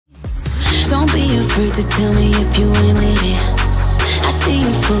afraid to tell me if you ain't with it. I see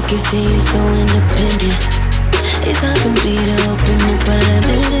you focused and you're so independent. It's hard for me to open up, but I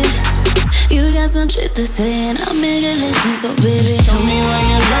admit it. You got some shit to say and I'm making listen, so baby, tell me why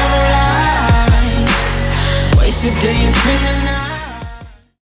you love it like. Waste a day and spend the night.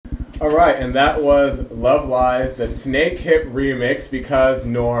 Alright, and that was Love Lies, the Snake Hip remix, because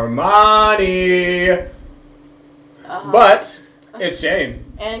Normani. But it's Shane.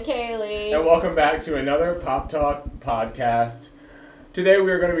 And Kaylee. And welcome back to another Pop Talk podcast. Today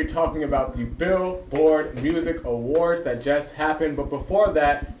we are going to be talking about the Billboard Music Awards that just happened. But before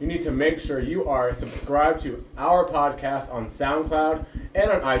that, you need to make sure you are subscribed to our podcast on SoundCloud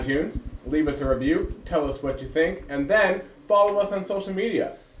and on iTunes. Leave us a review, tell us what you think, and then follow us on social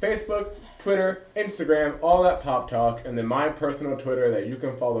media. Facebook, Twitter, Instagram, all that Pop Talk. And then my personal Twitter that you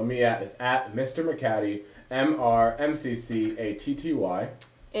can follow me at is at Mr. McCatty, MrMCCATTY.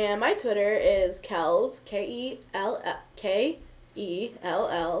 And my Twitter is Kells,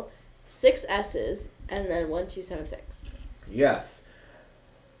 K-E-L-L, 6 S's, and then 1276. Yes.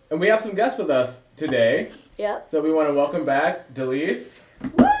 And we have some guests with us today. Yep. So we want to welcome back Delise.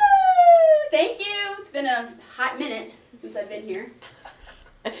 Woo! Thank you. It's been a hot minute since I've been here.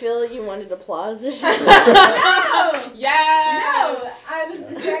 I feel like you wanted applause or something. No! Yeah! No! I was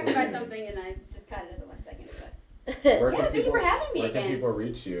distracted by something and I just cut it at the last second. But thank you for having me where again. Can people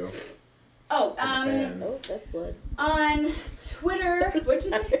reach you? Oh, Fans. Oh, that's blood. on Twitter. What'd you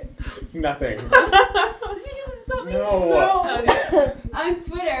say? Nothing. Did you just insult me? No. Okay. On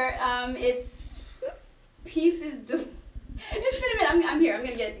Twitter, it's Pieces. It's been a minute. I'm here. I'm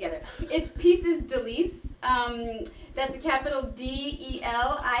gonna get it together. It's Pieces Delise. That's a capital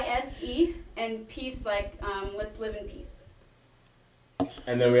D-E-L-I-S-E, and peace like let's live in peace.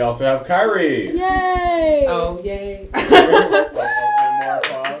 And then we also have Kyrie. Yay! Oh, yay. And more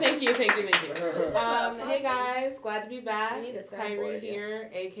applause. Thank you. Hey guys, glad to be back. We need a It's soundboard, Kyrie yeah. here,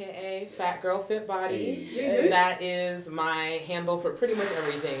 aka Fat Girl Fit Body. Hey. That is my handle for pretty much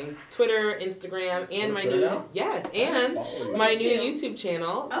everything. Twitter, Instagram, and my Twitter new now? my new you. YouTube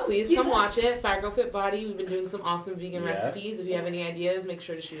channel. Oh, Please excuse come us. watch it. Fat Girl Fit Body. We've been doing some awesome vegan Yes. recipes. If you have any ideas, make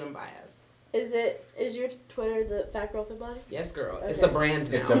sure to shoot them by us. Is your Twitter the Fat Girl Fit Body? Yes, girl. Okay. It's a brand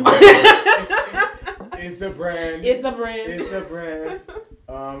now. It's a brand. It's a brand. It's a brand.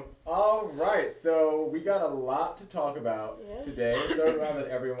 All right, so we got a lot to talk about today. So glad that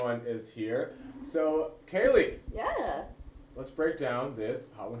everyone is here. So, Kaylee, Yeah. let's break down this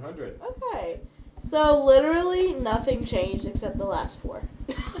Hot 100. Okay. So literally nothing changed except the last 4.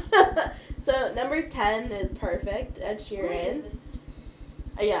 So number 10 is Perfect, Ed What is Sheeran. this?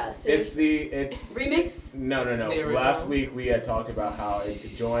 Yeah. So It's Remix? No. The original? Last week we had talked about how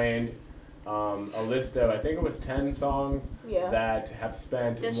it joined a list of, I think it was 10 songs that have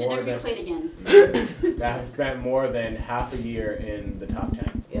spent That should more never be than played again. that have spent more than half a year in the top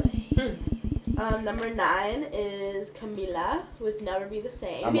 10. Number 9 is Camila with Never Be the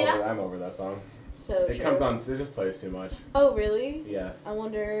Same. I'm over that song. So It true. comes on, it just plays too much. Oh really? Yes. I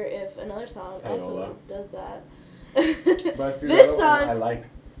wonder if another song Hey, also Ola. does that. But see, This the other one song- I like.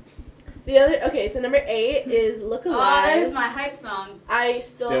 The other so number 8 is Look Oh, that Alive. is my hype song. I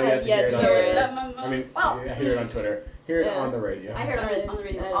still Still have yet yet to to hear hear it it. I mean, I hear it on Twitter. Hear it Yeah. on the radio. I heard it on the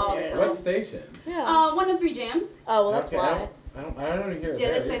radio all the time. What station? Yeah. 103 Jams. Oh well, that's Okay, why. I don't hear it. Yeah,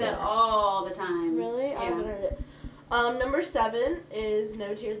 they there play either. that all the time. Really? I Yeah. haven't heard it. Number 7 is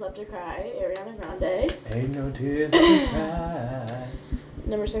No Tears Left to Cry, Ariana Grande. Ain't no tears to cry.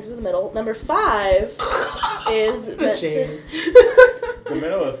 Number 6 is The Middle. Number 5 is Meant Shame. The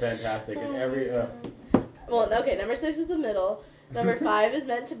middle is fantastic, and every Well, okay, number 6 is The Middle. Number 5 is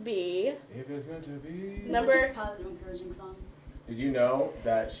Meant to Be. if it's meant to be. Number- Such a positive, encouraging song. Did you know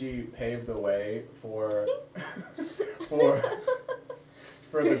that she paved the way for for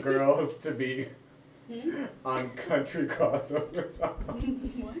the girls to be on country crossover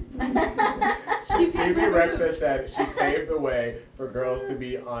songs? What? She paid Phoebe for Rexa said she paved the way for girls to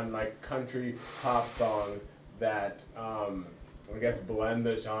be on like country pop songs that I guess blend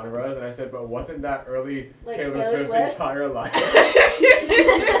the genres, and I said, but wasn't that early Like Taylor Taylor Swift's Swift? entire life?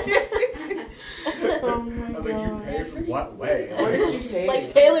 Oh my I was like, you god. paved what way? What did you pay? Like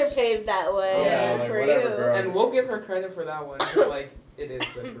Taylor paved that way Yeah, like for whatever, you. girl. And we'll give her credit for that one. 'Cause, like, it is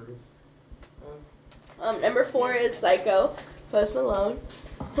the truth. Number 4 is Psycho, Post Malone.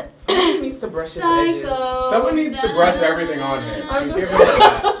 Someone needs to brush his edges. Psycho. Someone needs to brush everything on him. I'm You just give him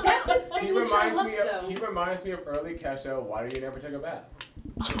that. That's his He signature reminds look, me though. of early Kesha. Why do you never take a bath?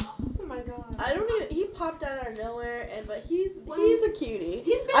 Oh my god. I don't even. He popped out of nowhere, but he's Well, a cutie.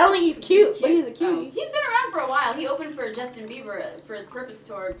 He's been. I don't think he's cute, but he's a Oh, cutie. he's been around for a while. He opened for Justin Bieber for his Purpose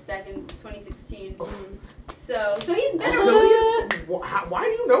tour back in 2016. So he's been around. So why do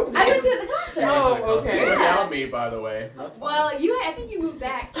you know this? I went to the concert. Oh, okay. Without Yeah. me, by the way. That's fine. Well, I think you moved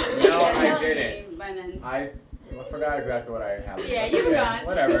back. No, You were I telling didn't. me by then. I forgot exactly what I had. Yeah, That's you were okay. gone.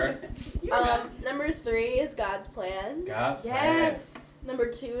 Whatever. You were gone. Number 3 is God's Plan. God's Yes. Number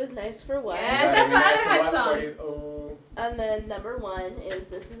 2 is Nice for What. Yes. That's my other hype song. Oh, And then number 1 is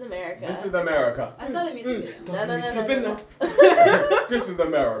This Is America. this is America. I saw the music video. No, no, no, Slip no, in no, there. This is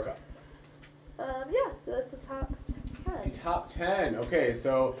America. Yeah, so that's the top 10. Top 10. Okay,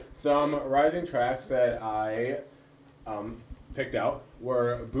 so some rising tracks that I picked out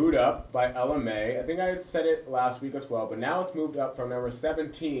were Boot Up by Ella Mai. I think I said it last week as well, but now it's moved up from number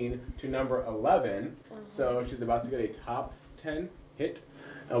 17 to number 11. So she's about to get a top 10 hit.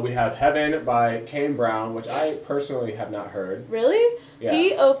 We have Heaven by Kane Brown, which I personally have not heard. Really? Yeah.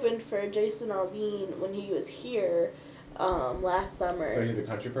 He opened for Jason Aldean when he was here last summer. So he's a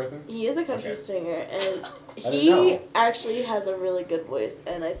country person? He is a country Okay. singer, and didn't he know. actually has a really good voice,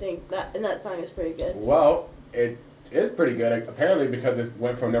 and I think that song is pretty good. Well, it is pretty good, apparently, because it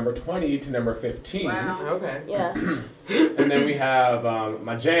went from number 20 to number 15. Wow. Okay. Yeah. And then we have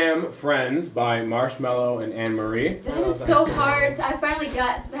my jam, Friends, by Marshmello and Anne Marie. That is so hard. I finally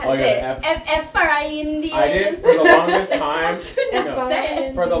got how to Oh, say yeah, it. F-R-I-N-D-S. I did, for the longest time, I couldn't No. say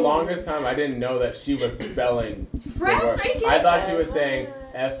it. for the longest time, I didn't know that she was spelling the Friends? word. Are you kidding? I thought she was saying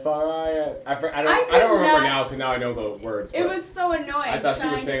F-R-I-N. I I don't could remember not- now, because now I know the words. It but was so annoying I thought she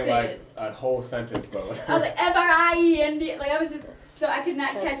trying was to saying, say like, it. a whole sentence, but I was whatever. like F-R-I-N-D. Like I was just so I could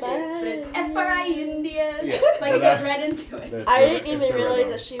not catch it, but it's F-R-I-N-D-S. Yeah. Like So it that- goes right into it. There's I the- didn't it's even the realize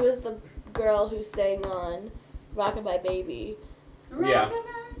rhythm. that she was the girl who sang on Rockabye Baby. Yeah.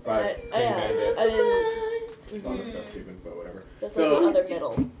 Rockabye By baby. King Bandit. I didn't. The song is so stupid, but whatever. That's So- like the other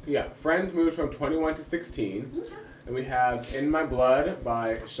middle. Yeah, Friends moved from 21 to 16. Okay. And we have In My Blood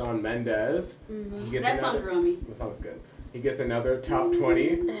by Shawn Mendes. Mm-hmm. He gets That song grew on me. The song is good. He gets another top 20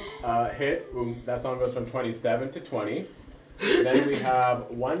 hit. That song goes from 27 to 20. Then we have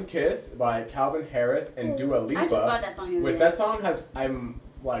One Kiss by Calvin Harris and Dua Lipa. I just bought that song the other Which day. that song has, I'm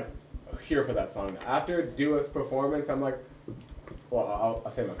like here for that song. After Dua's performance, I'm like, well,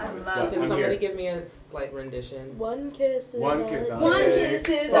 I'll say my I comments. love but Can I'm somebody here. give me a slight rendition? One kiss is One all kiss it on One takes.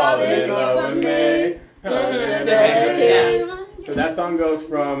 kiss is Falling all it in love takes with for me. Yeah. So that song goes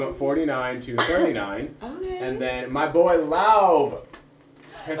from 49 to 39. Okay. And then my boy Lauv.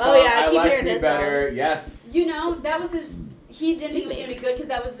 His Oh, song, yeah, I keep Like hearing Me this Better. Yes. You know, that was his. He didn't think it was gonna be good because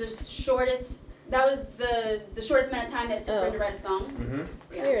that was the shortest. That was the shortest amount of time that it took for him to write a song. Mm-hmm.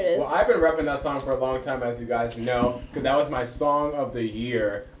 Yeah. Here it is. Well, I've been repping that song for a long time, as you guys know, because that was my song of the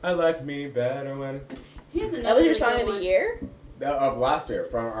year. I like me better when. He has another That was your really song good of the one. year? Of last year,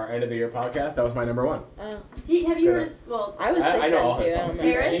 from our end of the year podcast. That was my number one. Oh. Have you heard his? Well, I was sick I know then all too. his I songs. don't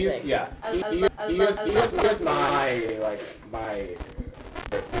remember Harris? anything. Yeah. I He was my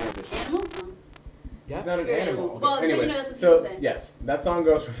Animal? He's not an Spirit animal. animal. Well, but you anyway, know that's what so people say. yes, that song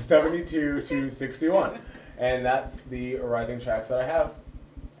goes from 72 to 61, and that's the rising tracks that I have.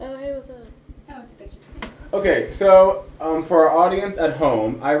 Oh, hey, what's up? Oh, it's a picture. Okay, so for our audience at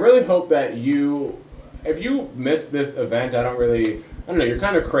home, I really hope that if you missed this event, I don't know, you're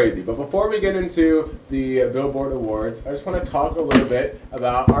kind of crazy. But before we get into the Billboard Awards, I just want to talk a little bit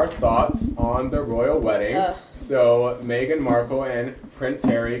about our thoughts on the royal wedding. Ugh. So Meghan Markle and Prince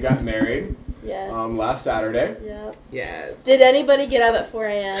Harry got married Yes. last Saturday. Yep. Yes. Did anybody get up at 4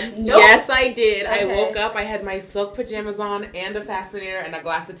 a.m.? Nope. Yes, I did. I Okay. woke up. I had my silk pajamas on and a fascinator and a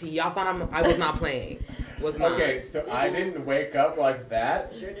glass of tea. Y'all thought I was not playing. Was not. Okay, so I didn't wake up like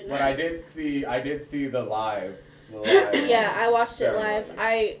that, Sure did but not. I did see the live. Yeah, I watched it live.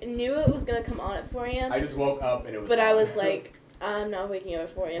 ceremony. I knew it was going to come on at 4 a.m., I just woke up and it was. but I on. was like, I'm not waking up at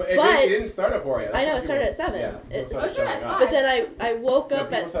 4 a.m. But But it didn't start at 4 a.m. I know, That's it started what at 7. Yeah, people It started started at showing up. 5. But then I woke No, up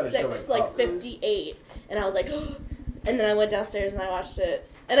people at started 6, showing like up. 58, and I was like, and then I went downstairs and I watched it.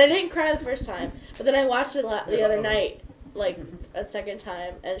 And I didn't cry the first time, but then I watched it the other night, like a second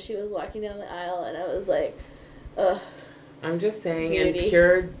time, and she was walking down the aisle, and I was like, ugh. I'm just saying, Beauty.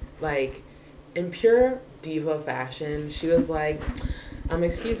 in pure diva fashion, she was like,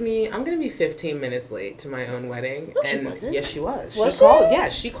 excuse me, I'm gonna be 15 minutes late to my own wedding. No, she And wasn't. yes, she was. Was she she? called. Yeah,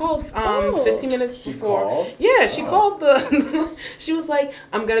 she called. Oh. 15 minutes She before. called? Yeah, she Oh. called the. She was like,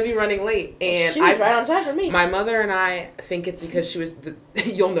 I'm gonna be running late, and She was right on time for me. My mother and I think it's because she was.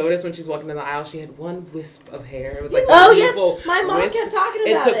 You'll notice when she's walking down the aisle, she had one wisp of hair. It was like Oh a yes, beautiful my mom wisp. kept talking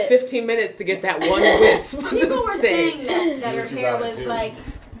It about took it. 15 minutes to get that one wisp People to were stay. saying that her What you hair gotta was do. like,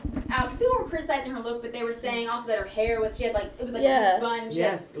 out because people were criticizing her look, but they were saying also that her hair was it was like Yeah. loose bun. She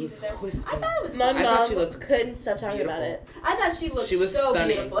Yes, had pieces it there. was I thought it was. My fun. I thought she mom looked couldn't stop talking about beautiful. it. I thought she looked She was so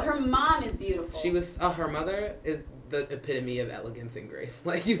stunning. beautiful. Her mom is beautiful. She was. Her mother is the epitome of elegance and grace.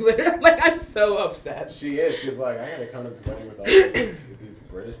 Like you literally. Like I'm so upset. She is. She's like, I gotta come to this wedding with all these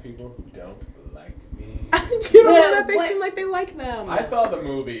British people who don't like me. You don't know The- that they what- seem like they like them. I saw the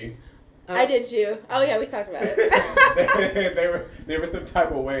movie. I did too. Oh yeah, we talked about it. they were some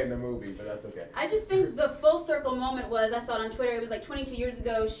type of way in the movie, but that's okay. I just think the full circle moment was I saw it on Twitter. It was like 22 years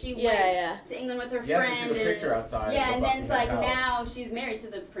ago. She Yeah, went to England with her Yes, friend. she took a picture outside. Yeah, of and then it's like Buckingham House. now she's married to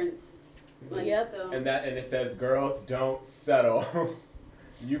the prince. Like, Yep. So. And it says, "Girls don't settle.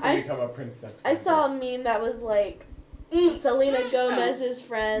 You can I become a princess." I saw a meme that was like Selena Gomez's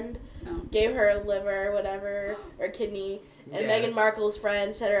friend Oh. gave her a liver or whatever or kidney, and Yes. Meghan Markle's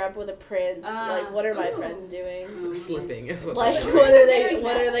friend set her up with a prince. Like, what are my Ooh. friends doing? Oh, Slipping is what. Like, they're doing. what are they? Very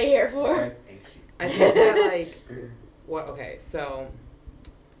What nice. are they here for? I think that like what okay, so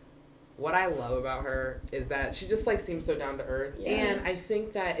what I love about her is that she just like seems so down to earth. Yeah. And I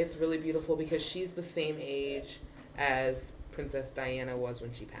think that it's really beautiful because she's the same age as Princess Diana was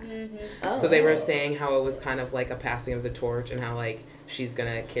when she passed. Mhm. Oh. So they were saying how it was kind of like a passing of the torch and how like she's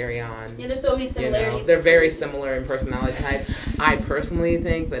gonna carry on. Yeah, there's so many You know, similarities. they're very similar in personality type. I personally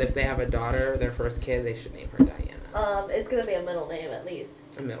think that if they have a daughter, their first kid, they should name her Diana. It's gonna be a middle name at least.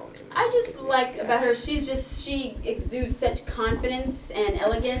 A middle name. I just like about her. She exudes such confidence and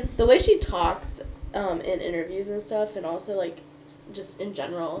elegance. The way she talks in interviews and stuff, and also like just in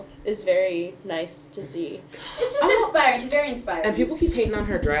general, is very nice to see. It's just Oh. inspiring. She's very inspiring. And people keep hating on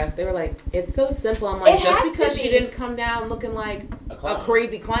her dress. They were like, it's so simple. I'm like, It just has to because she be. didn't come down looking like A a clown.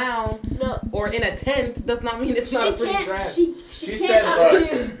 crazy clown No, or in a tent does not mean it's not a pretty dress. She She can't said, look,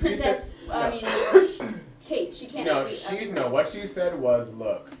 outdo she Princess. said- I no. mean, Kate. She can't No, outdo. what she said was,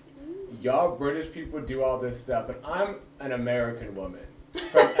 look, y'all British people do all this stuff, and I'm an American woman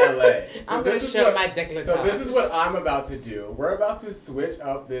from LA. So I'm going this to is show what- my decollete. So this is what I'm about to do. We're about to switch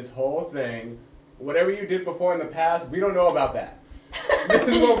up this whole thing. Whatever you did before in the past, we don't know about that. This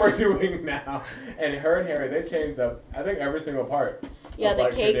is what we're doing now. And her and Harry, they changed up, I think, every single part. yeah, of, the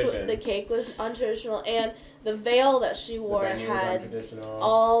like, cake. tradition. The cake was untraditional, and the veil that she The wore venue was had untraditional.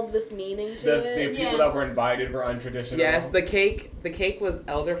 all this meaning to The it. people Yeah. that were invited were untraditional. Yes, the cake was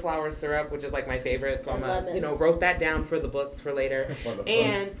elderflower syrup, which is like my favorite. So I'm And gonna, lemon. wrote that down for the books for later. For the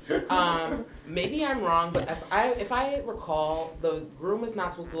And books. maybe I'm wrong, but if I recall, the groom is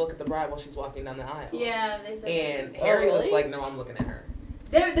not supposed to look at the bride while she's walking down the aisle. Yeah, they said. And Oh, Harry was really? like, no, I'm looking at her.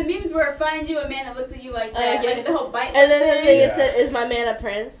 The memes were find you a man that looks at you like that, yeah. like the whole bite. And then the thing Yeah. is my man a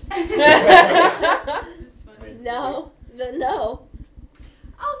prince? No, no.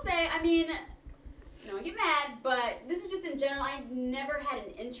 I'll say, I mean, don't get mad, but this is just in general. I never had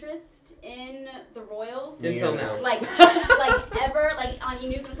an interest in the Royals. Until Yeah. now. Like ever, like on E!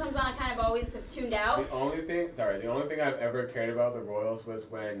 News when it comes on, I kind of always have tuned out. The only thing I've ever cared about the Royals was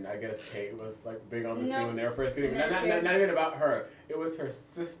when I guess Kate was like big on the No. scene when they were first getting. Never Not cared. even about her. It was her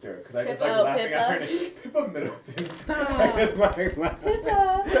sister because I just Pippa. like Oh, laughing at her Pippa. name. Pippa Middleton. Stop. I just like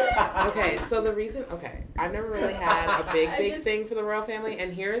laughing. Okay, so the reason, I've never really had a big I just- thing for the royal family,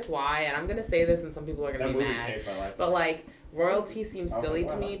 and here's why, and I'm gonna say this, and some people are That gonna be movie mad, changed my life. but like, royalty seems I was silly like,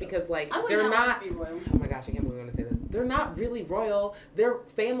 to wow, me I because like, I would they're not not, want to be royal. oh my gosh, I can't believe I'm gonna say this, they're not really royal, their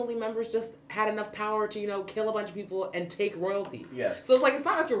family members just had enough power to, kill a bunch of people and take royalty. Yes. So it's like, it's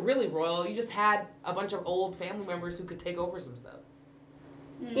not like you're really royal, you just had a bunch of old family members who could take over some stuff.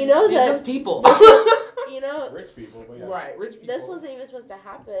 You know You're that. just people. You know, Rich people, but yeah. Right, rich people. this wasn't even supposed to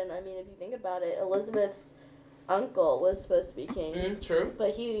happen. I mean, if you think about it, Elizabeth's uncle was supposed to be king, True.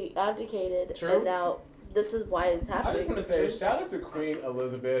 but he abdicated, True. and now this is why it's I happening. just want to say shout out to Queen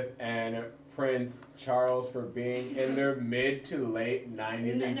Elizabeth and Prince Charles for being in their mid to late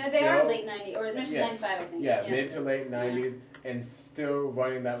 90s. No, and they are still- late 90s, or no, she's Yeah. 95, I think. Yeah, mid to late 90s and still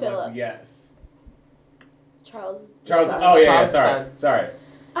running that Philip. look. Yes. Charles. Charles. son. Oh yeah, Charles' sorry, son. sorry.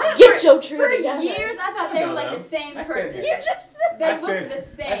 Get for, your tree For together. years, I thought they I were know like them. the same I stand person. here. You just said They I look stand- the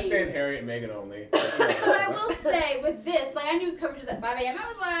I same. stand Harry and Meghan only. But I will say with this, like I knew coverage was at 5 a.m. I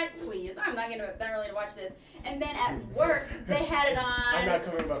was like, please, I'm not really to watch this. And then at work, they had it on. I'm not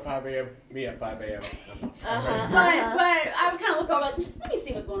coming about 5 a.m. Me at 5 a.m. Uh-huh. But I would kind of look over like, let me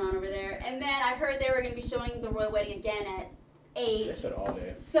see what's going on over there. And then I heard they were going to be showing the royal wedding again at 8. They should all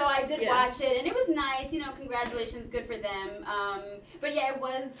day. So I did Yeah. watch it, and it was nice. Congratulations, good for them. But yeah, this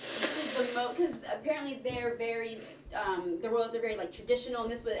was the most because apparently they're very the royals are very like traditional,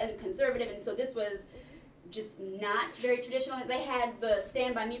 and this was and conservative, and so this was just not very traditional. They had the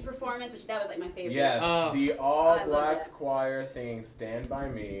Stand By Me performance, which that was like my favorite. Yes, the I all love black that. choir singing "Stand by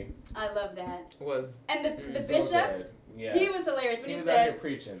Me." I love that. And the So bishop, good. Yes. he was hilarious when He he was out here said,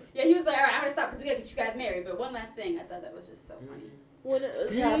 preaching. yeah, he was like, all right, I'm gonna stop because we gotta get you guys married. But one last thing, I thought that was just so funny. When it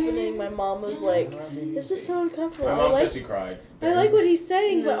was happening, my mom was like, "This is so uncomfortable." My mom said she cried. I like what he's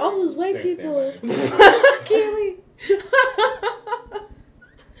saying, but all those white They people. Stand By Kaylee.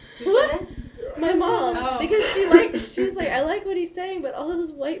 Who said that? My mom, Oh. because she's like, I like what he's saying, but all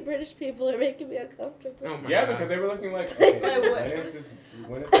those white British people are making me uncomfortable. Oh my Yeah, gosh. because they were looking like, okay, Like what? when is this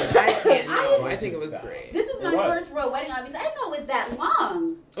I can't I know. I didn't- think it was great. This was It my was. first row wedding, obviously. I didn't know it was that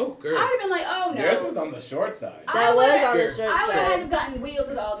long. Oh, I would girl. have been like, oh no. Theirs was on the short side. That was on the Good. short I would have had to side. have gotten wheeled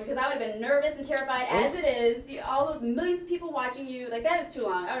to the altar because I would have been nervous and terrified as it is. All those millions of people watching you, like that is too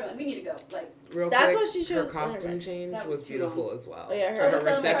long. I would have been like, we need to go. Like, Real That's quick, why she her chose- costume change That was was too beautiful long. as well. Oh, yeah, For her her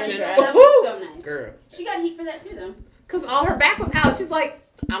celebration reception. dress. That was so nice. Girl. She got heat for that too, though. Because all her back was out. She's like,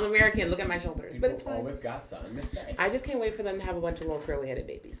 I'm American. Look at my shoulders. But it's People fine. always got something to say. I just can't wait for them to have a bunch of little curly-headed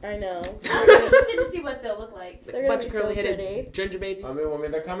babies. I know. I'm interested to see what they'll look like. They're A gonna bunch be of so curly-headed pretty. ginger babies. I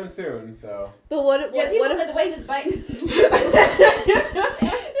mean, they're coming soon, so. But what Yeah, people what said if the way he was biting his They're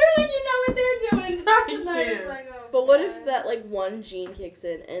like, you know what they're doing. I And I was can't. like, oh, But what God. if that like one gene kicks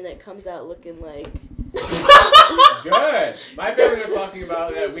in and it comes out looking like Good. My family was talking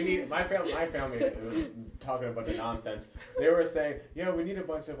about that. My family was talking a bunch of nonsense. They were saying, yeah, we need a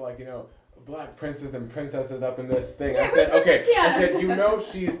bunch of black princes and princesses up in this thing. Yeah, I said, Princess okay. Tiana. I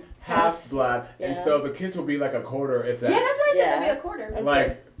said, she's half black, and Yeah. so the kids will be like a quarter if that. Yeah, that's what I said. Yeah. There'll be a quarter.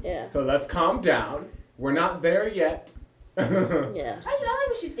 Like, yeah. so let's calm down. We're not there yet. Yeah. I like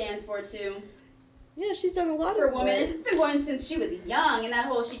what she stands for too. Yeah, she's done a lot For of women, work. it's been going since she was young, and that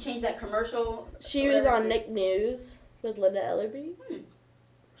whole she changed that commercial. She was on Nick News with Linda Ellerby.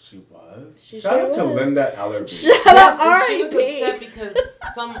 She was. She Shout sure out to was. Linda Ellerby. Shut Yes, up, and she was R.I.P. upset because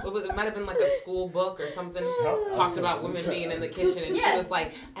it might have been like a school book or something talked about women being in the kitchen, and she Yeah. was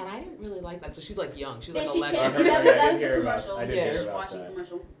like, and I didn't really like that. So she's like young. She's Then like she 11. changed. I That heard was, that. I that was did the hear about- commercial. I did hear She was about watching that.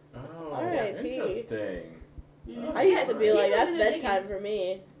 commercial. Oh, R.I.P. interesting. Mhm. I used to be Yeah, like, people that's do their digging. bedtime for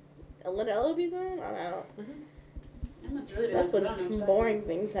me. And Linda Ellerby's on? I'm out. I must really do That's that, but I don't know when what boring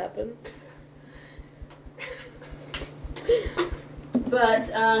things happen. But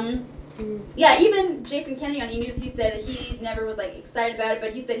yeah, even Jason Kennedy on E! News, he said he never was like excited about it,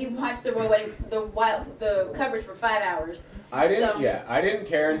 but he said he watched the royal wedding, the coverage for 5 hours. I didn't. So- Yeah, I didn't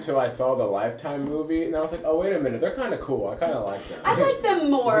care until I saw the Lifetime movie, and I was like, "Oh, wait a minute, they're kind of cool. I kind of like them." I like them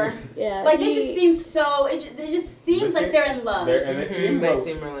more. Yeah. Like they just seem so. It just seems They like they're in love. And they seem They rel-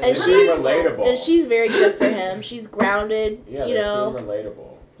 seem really. And they she's- seem relatable. And she's very good for him. She's grounded, yeah, you they know. seem relatable.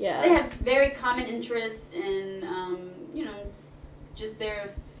 Yeah. They have very common interest in, just their.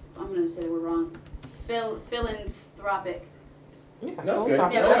 I'm gonna say the word wrong. Philanthropic. Yeah, That's good.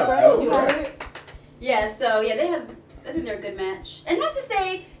 that's Yeah, right. that's right. You got it. Yeah. So yeah, they have. I think they're a good match. And not to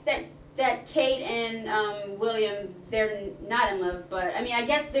say that Kate and William they're not in love, but I mean I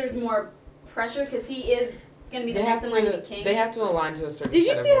guess there's more pressure because he is gonna be the They have next in line to be to. king. They have to align to a certain. Did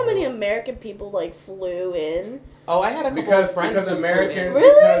you set see of how many rules. American people like flew in? Oh, I had a couple Because of friends because who flew American in.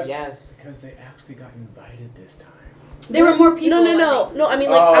 Really? Yes. because they actually got invited this time. there were more people. No. I mean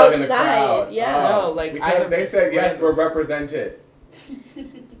like Oh, in the outside. crowd. Yeah. No, like, I because have they said yes, friends- we're represented.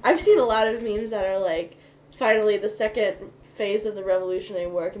 I've seen a lot of memes that are like, finally the second phase of the Revolutionary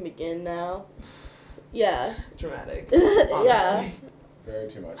War can begin now. Yeah. Dramatic. Yeah. Honestly. Very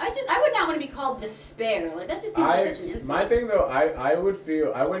too much. I would not want to be called the spare. Like that just seems like such an insult. My thing though, I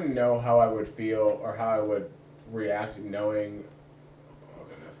wouldn't know how I would feel or how I would react knowing.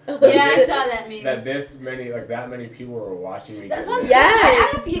 Oh goodness. Yeah, I saw that meme. That that many people were watching me. That's get what I'm this. saying. Yes.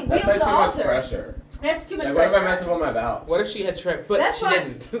 I have to get That's wheeled like to too the much altar. pressure. That's too much Like, what if I pressure. mess up on my vows? What if she had tripped, but That's she why.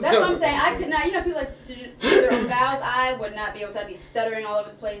 didn't? That's what I'm saying. I could not. You know, people like to do their own vows. I would not be able to. I'd be stuttering all over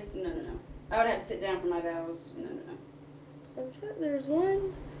the place. No. I would have to sit down for my vows. No. There's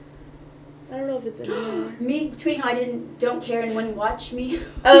one. I don't know if it's in here. Me tweeting how I don't care and wouldn't watch me.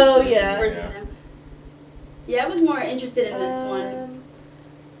 Oh yeah. Versus them. Yeah, I was more interested in this one.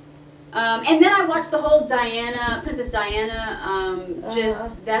 And then I watched the whole Princess Diana,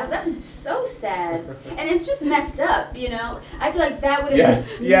 that was so sad. And it's just messed up, you know? I feel like that would have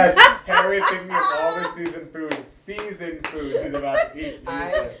Yes. Harry thinking of all the seasoned food he's about to eat. He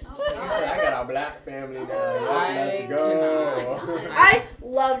said, I got a black family now. I Let's go. cannot. I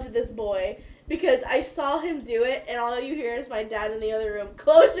loved this boy because I saw him do it, and all you hear is my dad in the other room.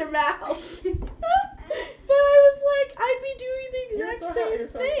 Close your mouth. But I was like, I'd be doing the exact same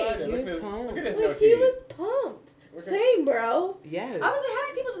thing. He was Look pumped. at his Like he was pumped. Same, bro. Yes. I was like, how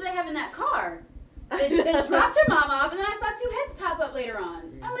many people do they have in that car? They dropped her mom off, and then I saw 2 heads pop up later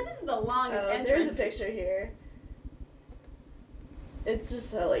on. I'm like, this is the longest entrance. There's a picture here. It's just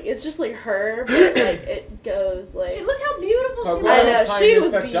so it's just like her, but like it goes like. Look how beautiful she was. I know, she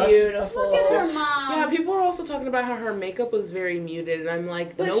was beautiful. Look at her mom. Yeah, people are also talking about how her makeup was very muted, and I'm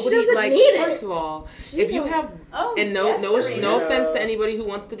like, but nobody she like. need first it. of all, if you have no offense to anybody who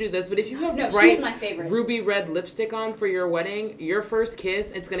wants to do this, but if you have bright ruby red lipstick on for your wedding, your first kiss,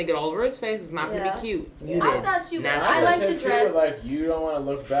 it's gonna get all over his face. It's not gonna be cute. You I thought she was. I like the dress. Too, like you don't want to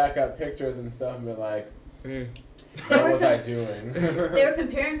look back at pictures and stuff and be like. What was I doing? They were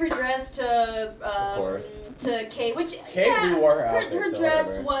comparing her dress to Kate, which Kate wore her outfit. Her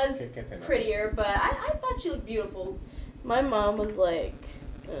dress was prettier, but I thought she looked beautiful. My mom was like,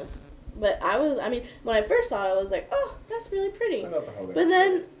 ugh. But when I first saw it, I was like, oh, that's really pretty. But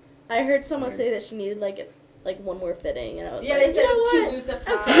then I heard someone say that she needed like one more fitting, and I was they said it was too loose up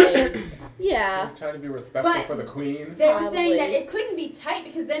top. Okay. Yeah. Trying to be respectful for the queen. They were saying that it couldn't be tight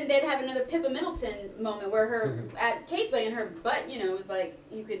because then they'd have another Pippa Middleton moment where her at Kate's wedding, her butt, was like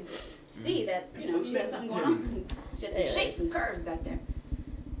you could see that she had something going on. She had some shapes and curves back there.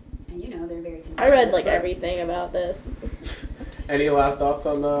 And they're very concerned. I read everything about this. Any last thoughts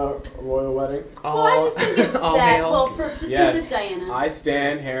on the royal wedding? I just think it's sad. Well, for Princess Diana. I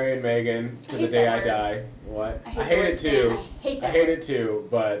stand Harry and Meghan to the day I die. What? I hate it too. I hate it too,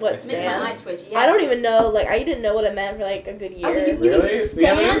 but what stand? My Twitch. Yes. I don't even know. I didn't know what it meant for a good year. I was like, really?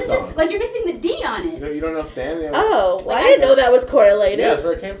 Stand? You're missing the D on it. You don't know Stan? Oh, I didn't know that was correlated. Yeah, that's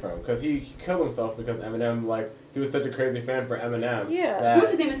where it came from. Because he killed himself because Eminem, he was such a crazy fan for Eminem. Yeah.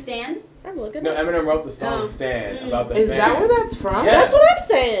 His name is Stan? I'm looking. No, Eminem wrote the song Stan about the Is that where that's from? Yeah. That's what I'm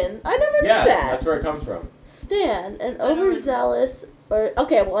saying. I never knew that. Yeah, that's where it comes from. Stan, an overzealous,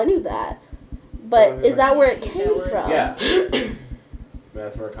 okay, well I knew that. But is that where it came from? Yeah.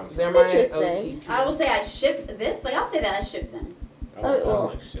 That's where it comes from. They're my OTP. I will say I ship this. I'll say that I ship them. I don't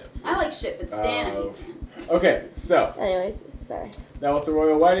like ships. I like ship, but Stan, I hate Stan. Okay, so. Anyways, sorry. That was the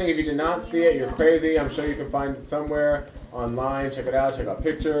royal wedding. If you did not see it, you're crazy. I'm sure you can find it somewhere online. Check it out. Check out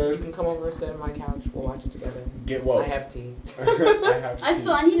pictures. You can come over and sit on my couch. We'll watch it together. Get woke. I have tea.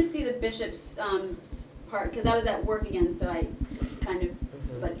 I need to see the bishop's part because I was at work again, so I kind of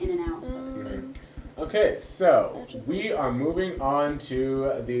was in and out. Okay, so we are moving on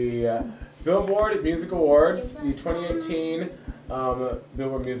to the Billboard Music Awards, the 2018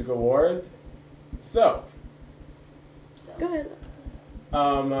 Billboard Music Awards. So. Go ahead.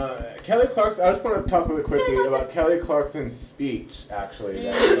 Kelly Clarkson, I just want to talk really quickly about Kelly Clarkson's speech, actually,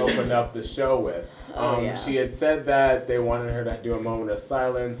 that we opened up the show with. She had said that they wanted her to do a moment of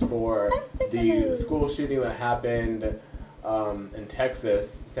silence for the school shooting that happened in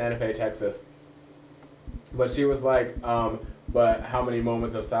Texas, Santa Fe, Texas. But she was like, but how many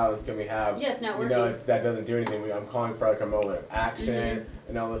moments of silence can we have? Yeah, it's not working. That doesn't do anything. I'm calling for a moment of action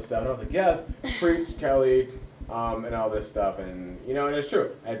and all this stuff. And I was like, yes, preach, Kelly. And all this stuff, and and it's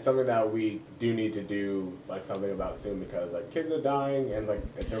true. It's something that we do need to do, something about soon because kids are dying, and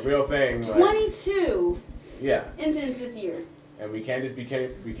it's a real thing. 22. Yeah. Incidents this year. And we can't just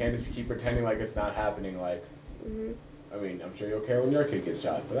keep pretending like it's not happening. I mean, I'm sure you'll care when your kid gets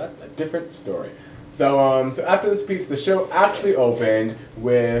shot, but that's a different story. So, so after the speech, the show actually opened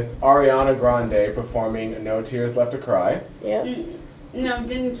with Ariana Grande performing "No Tears Left to Cry." Yeah. No,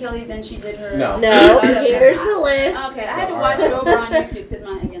 didn't Kelly? Then she did her. No. Here's the list. Okay, I had to watch it over on YouTube because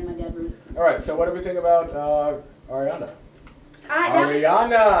my dad ruined it. All right. So, what do we think about Ariana?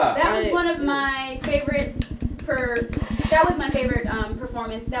 Ariana. That was one of my favorite. That was my favorite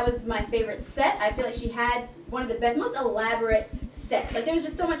performance. That was my favorite set. I feel like she had one of the best, most elaborate sets. There was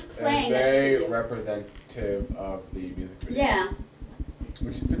just so much playing that she could do. Very representative of the music video. Yeah.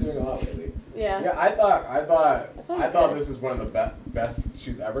 Which she's been doing a lot lately. Yeah. Yeah, I thought this is one of the best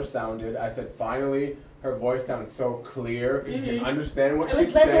she's ever sounded. I said finally her voice sounds so clear. You can understand what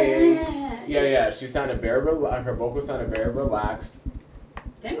she's saying. Yeah. She sounded very her vocals sounded very relaxed.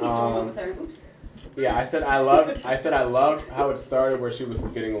 Demi needs to with her. Oops. Yeah, I said I loved how it started where she was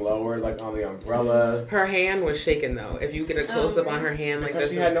getting lowered on the umbrellas. Her hand was shaking though. If you get a close up on her hand because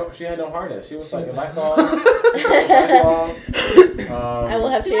this, she had no harness. She was if I fall, I will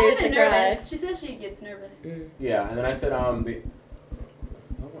have tears to cry. She says she gets nervous. Yeah, and then I said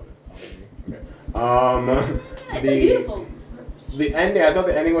it's a beautiful. The ending. I thought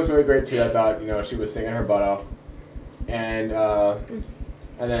the ending was really great too. I thought she was singing her butt off, and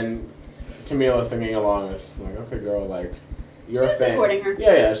then Camila's singing along. I was just like, okay, girl, you're a fan. Supporting her.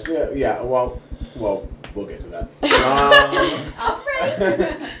 Yeah. Well, we'll get to that. All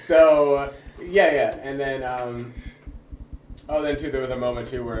right. So, yeah, and then Oh, then too, there was a moment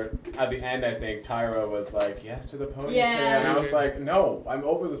too where at the end, I think Tyra was like, "Yes to the ponytail," Yeah. and I was like, "No, I'm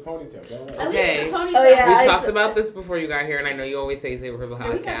over this ponytail." Go ahead. At least it's a ponytail. Oh, yeah. We talked about this before you got here, and I know you always say save it for the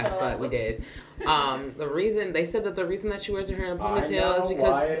podcast, but we did. The reason they said that she wears her hair in a ponytail is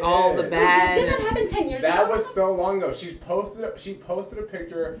because all the bad. Didn't that happen 10 years ago? That was so long ago. She posted a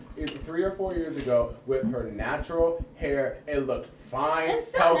picture either 3 or 4 years ago with her natural hair. It looked fine,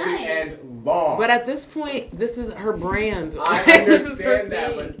 it's so healthy, nice. and long. But at this point, this is her brand. I understand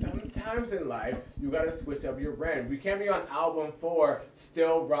that, but sometimes in life, you gotta switch up your brand. We can't be on album 4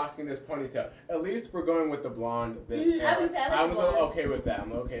 still rocking this ponytail. At least we're going with the blonde this era. I was okay with that.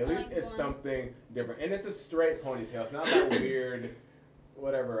 I'm okay. At least it's something different. And it's a straight ponytail. It's not that weird,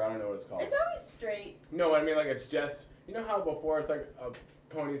 whatever, I don't know what it's called. It's always straight. No, I mean, like, it's just, you know how before it's like a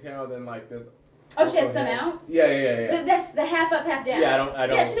ponytail, then like this. Oh, she has some out? Yeah. That's the half up, half down. Yeah, I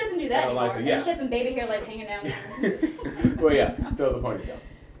don't. Yeah, she doesn't do that anymore. Like it, yeah. And she has some baby hair like hanging down. Well, yeah. So the ponytail.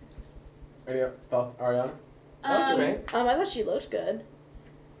 Any thoughts, Ariana? I thought she looked good.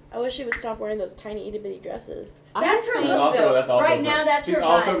 I wish she would stop wearing those tiny itty bitty dresses. That's her look, though. That's also right now, that's her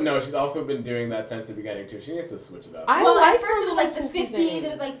vibe. She's also been doing that since the beginning too. She needs to switch it up. At first it was like the 50s. It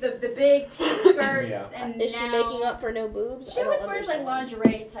was like the big T-skirts, Yeah. and Is now she making up for no boobs? She always wears like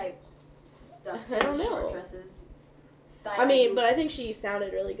lingerie type stuff. I don't know. Short dresses. I mean, but I think she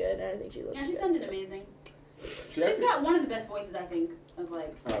sounded really good, and I think she looked good. Yeah, she sounded amazing. She's got one of the best voices, I think, of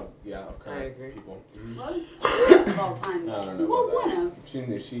like. Oh yeah, of current people. Mm-hmm. Of all time. I don't know. Well, about one of.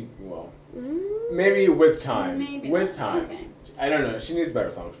 Maybe with time. Maybe with time. Okay. I don't know. She needs better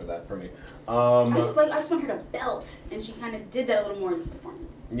songs for that for me. I just want her to belt, and she kind of did that a little more in this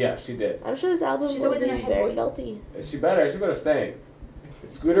performance. Yeah, she did. I'm sure this album She's will always be in her head very voice. belty. She better sing.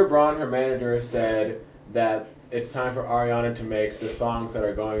 Scooter Braun, her manager, said that it's time for Ariana to make the songs that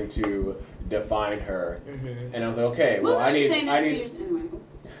are going to define her. Mm-hmm. And I was like, okay, well, I need. Anyway.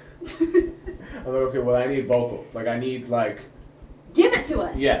 I was like, okay, well, I need vocals. Like, I need give it to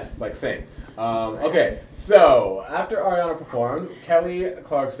us. Yes, like sing. Okay, so after Ariana performed, Kelly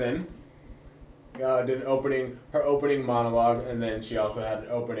Clarkson did her opening monologue, and then she also had an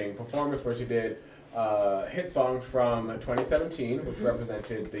opening performance where she did hit songs from 2017, which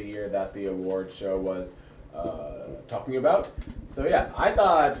represented the year that the award show was talking about. So yeah, I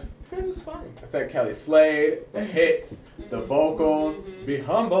thought it was fine. I said Kelly slayed, the hits, the vocals, be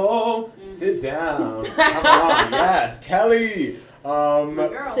humble, sit down. Come on, yes, Kelly.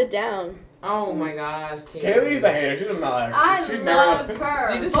 Sit down. Oh my gosh, Kaylee's a hater. She does not like her. I love her.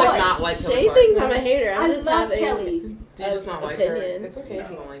 Do you just not like her? She thinks I'm a hater. I just love Kelly. Do you just not like her? It's okay if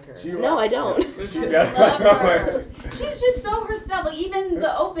you don't like her. No, I don't. She does love her. She's just so herself. Like even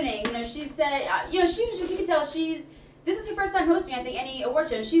the opening, she said, she was just, you could tell this is her first time hosting, I think, any award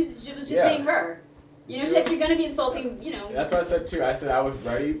show. She was just being her. She said, if you're going to be insulting, That's what I said too. I said I was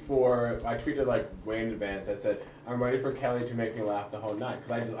ready I tweeted way in advance. I said, I'm ready for Kelly to make me laugh the whole night.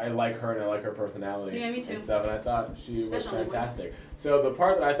 Because I like her and I like her personality. Yeah, me too. And stuff. And I thought she was fantastic. So the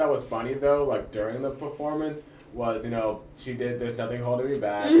part that I thought was funny though, during the performance, was, she did There's Nothing Holding Me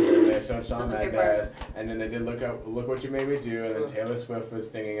Back, and then they showed Shawn Mendes, and then they did Look What You Made Me Do, and then Taylor Swift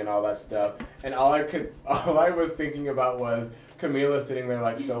was singing and all that stuff. And all I was thinking about was Camila sitting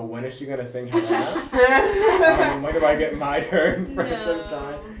there so when is she gonna sing her now? When do I get my turn for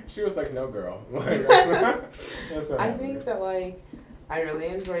Sunshine? She was like, no girl. I think that I really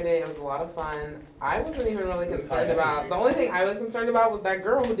enjoyed it. It was a lot of fun. I wasn't even really concerned about. The only thing I was concerned about was that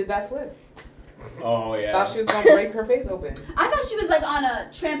girl who did that flip. Oh yeah. Thought she was gonna break her face open. I thought she was on a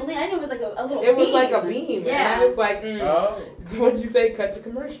trampoline. I knew it was a little. It was like a beam. Yeah. And I was like, what'd you say? Cut to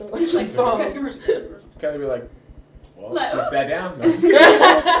commercial. She falls. Cut to commercial. Kelly be like, well, she sat down. No. She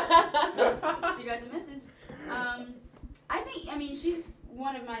got the message. I mean, she's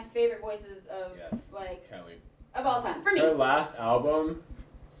one of my favorite voices of Kelly of all time for me. Her last album.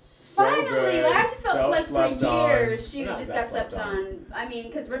 Finally, good. I just felt for years she just got slept on. I mean,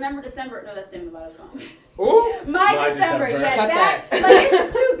 because Remember December? No, that's Demi Lovato's song. Ooh, My December. Yeah, Cut that.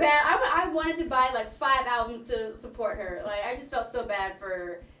 It's too bad. I wanted to buy 5 albums to support her. I just felt so bad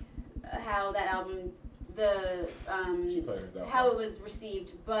for how that album, how it was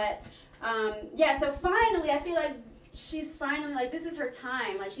received. But so finally, I feel like she's finally this is her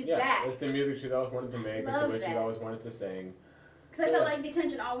time. She's back. It's the music she's always wanted to make. It's the way she's always wanted to sing. Because I felt like the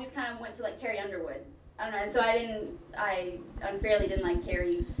attention always kind of went to Carrie Underwood. I don't know, and so I unfairly didn't like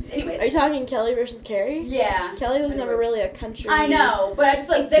Carrie. Anyways. Are you talking Kelly versus Carrie? Yeah. Kelly was never really a country. I know, but I just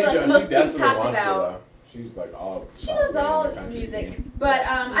feel like they were the most two talked about. she's like all. She loves all music, scene. But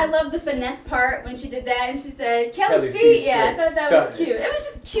I love the finesse part when she did that and she said, Kelly C. Yeah, I thought that was cute. It was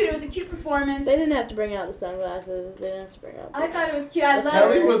just cute. It was a cute performance. They didn't have to bring out the sunglasses. They didn't have to bring out. I thought it was cute. I love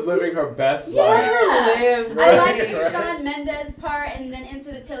Kelly was living her best life. I like the Shawn Mendes part and then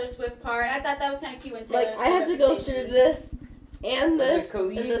into the Taylor Swift part. I thought that was kind of cute when Taylor. Like I had to go through this. And this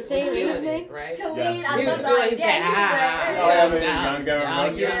in the same evening, right? Khalid, yeah. I love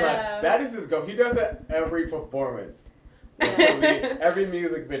that. That is his go. He does that every performance. Every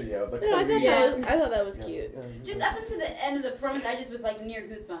music video. I thought that was cute. Just up until the end of the performance, I just was like near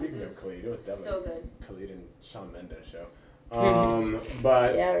goosebumps. Speaking of Khalid, it was definitely so good. Khalid and Shawn Mendes show.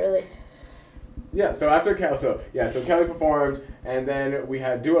 But yeah, really. Yeah, so after so Kelly performed, and then we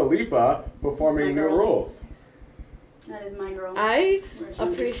had Dua Lipa performing New Rules. That is my girl. I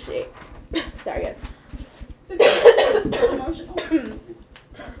appreciate. Sorry, guys. It's okay. You're so emotional.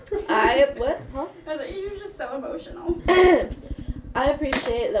 What? Huh? I was like, you're just so emotional. I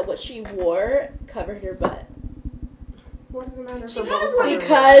appreciate that what she wore covered her butt. What does it matter? She kind of wore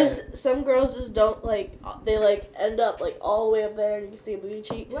because some girls just don't they end up all the way up there and you can see a booty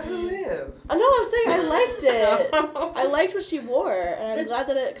cheek. Let her live. I know. I'm saying I liked it. I liked what she wore, and I'm glad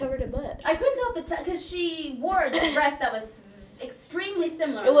that it covered her butt. I couldn't tell because she wore a dress that was extremely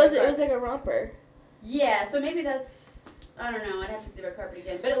similar. It was like a romper. Yeah, so maybe that's. I don't know. I'd have to see the red carpet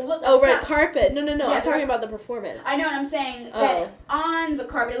again. But it looked. Oh, red carpet. No. Yeah, I'm talking about the performance. I know what I'm saying. That on the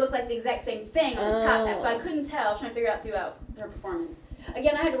carpet, it looked like the exact same thing on the top. So I couldn't tell. I was trying to figure out throughout her performance.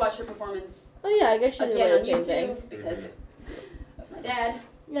 Again, I had to watch her performance. Oh yeah, I guess she did again on the same YouTube thing. because of my dad.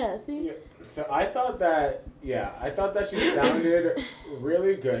 Yeah. See. Yeah. So I thought that she sounded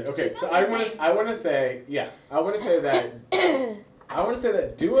really good. Okay, so I want to say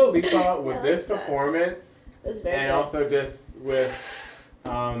that Dua Lipa with this performance. And good. Also just with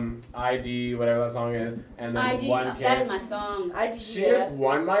ID, whatever that song is, and then ID, One Kiss. That is my song. ID, she just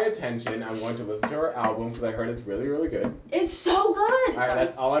won my attention. I'm going to listen to her album because I heard it's really, really good. It's so good.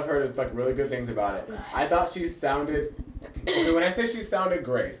 That's all I've heard is really good things about it. I thought she sounded. When I say she sounded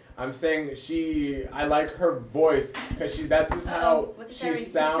great, I'm saying I like her voice because that's just how she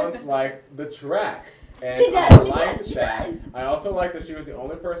sounds like the track. And she does. She does. I also like that she was the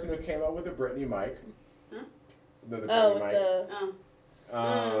only person who came up with the Britney mic. Well,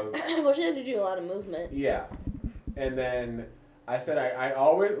 she had to do a lot of movement. Yeah, and then I said I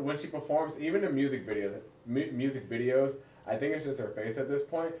always when she performs, even in music videos, I think it's just her face at this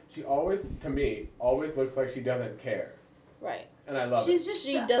point. She always looks like she doesn't care. Right. And I love it.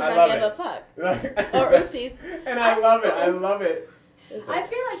 She does not give a fuck. Or oopsies. And I love it. I love it. I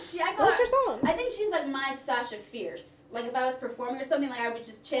feel like what's her song? I think she's like my Sasha Fierce. Like if I was performing or something, I would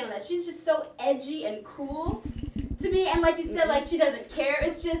just channel that. She's just so edgy and cool to me, and like you said, she doesn't care.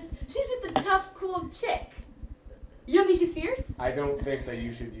 She's just a tough, cool chick. You don't think she's fierce? I don't think that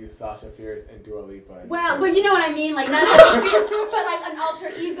you should use Sasha Fierce and Dua Lipa. Well, but you know what I mean, like not Sasha Fierce, but like an alter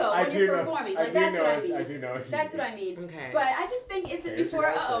ego when you're performing. Like that's what I mean. I do know. That's what I mean. Okay. But I just think it's before.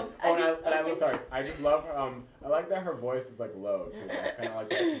 I'm sorry. I just love her. I like that her voice is low too. I kind of like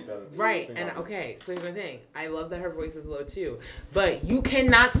that she does. Right, and okay, so here's the thing. I love that her voice is low too, but you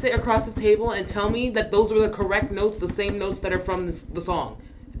cannot sit across the table and tell me that those were the correct notes, the same notes that are from the song.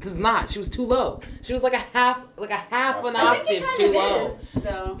 It's not. She was too low. She was like a half an octave too low.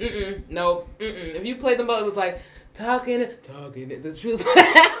 Though. No. If you played them both, it was like talking. She was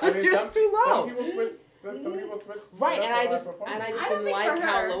too low. Some people switch. Right, and I just didn't like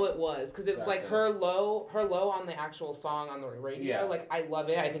how low it was because it was like her low on the actual song on the radio. Yeah. I love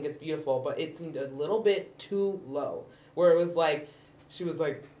it. I think it's beautiful, but it seemed a little bit too low. Where it was she was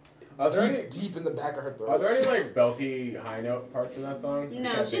deep in the back of her throat. Are there any belty high note parts in that song?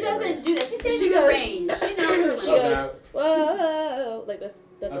 No, she doesn't do that. She stays in her range. She knows her. She goes, whoa, like this.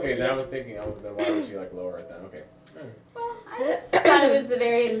 That's okay, then I was thinking, why would she lower it then? Okay. Well, I just thought it was a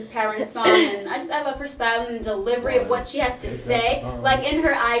very empowering song, and I love her style and the delivery of what she has to say. Like in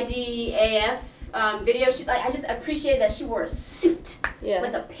her IDAF video, I just appreciated that she wore a suit,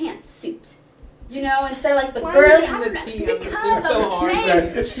 like a pantsuit. You know, instead of the girly.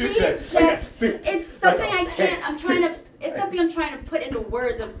 It's something I'm trying to put into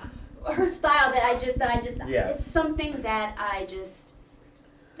words of her style it's something that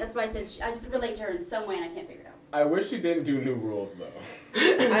that's why I said I just relate to her in some way and I can't figure it out. I wish she didn't do New Rules though.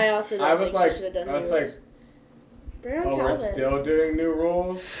 I also don't think she should have done New Rules. We're still doing New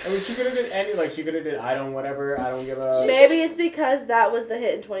Rules? I mean, she could have did any, she could have did I Don't Give a... Maybe it's because that was the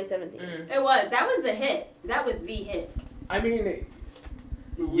hit in 2017. It was. That was the hit. That was the hit. I mean,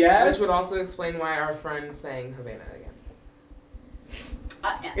 yes. Which would also explain why our friend sang Havana again.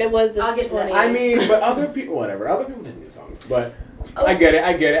 It was the 20th. I mean, but other people, whatever. Other people did new songs, but I get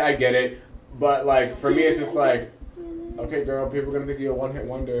it. But like for me, it's just like, okay, girl, people are gonna think you're a one-hit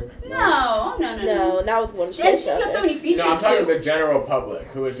wonder. No, not with one. And she's got so many features. No, I'm talking to the general public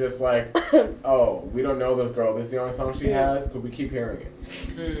who is just like, oh, we don't know this girl. This is the only song she has. Could we keep hearing it?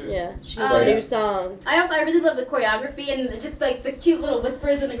 Yeah, she's a new song. I really love the choreography and just like the cute little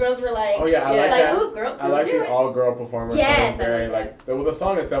whispers when the girls were like, oh yeah, I like that. Ooh, girl, I like the all-girl performance. Yes, very like the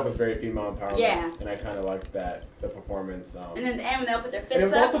song itself is very female empowerment. Yeah, and I kind of like that the performance. And then at the end when they all put their fists up.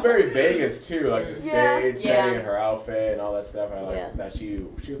 And it was also very Vegas too, like the stage setting and her outfit and all that stuff. I like that she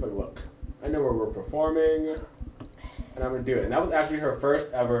was like, look, I know where we're performing, and I'm gonna do it. And that was actually her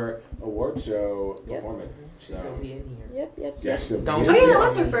first ever award show performance. She's gonna be in here. Yep. Yeah, that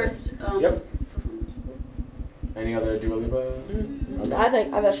was her first. Yep. Any other Dua Lipa? Okay.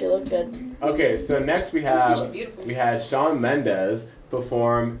 I thought she looked good. Okay, so next we had Shawn Mendes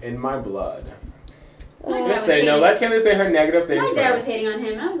perform "In My Blood." Let Kendra say her negative things. My dad was hating on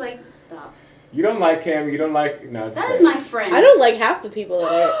him, and I was like, stop. You don't like him. You don't like That is my friend. I don't like half the people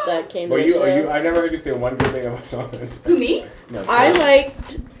that came to the show. I never heard you say one good thing about Shawn Mendes. Who, me? No. I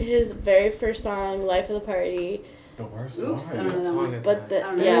liked his very first song, "Life of the Party." The worst Oops, song. I don't know that one. But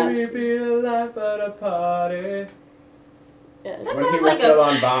Maybe be the life of the party. Yeah. That when sounds he was like still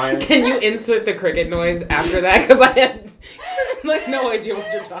on Vine. Can you insert the cricket noise after that? Because I had like no idea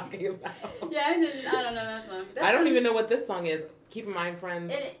what you're talking about. Yeah, I don't know that song. I don't even know what this song is. Keep in mind,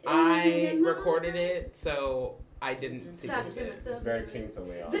 friends, I recorded it, so I didn't see this bit. It's very King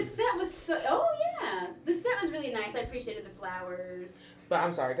Leon. The set was the set was really nice. I appreciated the flowers. But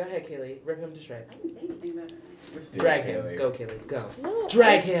I'm sorry. Go ahead, Kaylee. Rip him to shreds. I didn't say anything about it. Drag him. Go, Kaylee. Go. No,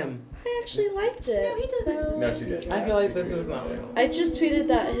 Drag him. I actually liked it. No, he doesn't. No, she did. I feel like this is not real. I just tweeted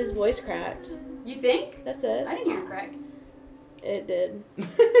that his voice cracked. You think? That's it. I didn't hear him crack. It did.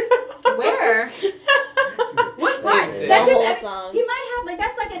 Where? What part? The whole song. He might have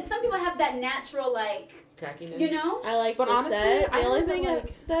that's like some people have that natural crackiness. You know. I liked but the honestly, set. The only thing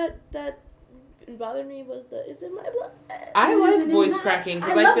that bothered me was "It's in my blood." I like voice cracking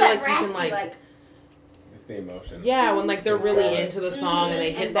because I feel like you can it's the emotion. Yeah, when they're really into the song and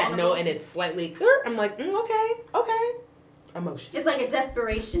they hit that note and it's slightly, I'm like, okay, emotion. It's like a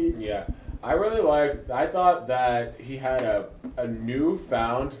desperation. Yeah. I really I thought that he had a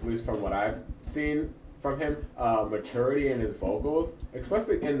newfound, at least from what I've seen from him, maturity in his vocals,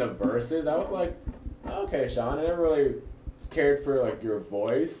 especially in the verses. I was like, okay, Shawn, I never really cared for your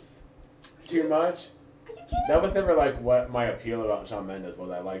voice too much. Are you kidding? That was never what my appeal about Shawn Mendes was.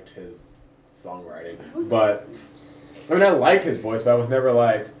 I liked his songwriting, but I mean I like his voice, but I was never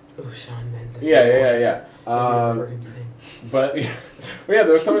oh, Shawn Mendes. Yeah. I remember him saying. But there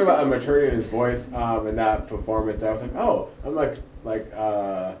was something about a maturity in his voice in that performance. I was like, oh,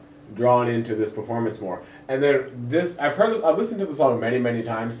 I'm drawn into this performance more. And then I've listened to the song many, many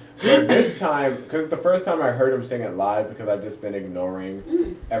times. But this time, because it's the first time I heard him sing it live, because I've just been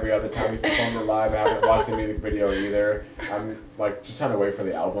ignoring every other time he's performed it live. I haven't watched the music video either. I'm just trying to wait for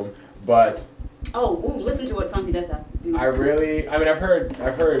the album. But listen to what song he does have. I've heard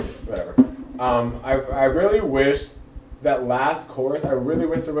whatever. I really wish that last chorus, I really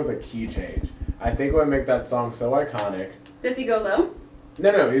wish there was a key change. I think it would make that song so iconic. Does he go low?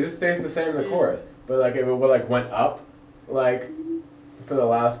 No, he just stays the same in the chorus. But if it went up, for the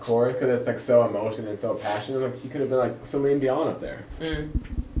last chorus, because it's so emotional and so passionate, he could have been Celine Dion up there.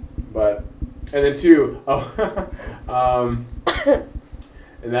 But, and then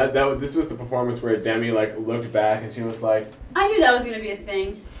and this was the performance where Demi looked back and she was like, I knew that was gonna be a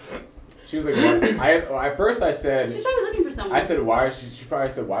thing. She was like, at first I said, she's probably looking for someone. I said, she probably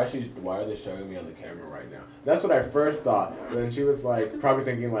said, why are they showing me on the camera right now? That's what I first thought. But then she was probably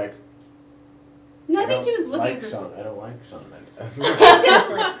thinking no, I think she was looking for Shawn. I don't like Shawn Mendes.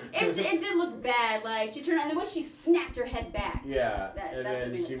 it did look bad. She turned around and then she snapped her head back. Yeah, and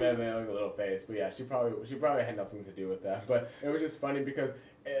then she made a little face. But yeah, she probably had nothing to do with that. But it was just funny because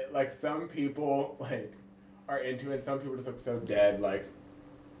some people are into it. Some people just look so dead.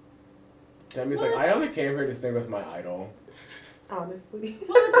 Demi's I only came here to sing with my idol. Honestly.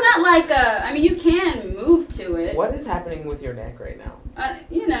 Well, it's not you can move to it. What is happening with your neck right now?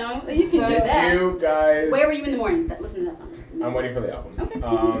 You can do that. You guys. Where were you in the morning? Listen to that song. I'm waiting for the album. Okay,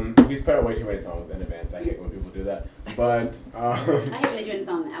 excuse me. He's put out way too many songs in advance. I hate when people do that. But I hate when they do it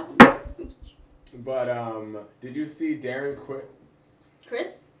on the album. Oops. But did you see Darren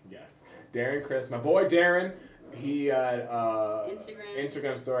Chris? Yes, Darren Criss, my boy Darren. He had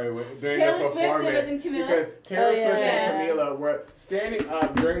Instagram story during Taylor the performance. Swift and Camila. Because Taylor Swift and Camila were standing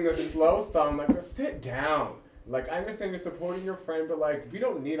up during this slow song. Sit down. Like, I understand you're supporting your friend, but, like, we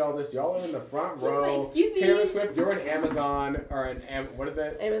don't need all this. Y'all are in the front row. Like, excuse me? Taylor Swift, you're an Amazon, or what is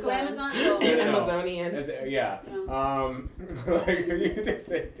that? Amazon. Amazonian. Yeah. Like, you just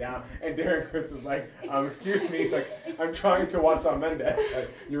sit down, and Darren Criss was like, excuse me, like, I'm trying to watch Shawn Mendes. Like,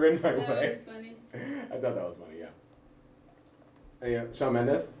 you're in my way. That was funny. I thought that was funny, yeah. Yeah, Shawn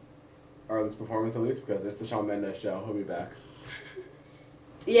Mendes, or this performance at least, because it's the Shawn Mendes show. He'll be back.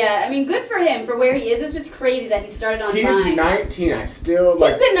 Yeah, I mean, good for him for where he is. It's just crazy that he started on Vine. He's 19. I still,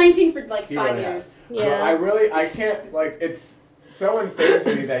 like... He's been 19 for, like, 5 years. Yeah. So I can't, like, it's so insane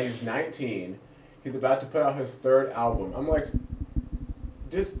to me that he's 19. He's about to put out his 3rd album. I'm like,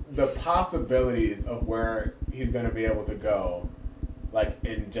 just the possibilities of where he's going to be able to go, like,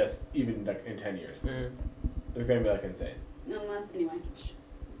 in just, even, like, in 10 years. Mm. It's going to be, like, insane. Unless, anyway, let's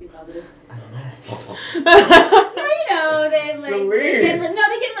be positive. No, you know, they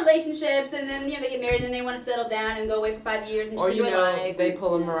get in relationships, and then, you know, they get married, and then they want to settle down and go away for 5 years and just enjoy life. They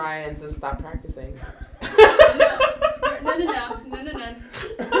pull a Mariah and just stop practicing. No.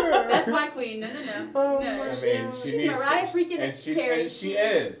 That's my queen. No. I mean, she's Mariah freaking Carey. She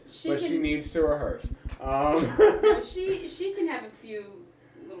is, but she needs to rehearse. No, she can have a few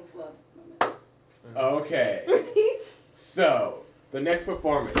little flub moments. Okay. So, the next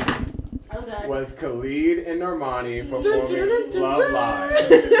performance was Khalid and Normani performing Love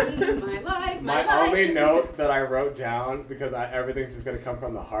Live. My only note that I wrote down, because everything's just going to come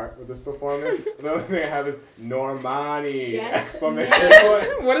from the heart with this performance, the only thing I have is Normani! Exclamation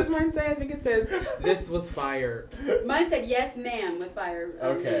point. What does mine say? I think it says, this was fire. Mine said, yes ma'am, with fire.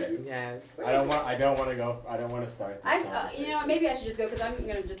 Okay. Yes. I don't want to start this you know, maybe I should just go, because I'm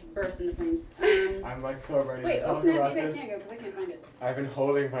going to just burst into flames. I'm like so ready to talk snap, about maybe this. I can't go, because I can't find it. I've been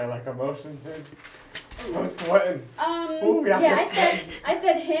holding my emotions in. I'm sweating. I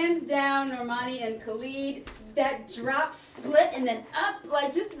said hands down Normani and Khalid. That drop split and then up,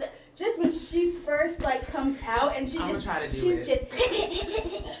 like just when she first like comes out and she hit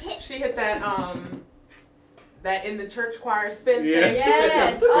that in the church choir spin thing.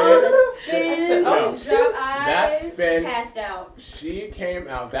 Yes, the spin, drop eyes, that spin, passed out. She came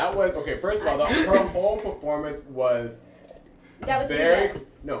out. That was okay. First of all, her whole performance was. That was very, the best.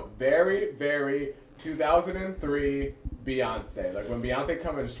 No, very, very 2003 Beyonce. Like when Beyonce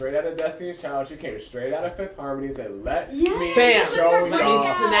coming straight out of Destiny's Child, she came straight out of Fifth Harmony and said, let me show y'all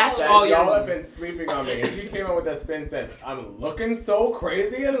snatch that all y'all have been sleeping on me. And she came out with that spin and said, I'm looking so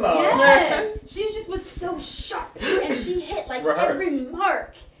crazy in love. Yes. She just was so sharp. And she hit like every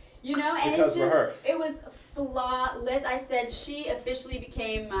mark. You know, and it was flawless. I said she officially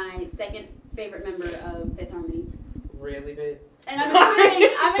became my 2nd favorite member of Fifth Harmony. Really, babe? And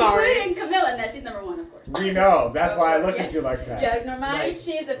I'm including Camilla in that. She's number 1, of course. We know. That's why I looked at you like that. Yeah, Normani,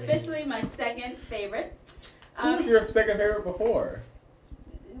 she is officially my 2nd favorite. Who was your 2nd favorite before?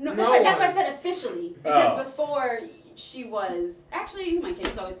 That's why I said officially. Because before she was... Actually, who am I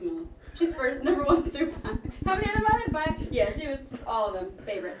kidding? It's always Camilla. She's for number 1 through 5. How many other mine? 5? Yeah, she was all of them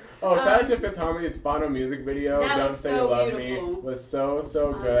favorite. Oh, shout out to Fifth Harmony's final music video, Don't Say You Love Me, was so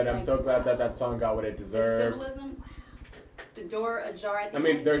good. I'm so glad that song got what it deserved. The symbolism, wow. The door ajar at the end.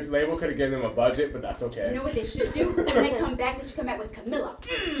 I mean, their label could have given them a budget, but that's okay. You know what they should do? When they come back, they should come back with Camilla.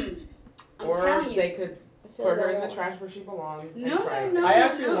 I'm telling you. They could put her in the trash where she belongs. No. I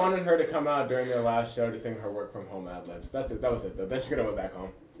actually wanted her to come out during their last show to sing her work from home ad-libs. That's it. That was it, though. Then she could have went back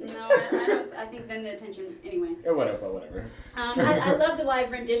home. No, I don't. I think then the attention, anyway. Whatever. I love the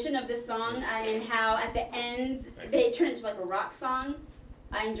live rendition of this song and how at the end they turn into like a rock song.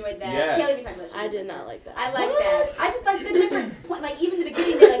 I enjoyed that. Yes. I did not like that. I like that. I just like the different point. Like even the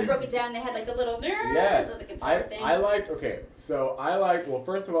beginning, they like broke it down. They had like the little the guitar thing. Well,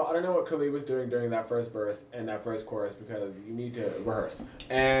 first of all, I don't know what Khalid was doing during that first verse and that first chorus because you need to rehearse.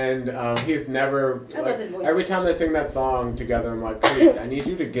 And he's never. I love his voice. Every time they sing that song together, I'm like, Khalid, I need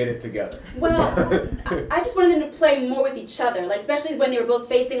you to get it together. Well, I just wanted them to play more with each other. Like especially when they were both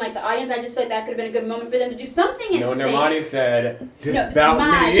facing like the audience. I just felt like that could have been a good moment for them to do something and sing. Normani said, just about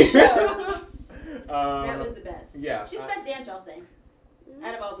my me. Show. That was the best. Yeah. She's the best dancer, I'll say.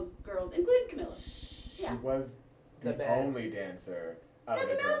 Out of all the girls, including Camilla. She was the only dancer out of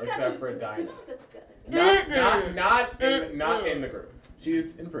the girls, except for Diana. Not in the group.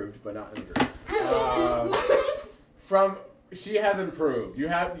 She's improved, but not in the group. She has improved.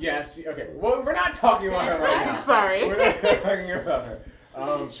 Okay. Well, we're not talking about her right now. Sorry. We're not talking about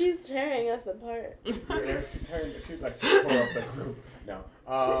her. She's tearing us apart. She tore up the group. No.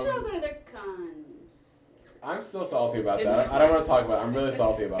 We should all go to their cons. I'm still salty about that. I don't want to talk about it. I'm really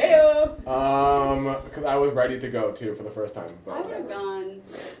salty about that. Because I was ready to go too for the first time. But I would have gone.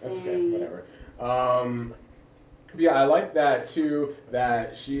 That's okay. Whatever. Yeah, I like that too,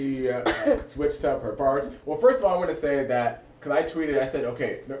 that she switched up her parts. Well, first of all, I want to say that, because I tweeted, I said,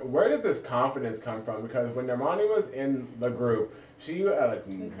 okay, where did this confidence come from? Because when Normani was in the group, she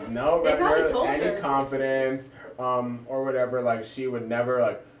any confidence or whatever. Like, she would never,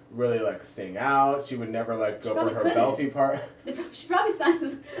 like, really, like, sing out. She would never, like, go for her belty part. She probably signed,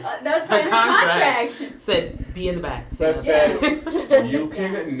 that was probably her contract. Said, be in the back. Said, you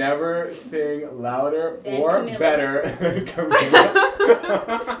can never sing louder or better than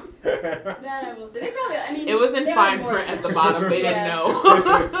Camila. That I will say. They probably, I mean. It was in fine print at the bottom. They didn't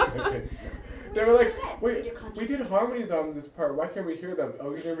know. They were like, wait, we did harmonies on this part. Why can't we hear them?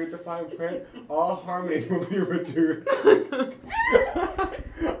 Oh, you didn't read the fine print? All harmonies will be reduced. This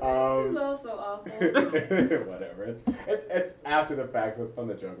is also awful. Whatever. It's after the fact, so it's fun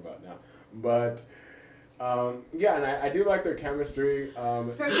to joke about now. But, yeah, and I do like their chemistry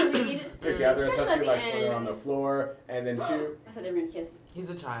together, especially like when they're on the floor. And then I thought they were going to kiss. He's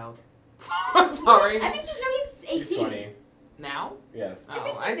a child. Sorry. I think he's 18. He's 20. Now? Yes. I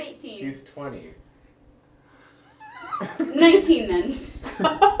think he's 18. He's 20. 19 then.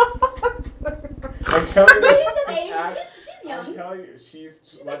 I'm telling you. But he's of age. She's young. I'm telling you,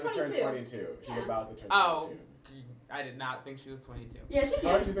 she's about to turn 22. She's about to turn 22. Oh. I did not think she was 22. Yeah, she's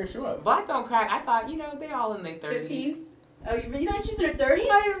young. How did you think she was? Black don't crack. I thought, they all in their 30s. 15? Oh, you really thought she was in her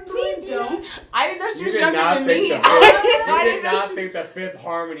 30s? Please don't. I didn't know she was younger than me. You did not think the Fifth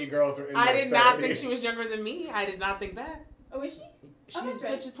Harmony girls were in their 30s. I did not think she was younger than me. I did not think that. Oh, is she?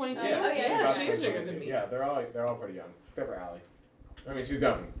 She's 22. Yeah, she is younger than me. Yeah, they're all pretty young, except for Allie. I mean, she's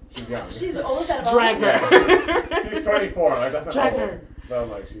young. She's young. She's the oldest out of all. Drag her. She's 24. Like, that's not Drag old. her. But I'm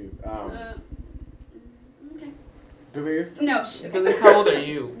like, she's. Okay. Delise? No. Delise, how old are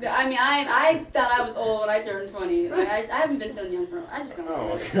you? I mean, I thought I was old when I turned 20. Like, I haven't been feeling young for. I just don't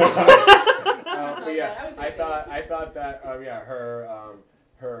know. But yeah, I thought that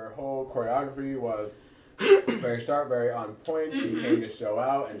her whole choreography was very sharp, very on point. She came to show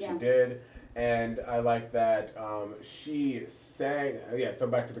out, and she did. And I like that she sang. Yeah, so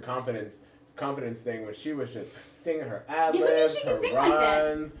back to the confidence thing, when she was just singing her ad-libs, her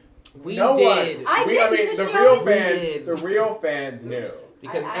runs. We did. I mean, the real fans knew.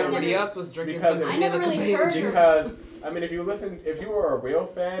 Because everybody else was drinking some Vanilla Cabello juice. Because, I mean, if you were a real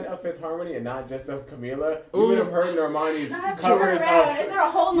fan of Fifth Harmony and not just of Camila, you would have heard Normani's covers of... Is there a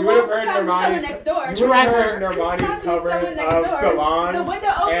hole in the wall? Someone next door. You would have heard Normani's covers of Solange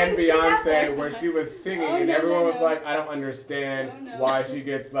and Beyonce, where she was singing, and everyone was like, I don't understand why she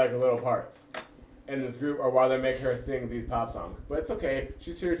gets, like, little parts in this group, or why they make her sing these pop songs. But it's okay.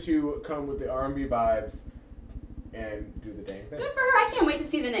 She's here to come with the R&B vibes and do the dang thing. Good for her. I can't wait to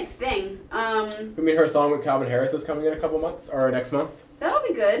see the next thing. I mean, her song with Calvin Harris is coming in a couple months, or next month. That'll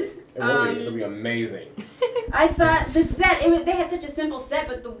be good. It will be. It'll be amazing. I thought the set, they had such a simple set,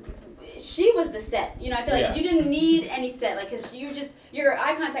 but she was the set. I feel like you didn't need any set, like, because your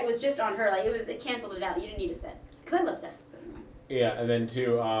eye contact was just on her. Like, it canceled it out. You didn't need a set. Because I love sets, but anyway. Yeah, and then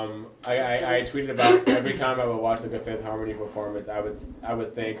too, I tweeted about every time I would watch like a Fifth Harmony performance, I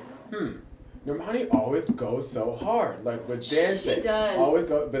would think, Normani always goes so hard, like with dancing. She does. Always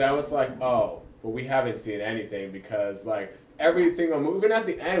go, but I was like, oh, but we haven't seen anything, because like every single move, even at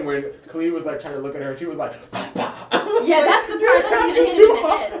the end when Khalid was like trying to look at her, she was like, yeah, that's the part that's gonna hit him in the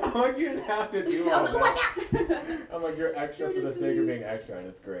head. I'm like, you didn't have to do all that. Watch out! I'm like, you're extra for the sake of being extra, and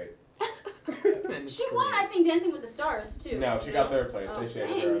it's great. She won, I think, Dancing with the Stars too. No, she got third place. They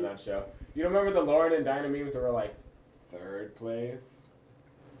shaded her on that show. You don't remember the Lauren and Dinah memes that were like third place?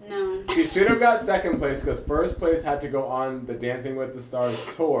 No. She should have got second place, because first place had to go on the Dancing with the Stars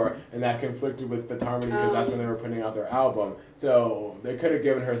tour, and that conflicted with Fifth Harmony because that's when they were putting out their album. So they could have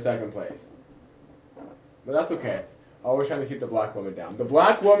given her second place. But that's okay. Always trying to keep the black woman down. The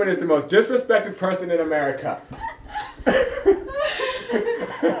black woman is the most disrespected person in America.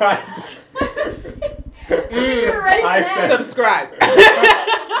 You're right. I said, subscribe.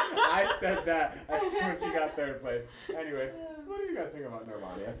 I said that as soon as she got third place. Anyways, what do you guys think about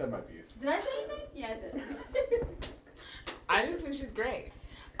Normani? I said my piece. Did I say anything? Yeah, I said. I just think she's great.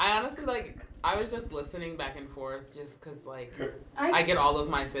 I honestly, I was just listening back and forth just because, I get all of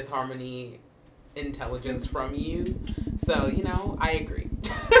my Fifth Harmony intelligence from you. So, I agree.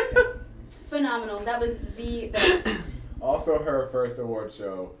 Phenomenal. That was the best. Also her first award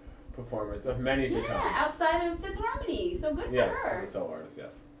show performance of many to come. Yeah, outside of Fifth Harmony. So good for her. Yes, as a solo artist,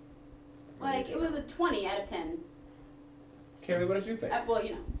 yes. It was a 20 out of 10. Kaylee, what did you think? Well, I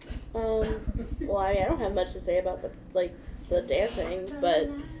mean, I don't have much to say about the dancing, but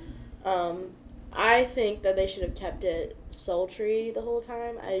I think that they should have kept it sultry the whole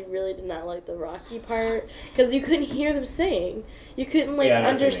time. I really did not like the rocky part because you couldn't hear them sing. You couldn't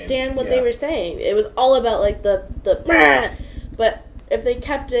understand what they were saying. It was all about like the but if they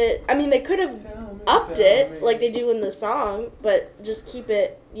kept it, I mean, they could have upped it like they do in the song, but just keep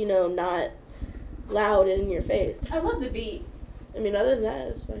it, not loud and in your face. I love the beat. I mean, other than that,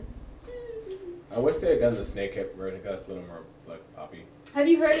 it was fine. I wish they had done the snake hip version because that's a little more like poppy. Have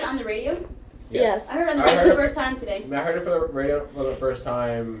you heard it on the radio? Yes. I heard it on the radio for the first time today. I heard it for the radio for the first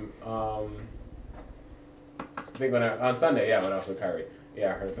time. I think on Sunday, when I was with Kyrie.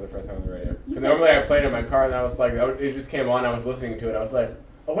 Yeah, I heard it for the first time on the radio. Because normally I played it in my car and I was like, it just came on. I was listening to it. I was like,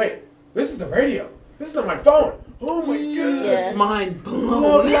 oh wait, this is the radio. This is on my phone. Oh my goodness. Yeah. Mind blown.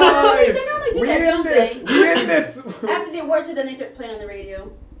 Oh, guys. They normally do that, don't they? We're in this. After the award show, then they start playing on the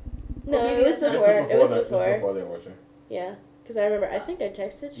radio. No, maybe it was that's before. It was This before. is before the award show. Yeah, because I remember. I think I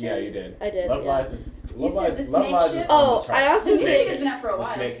texted you. Yeah, you did. I did. Love yeah. Lies is. You Love said Lies, the Love snake Lies is ship? on Oh, the chart. I also The music think has been out for a The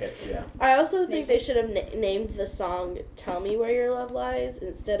while. snake hits, yeah. I also Snake think they should have named the song "Tell Me Where Your Love Lies"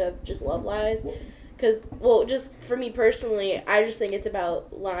 instead of just "Love Lies," because just for me personally, I just think it's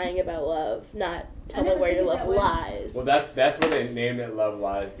about lying about love, not tell me never where took your it love that way. lies. Well, that's when they named it Love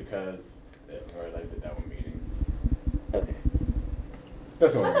Lies because or like the devil meeting. Okay.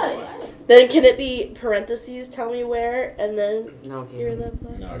 That's I what thought Love Lies. Then can it be parentheses? Tell me where, and then No, your love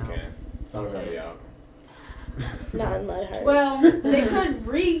lies. No, I can't. Song's already out. Not in my heart. Well, they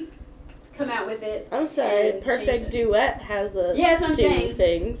could come out with it. I'm sorry. and Perfect change it. Duet has a Yeah, that's what I'm two saying.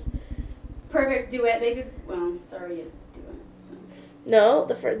 things. Perfect duet. They could. Well, it's already a duet. So. No,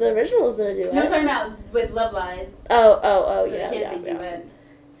 the original isn't a duet. No, I'm talking about with Love Lies. Oh, So yeah, they can't say yeah.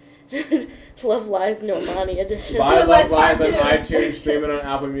 duet. Love Lies Normani edition. Buy Love Love Lies Lies on Part 2. iTunes, stream it on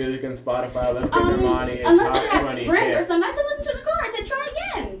Apple Music and Spotify. Let's get Normani and Unless top they have 20 Sprint or hits. something, I could listen to it in the car. I said, try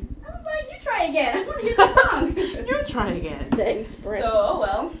again. I was like, you try again. I want to hear the song. You try again. Dang, Sprint. So, oh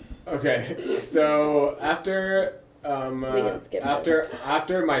well. Okay, so after We can skip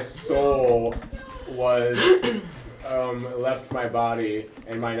after my soul was left my body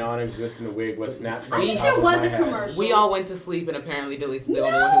and my non-existent wig was snatched from I the think top there of was my a head. commercial. We all went to sleep, and apparently Delisa the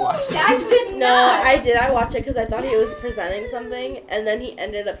only one who watched it. I did No, not. I did. I watched it because I thought he was presenting something, and then he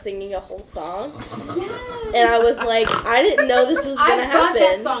ended up singing a whole song. Yes. And I was like, I didn't know this was gonna I bought that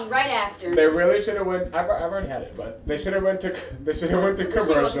happen. song right after. They really should have went. I've already had it, but they should have went to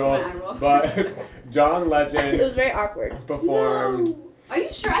commercial. But John It Legend was very awkward. performed. No. Are you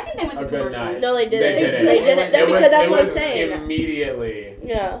sure? I think they went to A good commercial. night. No, they didn't. didn't. They didn't. Because that's it what I'm was saying. Immediately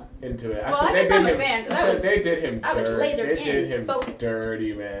Yeah. into it. Well, said I they guess I'm did a him- fan, 'cause I I said was- they did him I was dirty. lasered They did in, him focused.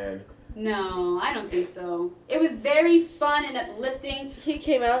 dirty, man. No, I don't think so. It was very fun and uplifting. He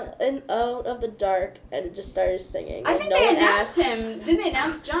came out of the dark and just started singing. I And think no they one announced asked. him. Didn't they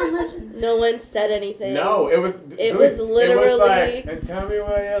announce John Legend? No one said anything. No, it was. It was literally- It was like, and tell me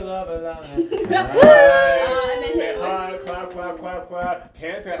where your love lies. And then They his hard, voice. clap, clap, clap, clap.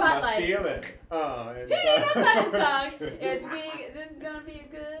 Can't say I'm Spotlight. stealing. He that's not his song. It's this is gonna be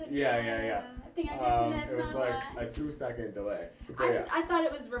a good. Yeah. I think I just met It was my like wife. a 2-second delay. I thought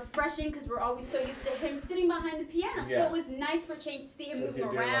it was refreshing because we're always so used to him sitting behind the piano. Yeah. So it was nice for a change to see him Just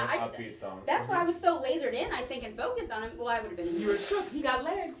moving he did around. like I an just, upbeat song. that's why I was so lasered in, I think, and focused on him. Well, I would have been. You were shook. He got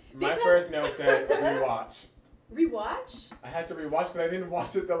legs. My because- first note said rewatch. Rewatch? I had to rewatch because I didn't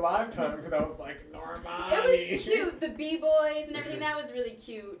watch it the live time because I was like, Normani. It was cute. The B-boys and everything, that was really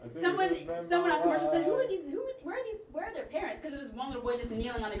cute. I think Someone it was someone on commercial said, Memorize. where are their parents? Because it was one little boy just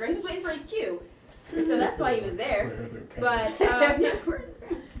kneeling on the ground. He was waiting for his cue. So that's why he was there. But, yeah, where are his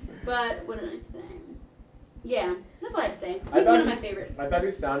parents? But, what did I say? Yeah, that's all I have to say. He's one of my favorites. I thought he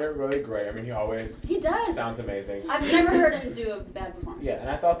sounded really great. I mean, he always He does. sounds amazing. I've never heard him do a bad performance. Yeah, and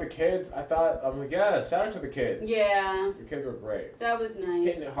I thought I'm like, yeah, shout out to the kids. Yeah, The kids were great. that was nice.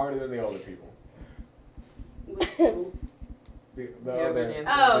 Hitting it harder than the older people. With people. The Yeah, other, the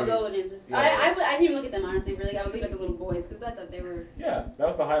Oh, the older dancers. Yeah. I didn't even look at them, honestly, really. I was looking at the little boys because I thought they were... Yeah, that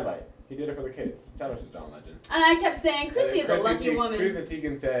was the highlight. He did it for the kids. Shout out to John Legend. And I kept saying, Chrissy is a Kristen lucky woman. Kristen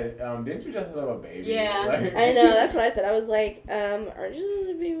Teigen said, didn't you just have a baby? Yeah. Like- I know, that's what I said. I was like, aren't you supposed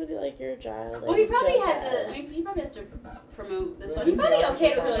to be with like your child? Well, he probably had to. I mean, he probably has to promote this song. He probably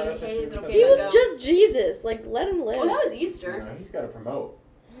okayed it. Like, hey, is it okay He if I was go? just Jesus. Like, let him live. Well, that was You Easter. know, he's got to promote.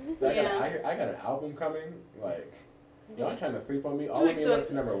 Yeah. I got an album coming. Like, y'all trying to sleep on me? All I'm of me so wants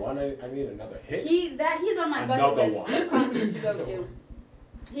to number one. I need another hit. He's on my Another bucket one. list of concerts to go to.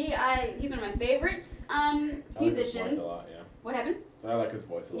 He's one of my favorite I like his voice musicians. a lot, yeah. What happened? So I like his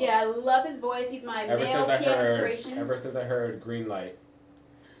voice a lot. Yeah, I love his voice. He's my male piano inspiration. Ever since I heard Green Light.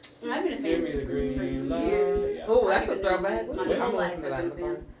 And I've been a Give fan me the for green light. years. Yeah. Oh, I that's don't a even know, throwback. My Yeah. whole I'm life listening to I've that been a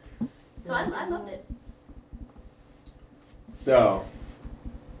in the fan. So I loved it. So.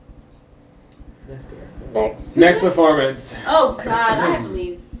 Next performance. Oh God, I have to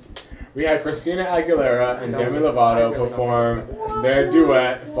leave. We had Christina Aguilera and Demi Lovato perform their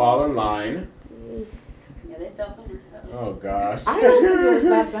duet, Fall in Line. Yeah, they fell somewhere. Oh gosh. I don't think it was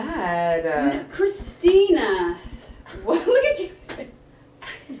that bad. No, Christina. Look at you.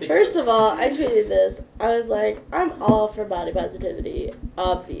 First of all, I tweeted this. I was like, I'm all for body positivity,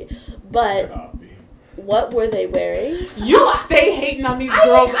 obvi. But what were they wearing? You stay hating on these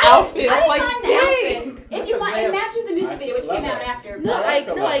girls' outfits. I like, find the outfit. If you want, it matches the music video, which came out after. No, I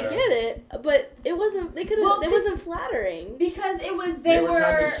get it, but it wasn't. They couldn't. It wasn't flattering because it was. They were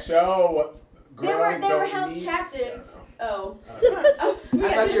trying to show what girls They were held captive. Oh. I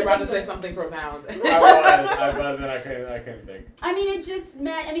thought you were about to say something profound. I was, and I couldn't think. I mean, it just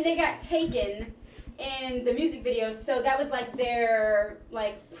meant. I mean, they got taken in the music video, so that was like their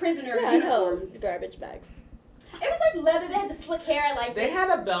prisoner uniforms. Garbage bags. It was like leather. They had the slick hair. I liked it. They had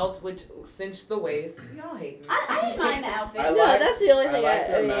a belt which cinched the waist. Y'all hate me. I didn't mind the outfit. That's the only thing I liked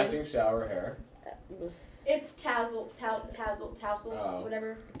their matching shower hair. It's tousled,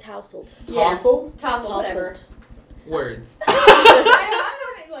 whatever. Tousled. Yeah. Tousled, whatever. Words.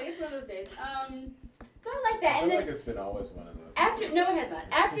 I know, it's one of those days. So I like that. I feel like it's been always one of those. No, it has not.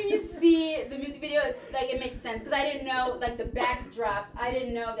 After you see the music video, it makes sense because I didn't know the backdrop. I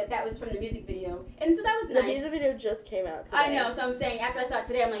didn't know that was from the music video, and so that was nice. The music video just came out today. I know, so I'm saying after I saw it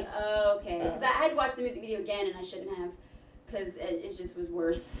today, I'm like, oh, okay, because I had to watch the music video again, and I shouldn't have, because it just was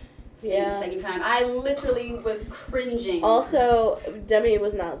worse. The second time, I literally was cringing. Also, Demi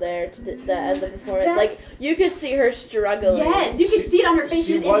was not there as the performance. You could see her struggling. Yes, you could see it on her face.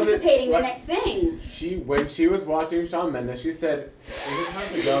 She was anticipating the next thing. When she was watching Shawn Mendes, she said, "Is it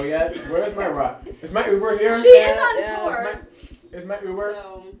time to go yet? Where's my ride? Is my Uber here? She is on tour. Is my Uber?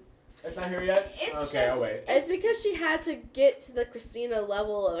 So. It's not here yet? Okay, I'll wait. It's because she had to get to the Christina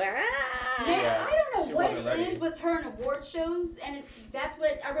level of I don't know what it is with her in award shows, and that's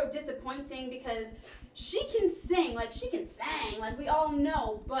what I wrote disappointing because she can sing, we all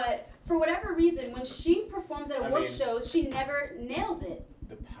know, but for whatever reason, when she performs at award shows, she never nails it.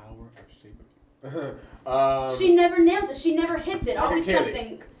 The power of Shape. She never nails it. She never hits it. Always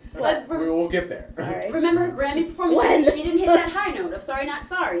something. We'll get there. Sorry. Remember her Grammy performance? She didn't hit that high note of Sorry Not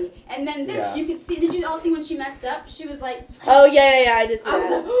Sorry. And then this, you could see, did you all see when she messed up? She was like... Oh, yeah, I did see that. I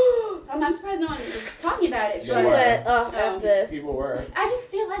was like, I'm surprised no one was talking about it. She went, F this. People were. I just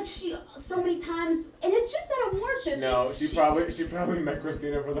feel like she, so many times, and it's just that award show. No, she probably met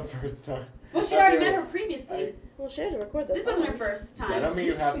Christina for the first time. Well, she'd already met her previously. Well, she had to record this. This wasn't her first time. I don't mean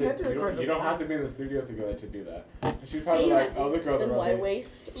you have to. You don't have to be in the studio together to do that. She's probably like, oh, the girls are why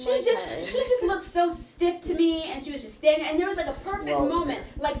waste? She just looked so stiff to me, and she was just standing. And there was a perfect moment,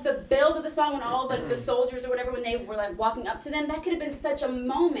 the build of the song when all the soldiers or whatever when they were walking up to them. That could have been such a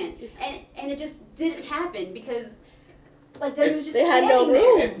moment, and it just didn't happen because Demi was just standing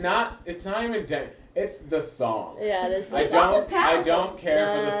there. It's not even Demi. It's the song. Yeah, it is. The song is powerful. I don't care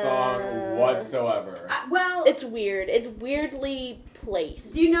for the song whatsoever. It's weird. It's weirdly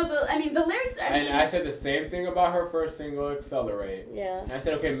placed. Do you know the lyrics are... I said the same thing about her first single, Accelerate. Yeah. And I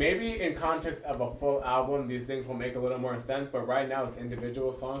said, okay, maybe in context of a full album, these things will make a little more sense, but right now with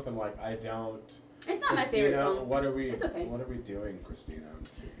individual songs, I'm like, I don't... It's not my favorite song. It's okay. What are we doing, Christina? I'm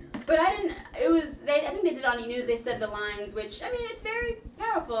just confused. But I think they did it on E! News. They said the lines, which, it's very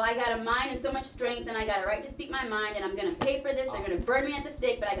powerful. I got a mind and so much strength, and I got a right to speak my mind, and I'm going to pay for this. They're going to burn me at the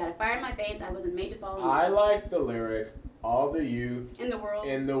stake, but I got a fire in my veins. I wasn't made to follow. I like the lyric, all the youth in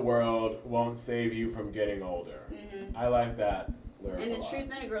the world won't save you from getting older. Mm-hmm. I like that lyric. And the truth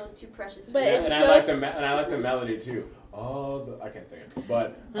in a girl is too precious. But I like the melody too. I can't sing it,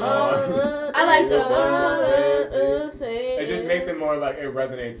 but I like the it just makes it more it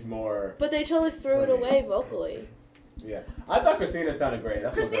resonates more. But they totally threw it away vocally. Yeah, I thought Christina sounded great.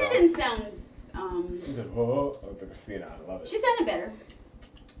 Christina didn't sound. She said, Christina, I love it. She sounded better.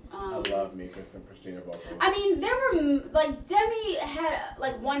 I love me Christina vocals. There were Demi had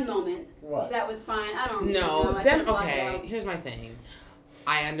one moment that was fine. I don't know. Okay, here's my thing.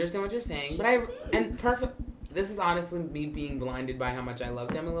 I understand what you're saying, this is honestly me being blinded by how much I love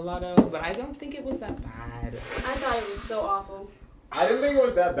Demi Lovato, but I don't think it was that bad. I thought it was so awful. I didn't think it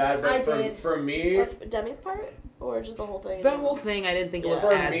was that bad, but for me... Demi's part? Or just the whole thing? The whole thing, I didn't think it was as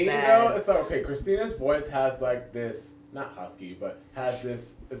bad. For me, though, it's okay, Christina's voice has this, not husky, but has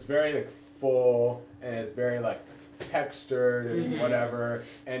this, it's very full, and it's very textured and whatever,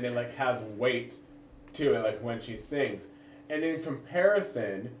 and it has weight to it when she sings. And in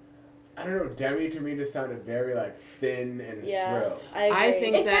comparison... I don't know, Demi to me just sounded very like thin and shrill. I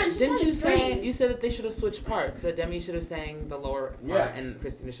think that didn't you say you said that they should have switched parts? That Demi should have sang the lower part and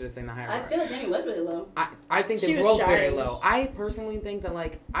Christina should have sang the higher part. I feel like Demi was really low. I think they were both very low. I personally think that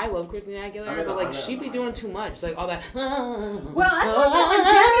like I love Christina Aguilera, but like she be doing too much, like all that. Well, that's what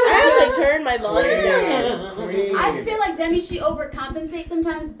I have to turn my volume down. I feel like Demi, she overcompensates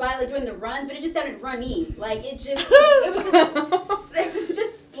sometimes by like doing the runs, but it just sounded runny. Like it was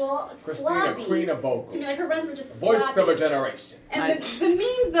just Christina, sloppy. queen of vocals. To me, like her runs were just voice sloppy. of a generation. And the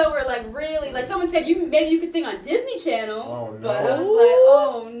memes though were like really like someone said maybe you could sing on Disney Channel. Oh no. But I was like,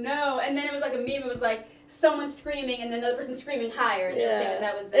 oh no. And then it was like a meme. It was like someone screaming and then another person screaming higher, and they were saying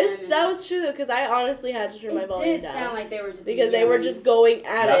that was them. That was true though, because I honestly had to turn my volume down. It did sound like they were just because they were just going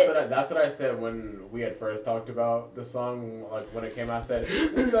at it. That's what I said when we had first talked about the song. Like when it came out, I said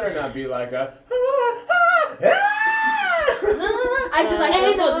this better not be like a. I did like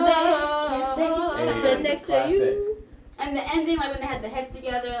the next to you. And the ending, like when they had the heads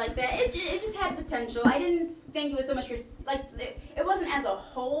together, like that, it just had potential. I didn't think it was so much like it wasn't as a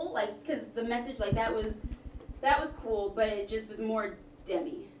whole, like because the message like that was cool, but it just was more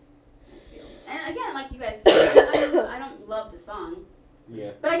Demi. I feel. And again, like you guys, I don't love the song.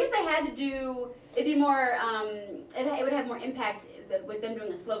 Yeah. But I guess they had to do it'd be more. It would have more impact with them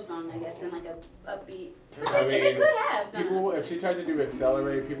doing a slow song, I guess, than like a upbeat. But they could have done people, if she tried to do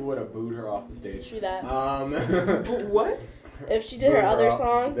Accelerate, people would have booed her off the stage. True that. What? If she did her other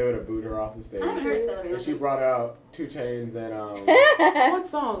song, they would have booed her off the stage. I haven't heard Accelerate. And she brought out 2 Chainz and what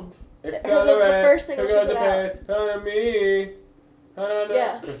song? Accelerate. The first single she put out. Me.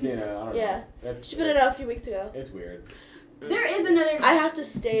 Yeah. Christina, I don't know. She put it out a few weeks ago. It's weird. There is another. I have to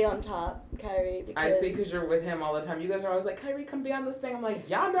stay on top, Kyrie. I see, because you're with him all the time. You guys are always like, Kyrie, come be on this thing. I'm like,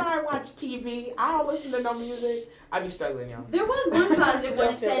 y'all know I watch TV. I don't listen to no music. I be struggling, y'all. There was one positive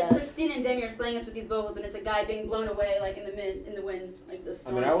when it said Christina and Demi are slaying us with these vocals, and it's a guy being blown away like in the wind, like the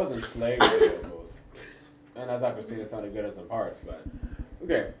storm. I mean, I wasn't slaying the vocals, and I thought Christina sounded good in some parts, but.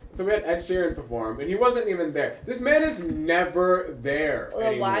 Okay, so we had Ed Sheeran perform, and he wasn't even there. This man is never there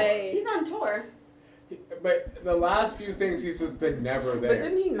anymore. Why? He's on tour. But the last few things, he's just been never there. But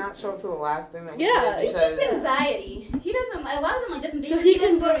didn't he not show up to the last thing that we did? It's just anxiety. He doesn't. A lot of them like Justin Bieber. So he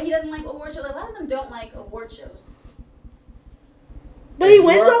doesn't like award shows. A lot of them don't like award shows. But he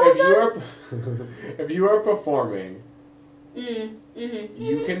wins all of them. If you are performing, you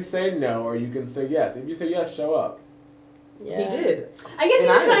can say no or you can say yes. If you say yes, show up. Yeah. He did. I guess he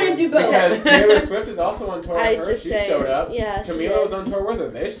was trying to do both. Because Taylor Swift is also on tour with her. She showed up. Yeah, Camila was on tour with her.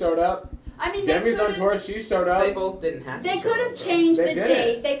 They showed up. I mean, Demi's on tour. She showed up. They both didn't have to. They could have changed the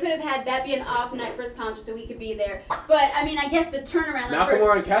date. They could have had that be an off night for his concert so we could be there. But I mean, I guess the turnaround.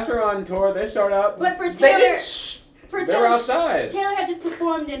 Macklemore and Kesha are on tour. They showed up. But for Taylor. They were outside. Taylor had just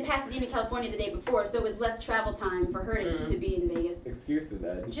performed in Pasadena, California the day before, so it was less travel time for her to be in Vegas. Excuses,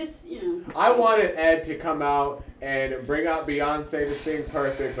 Ed. Just, I wanted Ed to come out and bring out Beyonce to sing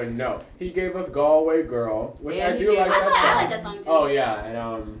Perfect, but no. He gave us Galway Girl, which and I do like that song. I like that song too. Oh, yeah,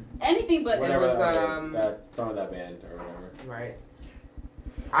 and anything but whatever it was, that song of that band or whatever. Right.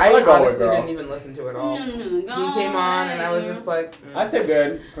 I like honestly didn't even listen to it all. He came on and I was just like... I said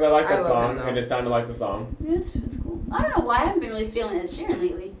good, because I like that song, and it sounded like the song. Yeah, it's cool. I don't know why I haven't been really feeling Ed Sheeran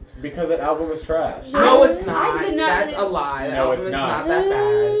lately. Because that album is trash. No, it's not. I did not That's a lie. That no, album is not that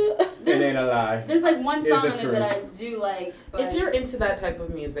bad. It ain't a lie. There's like one song on it that I do like. But if you're into that type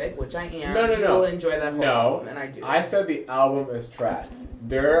of music, which I am, you will enjoy that whole album, and I do. I said the album is trash.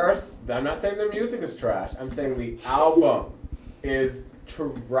 I'm not saying the music is trash. I'm saying the album is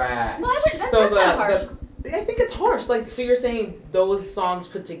trash. Well, that's not harsh. I think it's harsh. Like, so you're saying those songs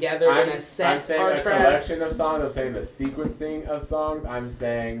put together in a set I'm saying are a trash? collection of songs. I'm saying the sequencing of songs. I'm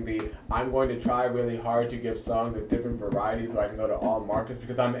saying I'm going to try really hard to give songs of different varieties so I can go to all markets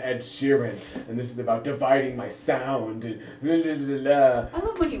because I'm Ed Sheeran and this is about dividing my sound. And I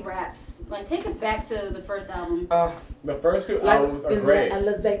love when he raps. Like, take us back to the first album. The first 2 albums are great. The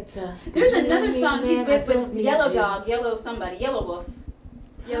elevator. There's another song he's with Yellow Dog, Yellow somebody, Yellow Wolf.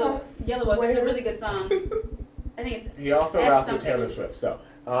 Yellow Wolf. It's a really good song. I think it's. He also raps with Taylor Swift, so.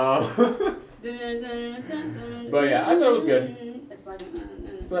 But yeah, I thought it was good. It's like,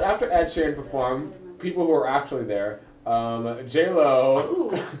 so after Ed Sheeran performed, people who were actually there,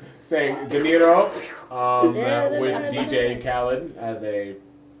 J-Lo sang De Niro with DJ Khaled as a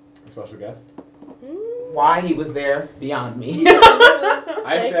special guest. Why he was there, beyond me.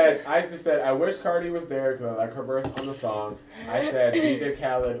 I just said, I wish Cardi was there because I like her verse on the song. I said, DJ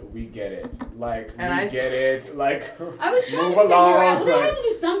Khaled, we get it. Like, we get it. Like, I was trying to figure out. Well, they had to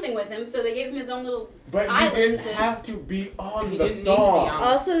do something with him, so they gave him his own little island. But he didn't have to be on the song.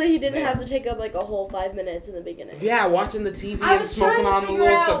 Also, that he didn't have to take up like a whole 5 minutes in the beginning. Yeah, watching the TV and smoking on the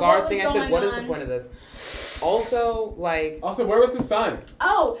little cigar thing. I said, what is the point of this? Also, where was the sun?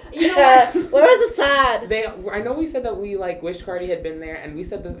 Oh, you know what? Where was the sun? I know we said that we wish Cardi had been there, and we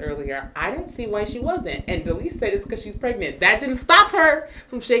said this earlier. I don't see why she wasn't. And Delise said it's because she's pregnant. That didn't stop her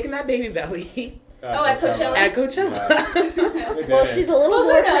from shaking that baby belly. At Coachella. At Coachella. Well, she's a little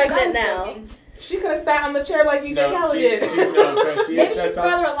more pregnant now. Joking. She could have sat on the chair like DJ Khaled did. Maybe she's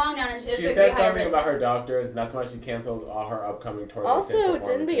farther along now, and she said something about her doctors, and that's why she canceled all her upupcoming tours. Also,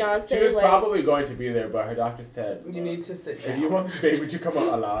 didn't Beyonce? She was probably going to be there, but her doctor said, "You need to sit down. If you want the baby to come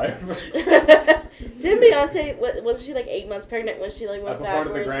out alive." Didn't Beyonce? Wasn't she 8 months pregnant when she went backwards?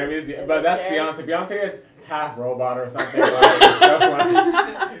 Performed at the Grammys, yeah. But that's Beyonce. Beyonce is half robot or something.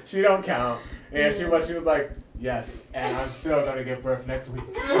 She don't count. And she was like, yes, and I'm still gonna give birth next week.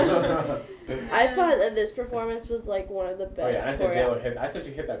 I thought that this performance was one of the best. Oh yeah, I said J-Lo hit. I said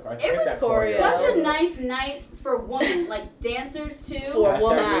she hit that choreo. It was choreo. Such a nice night for women, dancers too. For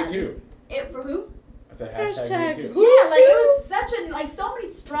women. Me too. For who? I said hashtag me too. Yeah, it was such a so many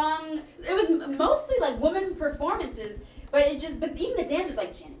strong. It was mostly women performances, but even the dancers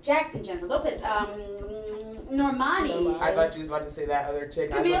Janet Jackson, Jennifer Lopez, Normani. I thought you was about to say that other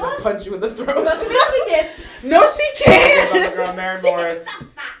chick. Camila? I was about to punch you in the throat. But Camila did. No, she can't. Girl, Mary Morris.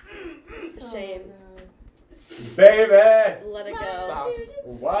 Shame. Baby. Let it go. Stop.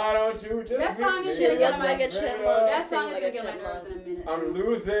 Why don't you just That song is gonna get like a chipmunk. That song is gonna get my nerves in a minute. I'm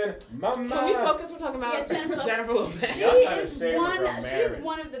losing my mind. Can we focus? We're talking about Jennifer Lopez. She is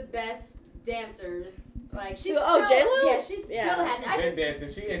one of the best dancers. She's J-Lo? Yeah, she's still has been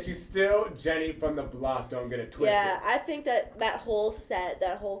dancing. She's still Jenny from the block. Don't get it twisted. Yeah, I think that whole set,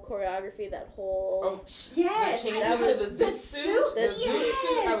 that whole choreography, that whole yes, the change into the Zoot suit. The Zoot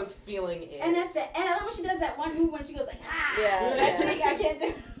suit, I was feeling it. And that's it. And I love when she does that one move when she goes Yeah. That thing I can't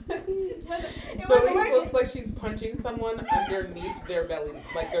do. It wasn't working. Looks like she's punching someone underneath their belly,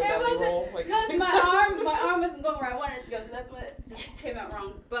 their belly roll. Because my arm wasn't going where I wanted it to go, so that's what just came out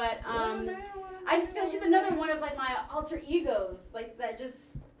wrong. But I just feel she's another one of my alter egos, that just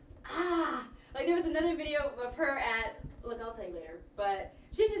there was another video of her at I'll tell you later, but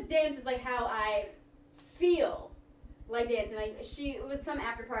she just dances how I feel. Dancing, it was some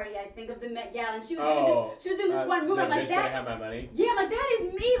after party, I think, of the Met Gala, and she was doing this. She was doing this one move. I'm like, that. Have my money. Yeah, I'm like, that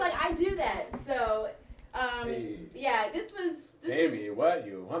is me. I do that. So, yeah, this was. Baby, what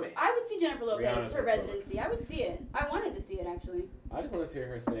you want me? I would see Jennifer Lopez, her residency. I would see it. I wanted to see it actually. I just want to hear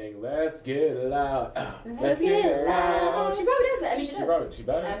her sing, "Let's get it loud." Let's get it loud. She probably does that. I mean, she does. She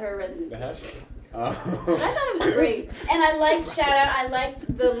better. At her residency. And I thought it was great, and I liked I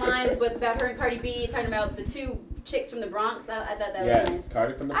liked the line about her and Cardi B talking about the two chicks from the Bronx. I thought that was nice.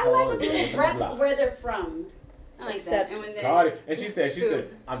 Cardi from the I like when people rep where they're from. I like that. And when Cardi, and she said,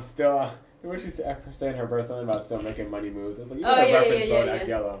 I'm still. What she said, saying her verse something about still making money moves. It's you reference Bodak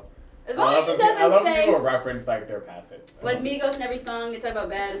Yellow. As long as she doesn't say. I love when people reference their past hits. Migos in every song, they talk about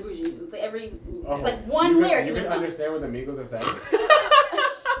bad and bougie. It's it's one lyric in the song. You understand what the Migos are saying?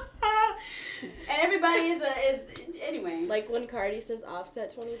 And everybody is anyway. When Cardi says Offset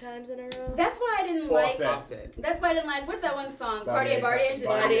 20 times in a row. That's why I didn't like Offset. That's why I didn't like. What's that one song? Cardi.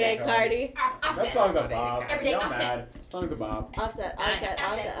 Cardi. Offset. That song's a bop. Everyday Offset. Song's a bop. Offset.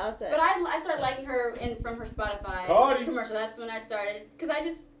 But I started liking her from her Spotify commercial. That's when I started because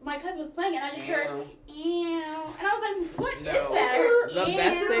my cousin was playing it and I just heard ew. And I was like, what is that? The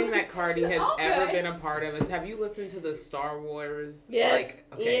best thing that Cardi has ever been a part of is, have you listened to the Star Wars? Yes.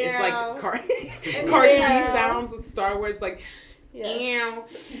 It's Cardi B sounds with Star Wars ew.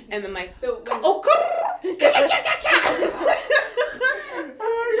 And then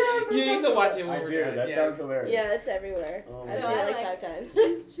you need to watch it when we're done. That sounds hilarious. Yeah, it's everywhere. I've seen it 5 times.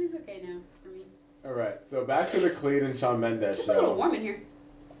 She's okay now for me. All right, so back to the Khalid and Shawn Mendes show. It's a little warm in here.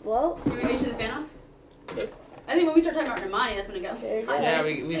 Well, you want me to turn the fan off? I think when we start talking about Normani, that's when it got. Yeah,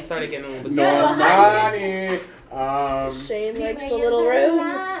 we started getting a little bit. Normani. Shane likes the little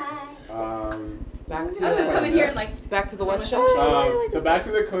rooms. Back to I was gonna come in here and back to the what show? So back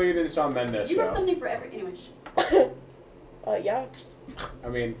to the Khalid and Shawn Mendes show. You got something for every anyway. Yeah. I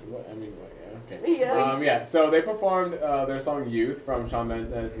mean, okay. Yeah. So they performed their song "Youth" from Shawn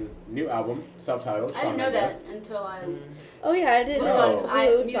Mendes' new album, self-titled. I didn't know that until I. Oh yeah, I didn't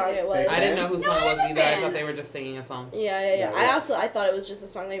know whose song it was. I didn't know whose song it was either. I thought they were just singing a song. Yeah. I thought it was just a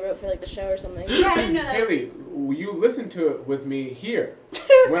song they wrote for like the show or something. Yeah, I didn't know that. Haley, you listened to it with me here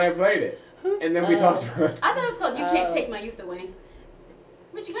when I played it, and then we talked about it. I thought it was called "You Can't Take My Youth Away,"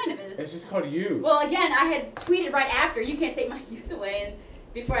 which it kind of is. It's just called "You." Well, again, I had tweeted right after "You Can't Take My Youth Away," and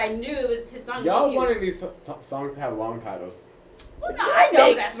before I knew it was his song. Y'all wanted these songs to have long titles. Well, no, I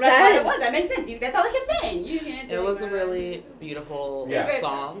don't. That's what I thought it was. That makes sense. That's all I kept saying. You can't take It was a really beautiful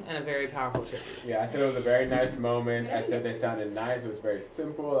song and a very powerful tribute. Yeah, I said it was a very nice moment. I said they sounded nice. It was very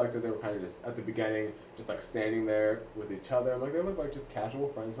simple. Like that they were kind of just at the beginning, just like standing there with each other. Like they looked like just casual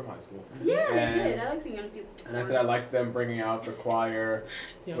friends from high school. Yeah, they did. I like seeing young people. And I said I liked them bringing out the choir.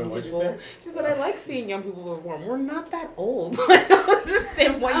 Wait, what'd you say? She said I like seeing young people perform. We're not that old. I don't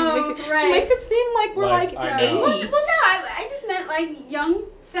understand why you make it. Right. She makes it seem like we're like 80. Well, no, I just meant like young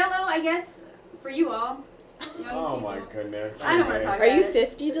fellow, I guess, for you all. Oh my goodness. I don't want to talk about it. Are you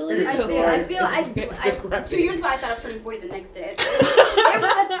 50, Delete? I feel 2 years ago I thought I was turning 40 the next day.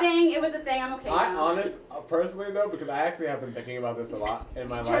 It was a thing. I'm okay now. Personally though, because I actually have been thinking about this a lot in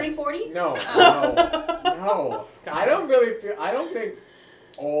my life. Turning 40? No. I don't think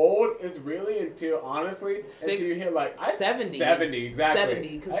old is really until you hear like 70. 70, exactly.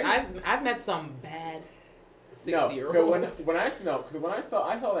 70, because I've met some bad 60-year-olds. When I saw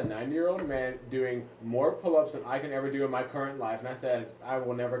that 90-year-old man doing more pull-ups than I can ever do in my current life, and I said I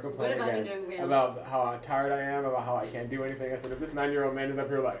will never complain again about how tired I am, about how I can't do anything. I said if this 9-year-old man is up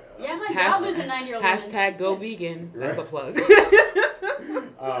here like yeah, my dog was a 9-year-old man. Hashtag go vegan. That's a plug.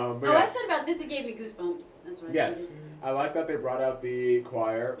 I said about this, it gave me goosebumps. That's what I said. I like that they brought out the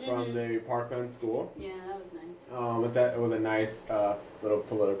choir from the Parkland school. Yeah, that was nice. It was a nice little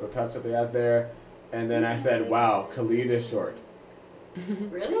political touch that they had there. And then I said, wow, Khalid is short.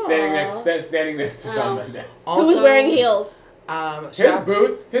 Really? Standing next to Shawn Mendes. Who was wearing heels?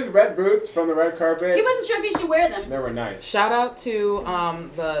 His red boots from the red carpet. He wasn't sure if he should wear them. They were nice. Shout out to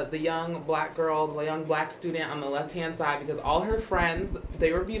the young black girl, the young black student on the left-hand side, because all her friends,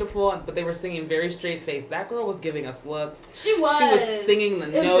 they were beautiful, but they were singing very straight-faced. That girl was giving us looks. She was. She was singing the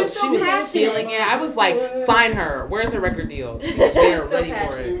notes. She was feeling it. I was like, sign her. Where's her record deal? She was there, ready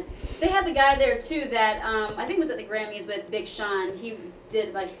for it. They had the guy there too that I think was at the Grammys with Big Sean. He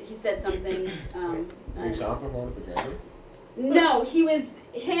said something. Big Sean performed at the Grammys? No,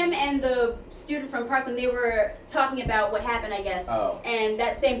 him and the student from Parkland. They were talking about what happened, I guess. Oh. And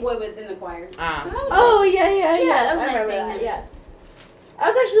that same boy was in the choir. So that was nice. Yeah, that was nice seeing him. Yes. I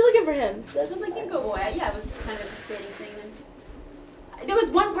was actually looking for him. I was like, you go, boy. Yeah, it was kind of a great thing. There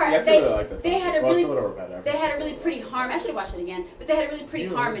was one part they had a really pretty harmony. I should have watched it again, but they had a really pretty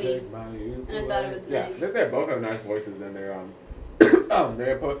harmony, and I thought it was nice. Yeah, they both have nice voices, and they're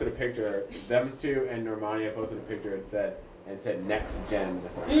they posted a picture. Them two and Normani had posted a picture and said next gen.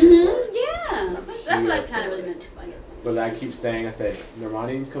 Yeah, that's what I kind of really meant. I guess. But I keep saying, I said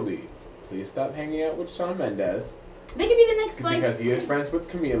Normani and Khalid, please stop hanging out with Shawn Mendes. They could be the next because he is friends with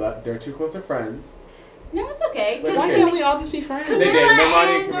Camila. They're too close of friends. No, it's okay. Why can't we all just be friends? They did.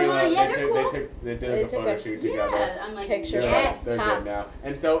 Normani and Camila, yeah, they're cool. They did a photo shoot together. Yeah, I'm like, picture. Yes. They're good now.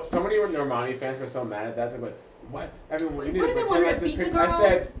 And so many Normani fans were so mad at that. They're like, what? Everyone, you need to pretend like this picture. I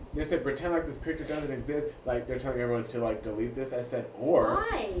said, they said, pretend like this picture doesn't exist. Like, they're telling everyone to, like, delete this. I said,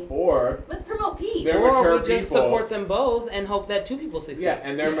 why? Or let's promote peace. They're mature we just support them both and hope that two people succeed. Yeah,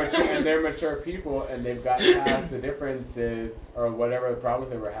 and they're mature, and they're mature people, and they've got past the differences or whatever the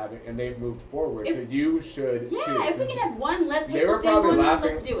problems they were having, and they've moved forward. So you should too. If we can have one less hateful thing going on,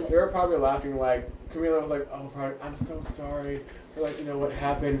 let's do it. They were probably laughing like, Camila was like, oh, I'm so sorry. Like, what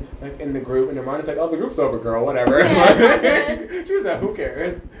happened, like, in the group, and her mind is like, oh, the group's over, girl, whatever. Yeah, she was like, who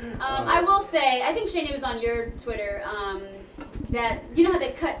cares? I will say, I think Shane was on your Twitter, that, you know how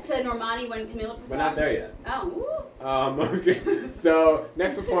they cut to Normani when Camila performed? We're not there yet. Oh, okay. So,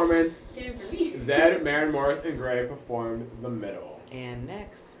 next performance, came for me. Zed, Maren Morris, and Gray performed The Middle. And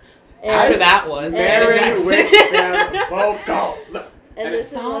next. After that was Maren with them vocals. And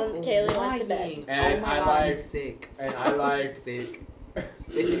this is when Kaylee went to bed. And I'm sick. And I like sick.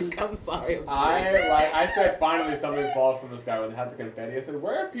 I'm sorry. I said finally something falls from the sky when they had the confetti. I said,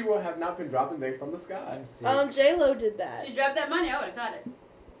 where people have not been dropping things from the sky? J-Lo did that. She dropped that money. I would have got it.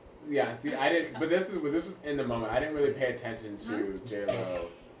 Yeah. See, I didn't. But this was in the moment. I didn't really pay attention to J-Lo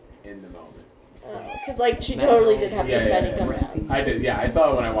in the moment. Because she totally did have confetti coming out. I did. Yeah, I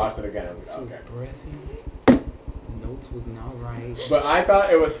saw it when I watched it again. I was like, okay. Breathy. Notes was not right. But I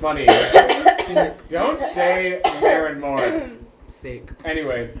thought it was funny. Don't shade Maren Morris. Sick.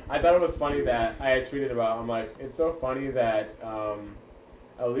 Anyways, I thought it was funny that I had tweeted about. I'm like, it's so funny that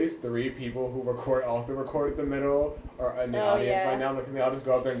at least 3 people who also recorded the middle or in the audience right now. Like, can they all just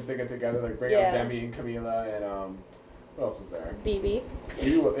go up there and sing it together? Like, bring out Demi and Camila and who else was there? BB.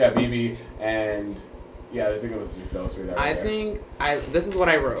 BB and I think it was just those 3 that were there. This is what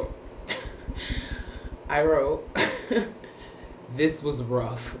I wrote. I wrote, this was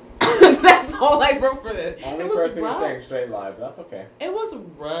rough. That's all I wrote for this. Only person who's saying straight live. That's okay. It was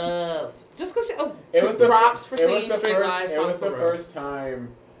rough. Just because it was props for saying straight live. It was the first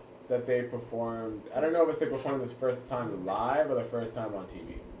time that they performed. I don't know if they performed this first time live or the first time on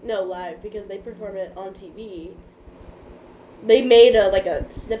TV. No, live, because they performed it on TV. They made a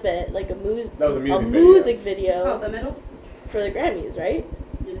snippet, like a music video. It's called The Middle? For the Grammys, right?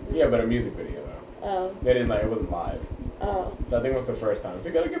 Yeah, but a music video though. Oh. They didn't it wasn't live. Oh. So I think it was the first time. So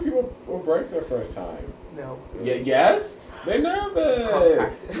you gotta give people a break their first time. No. Yeah, yes? They're nervous.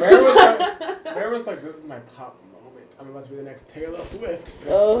 Mary was like, this is my pop moment. I'm about to be the next Taylor Swift.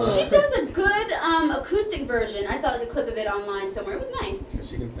 Oh. She does a good acoustic version. I saw a clip of it online somewhere. It was nice.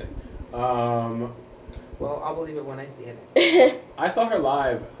 She can sing. Well, I'll believe it when I see it. I saw her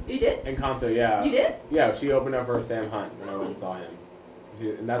live. You did? In concert, yeah. You did? Yeah, she opened up for Sam Hunt when I went and saw him.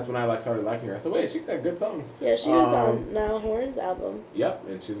 And that's when I started liking her. I said, wait, she's got good songs. Yeah, she was on Niall Horan's album. Yep,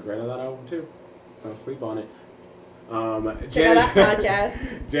 and she's great on that album too. Don't sleep on it. Check out our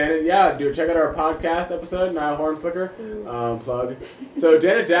podcast. Janet, check out our podcast episode, Niall Horan Flicker. Plug. So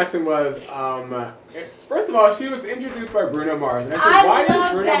Janet Jackson was, first of all, she was introduced by Bruno Mars. And I said, why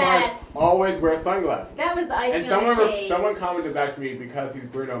does Bruno Mars always wear sunglasses? That was the icing on the cake. Someone commented back to me because he's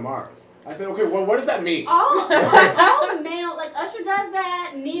Bruno Mars. I said, okay, well, what does that mean? All male, like Usher does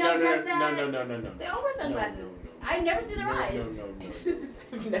that, Neo does that. No. They all wear sunglasses. I've never seen their eyes. No.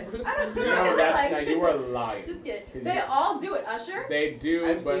 I've never seen I don't know what they look like. Now you are lying. Just kidding. They all do it, Usher. They do,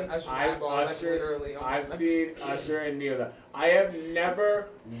 I've but seen Usher, I've seen Usher and Neo. I have never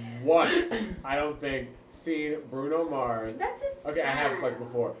once, I don't think, seen Bruno Mars. That's his style. Okay, I have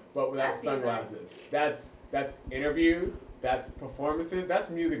before, but without sunglasses. That's interviews. That's performances. That's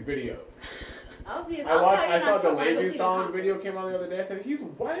music videos. I saw the Lazy Song video came out the other day. I said,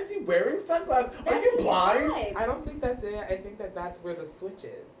 why is he wearing sunglasses? Are you blind? I don't think that's it. I think that's where the switch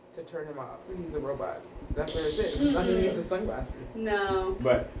is to turn him off. He's a robot. That's where it is. It's underneath the sunglasses. No.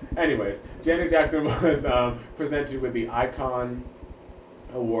 But anyways, Janet Jackson was presented with the Icon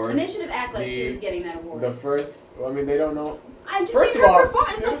Award. And they should have acted like she was getting that award. The first, they don't know. I just think her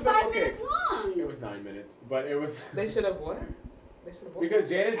performance was 5 minutes long. It was 9 minutes, but it was. They should have what? Because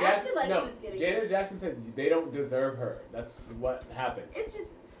Janet Jackson, Janet Jackson said they don't deserve her. That's what happened. It just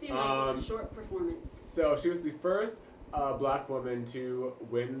seemed like it was a short performance. So she was the first black woman to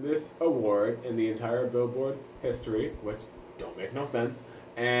win this award in the entire Billboard history, which don't make no sense.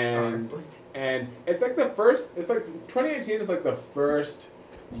 And it's like the first. It's like 2018 is like the first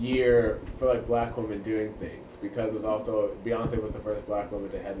year for like black women doing things, because it was also Beyonce was the first black woman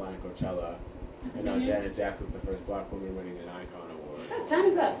to headline Coachella. And now Janet Jackson's the first black woman winning an Icon Award. Guys, time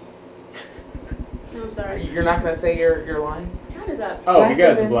is up. No, I'm sorry. You're not going to say your line? Time is up. Oh,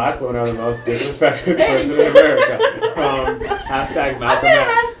 because black women are the most disrespected person in America. Hashtag Malcolm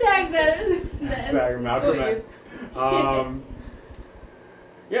X. I'm going to hashtag that. Hashtag Malcolm X.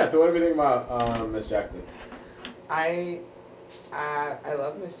 So what do we think about Miss Jackson? I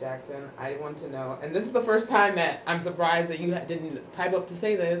love Miss Jackson. I want to know, and this is the first time that I'm surprised that you didn't pipe up to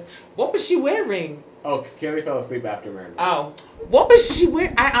say this. What was she wearing? Oh, Kaylee fell asleep after Mary. Oh, what was she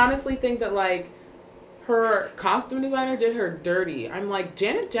wearing? I honestly think that her costume designer did her dirty. I'm like,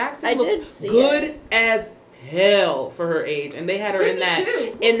 Janet Jackson looks good as hell for her age, and they had her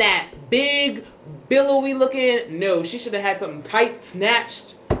 52. in that big billowy looking. No, she should have had something tight,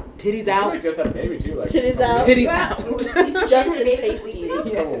 snatched. Titties out. Just had a baby too. Titties out. Titties out. Just in pasty.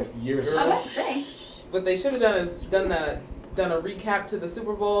 Yes. Years ago. I was about to say. What they should have done is done a recap to the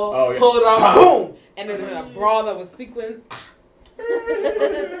Super Bowl. Oh, yeah. Pull it off. Boom. And then a bra that was sequined.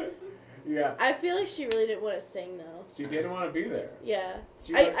 Yeah. I feel like she really didn't want to sing though. She didn't want to be there. Yeah.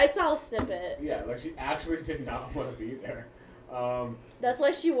 I saw a snippet. Yeah, she actually did not want to be there. That's why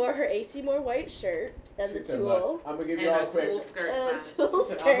she wore her AC Moore white shirt and the tulle. I'm gonna give y'all a quick skirt. I'm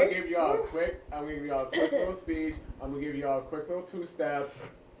gonna give y'all a quick little speech. I'm gonna give y'all a quick little 2-step,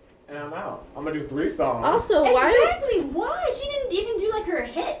 and I'm out. I'm gonna do 3 songs. Also, why? She didn't even do her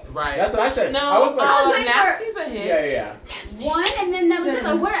hits. Right. That's what I said. No, I was like, Nasty's a hit. Yeah. One, and then that was it.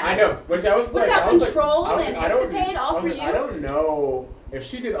 I know. Which I was what like, about Control and Escapade? All for you. I don't know. If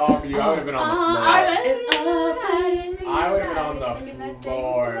she did All For You, I would have been on the floor. I would have been on the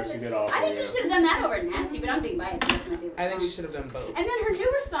floor if she did All For You. I think she should have done that over Nasty, but I'm being biased. That's my favorite song. I think she should have done both. And then her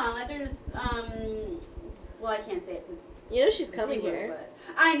newer song, there's, well, I can't say it because You know she's coming here.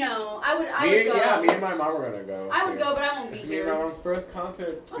 I know. I would go. Yeah, me and my mom are gonna go. I would go, but I won't be Me here. and my mom's first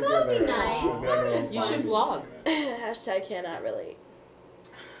concert Well, together. that would be nice. That would be You should vlog. Hashtag cannot relate.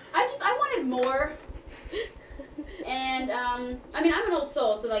 I wanted more. And I mean, I'm an old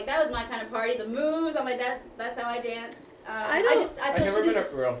soul, so like that was my kind of party. The moves, I'm like that's how I dance. I feel never been a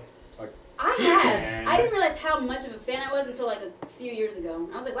real I have. I didn't realize how much of a fan I was until like a few years ago.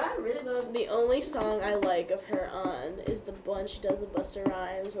 I was like, wow, I really love. The only song I like of her on is the one she does with Busta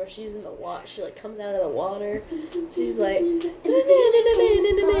Rhymes, where she's in the water. She like comes out of the water. She's like. Oh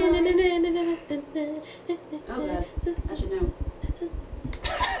God, I should know.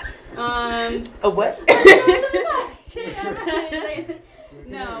 A what?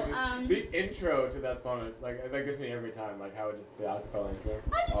 No. The intro to that song, like that gets me every time. Like how it just the acapella intro.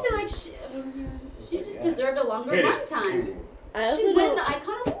 I just feel like she just deserved a longer runtime. She's winning the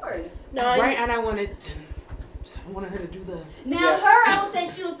Icon Award. No, right, and I wanted her to do the. Now her, I will say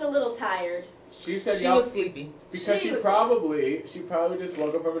she looked a little tired. She said she was sleepy because she probably just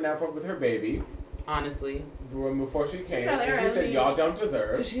woke up from a nap with her baby. Honestly, before she came, and she said, "Y'all don't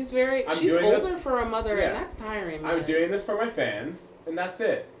deserve." She's older for a mother, and that's tiring. Man. I'm doing this for my fans, and that's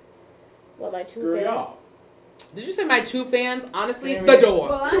it. Well, my Screw fans. Y'all. Did you say my 2 fans? Honestly, the door.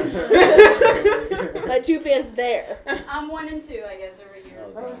 Well, my 2 fans there. I'm 1 and 2, I guess, over here.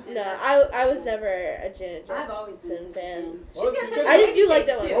 Okay. No, I was never a Janet Jackson I've always been a fan. I just do like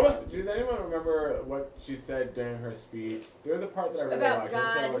that one. Does anyone remember what she said during her speech? There was a part that I really liked.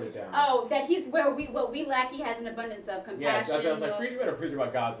 God. Wrote it down. Oh, that what we lack, he has an abundance of compassion. Yeah, that's what I was like. You better preach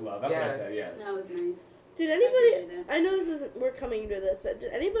about God's love. That's what I said. Yes. That was nice. Did anybody? I know this isn't. We're coming to this, but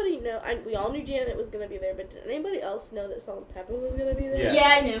did anybody know? We all knew Janet was gonna be there, but did anybody else know that Salt and Pepper was gonna be there?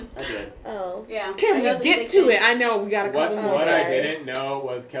 Yeah, I knew. I did. Oh. Yeah. Can we get to it? I know we got a couple more. What I didn't know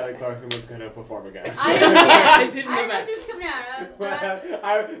was Kelly Clarkson was gonna perform again. I didn't know that. She was coming out.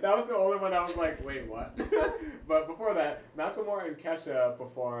 That was the only one I was like, wait, what? But before that, Macklemore and Kesha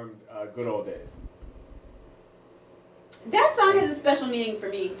performed "Good Old Days." That song has a special meaning for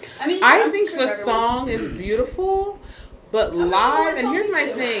me. I mean, I think the song is beautiful, but live, and here's my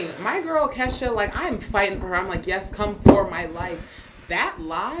thing. My girl Kesha, like, I'm fighting for her. I'm like, yes, come for my life. That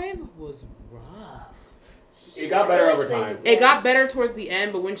live was rough. It got better over time. It got better towards the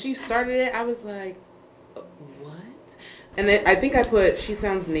end, but when she started it, I was like, what? And then I think I put, she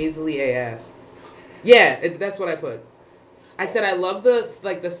sounds nasally AF. Yeah, that's what I put. I said I love the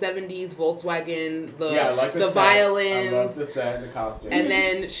 70s Volkswagen, the violins. I love the set and the costume. And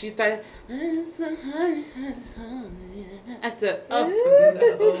then she started. I said, oh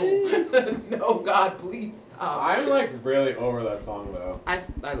no, no, God, please stop. I'm like really over that song though. I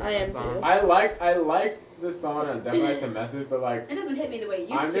love that song. Too. I like the song and definitely like the message, but like it doesn't hit me the way it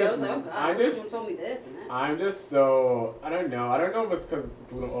used to. I was like, oh God, someone told me this and that. I'm just so I don't know if it's because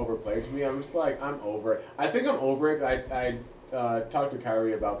it's a little overplayed to me. I'm just like I'm over it. I think I'm over it. I talked to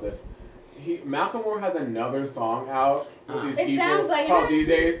Kyrie about this. Macklemore has another song out with these people called These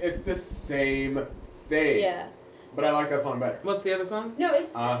Days. It's the same thing. Yeah. But I like that song better. What's the other song? No,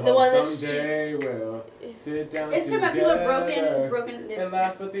 it's the one that someday we'll sit down it's together people are broken and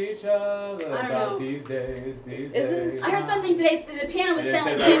laugh with each other about these days. I heard something today. The piano was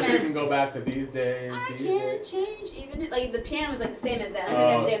sounding like same as. You can go back to these days. I can't change even if, like the piano was like the same as that. I heard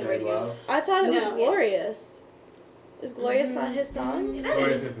that today on the radio. I thought it was Glorious. Is Glorious not his song? Yeah,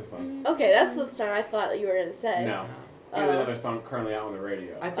 Glorious is his song. Okay, that's the song I thought you were gonna say. No, he has another song currently out on the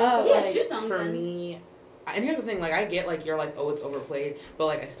radio. I think he has 2 songs for me. And here's the thing, like, I get, like, you're like, oh, it's overplayed. But,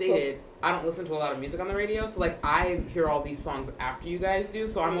 like I stated, I don't listen to a lot of music on the radio. So, like, I hear all these songs after you guys do.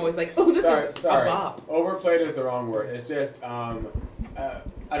 So I'm always like, oh, this is a bop. Overplayed is the wrong word. It's just, I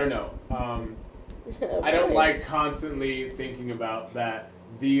don't know. I don't like constantly thinking about that.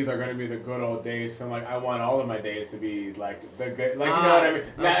 These are going to be the good old days. From like, I want all of my days to be like the good, like you know what I mean.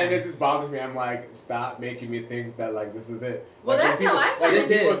 Okay. And it just bothers me. I'm like, stop making me think that like this is it. Well, like, that's people, how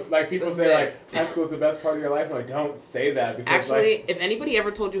I people say like high school is the best part of your life. I'm like, don't say that. Because, actually, like, if anybody ever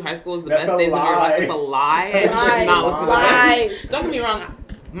told you high school is the best days of your life, it's a lie. And you should not listen to that. Don't get me wrong.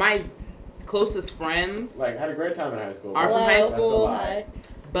 My closest friends, like, had a great time in high school. Are from high school,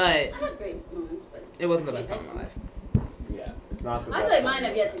 but I had great moments, but it wasn't the best time of my life. It's not the best. I feel like mine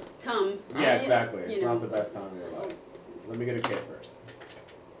have yet to come. Yeah, exactly. It's not the best time of your life. Let me get a kid first.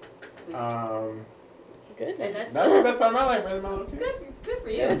 Good. That's the best part of my life, right? My little kid. Good for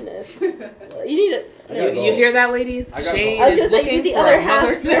you. Goodness. You need it. You hear that, ladies? Shane is looking for other a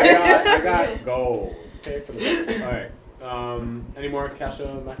mother. I got goals. Okay, for the best. All right. Any more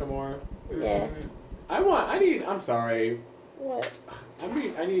Kesha, Macklemore? Yeah. I'm sorry. What? I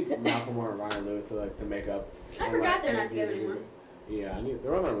need Macklemore and Ryan Lewis to like the makeup. I forgot they're not together anymore. Yeah,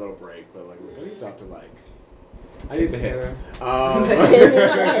 they're on a little break, but like I need to talk to like. I need the hits.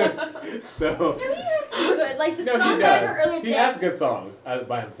 So. No, he has some good. Like the songs that I heard earlier today. He has good songs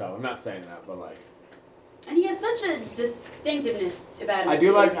by himself. I'm not saying that, but like. And he has such a distinctiveness about him. I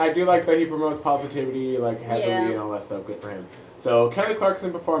do like that he promotes positivity like heavily and all that stuff. Good for him. So Kelly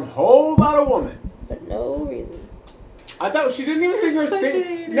Clarkson performed "Whole Lotta Woman" for no reason. I thought she didn't even sing her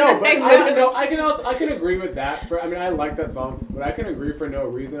sing. No, but I can agree with that. I like that song, but I can agree for no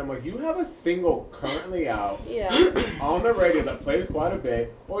reason. I'm like, you have a single currently out on the radio that plays quite a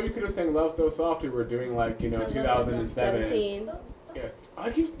bit, or you could have sang "Love So Soft." We were doing 2007. Yes, I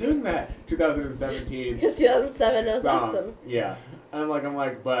keep doing that. 2017. Because 2007 was awesome. Yeah, and I'm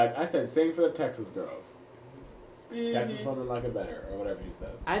like, but I said sing for the Texas girls. Texas women like it better, or whatever he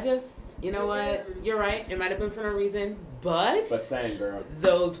says. You know what? You're right. It might have been for no reason, but sang, girl.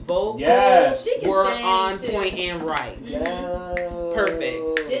 Those vocals were on point and right. Yes.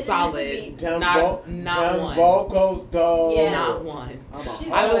 Perfect. Solid. Not one. Vocals, though. Yeah. Not one.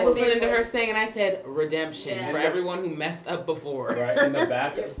 I was listening to her sing, and I said, redemption for everyone who messed up before. Right, and the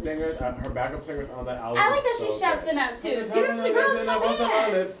backup singers, her backup singers on that album. I like that she shouts them out, too. Get her from the girls in my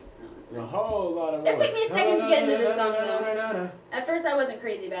lips. A whole lot of It took me a second to get into this song, though. At first, I wasn't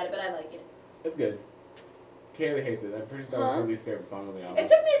crazy about it, but I like it. It's good. Kaylee hates it. I'm pretty sure that was her least favorite song on the album. It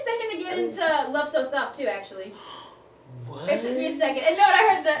took me a second to get into "Love So Soft" too, actually. What? It took me a second. And no,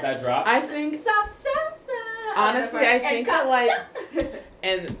 I heard that drop. I think soft. Honestly, I think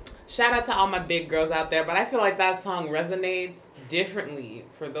and shout out to all my big girls out there, but I feel like that song resonates differently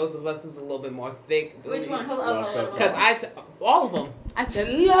for those of us who's a little bit more thick. Which one? Because all of them. I said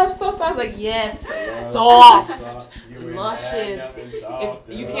 "Love So Soft." I was like, yes, soft, luscious. If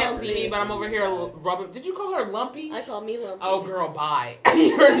you can't see me, but I'm over here rubbing. Did you call her lumpy? I call me lumpy. Oh, girl, bye.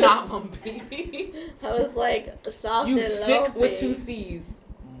 You're not lumpy. I was like soft you and lumpy. You thick with 2 C's.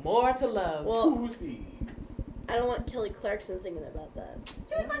 More to love. Well, 2 C's. I don't want Kelly Clarkson singing about that.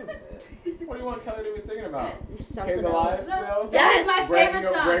 What do you want Kelly to be singing about? Something else. Alive still? That's my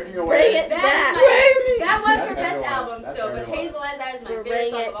favorite song. Breaking Away. Bring it back. That was her best album still, but Hazel Eyes, that is my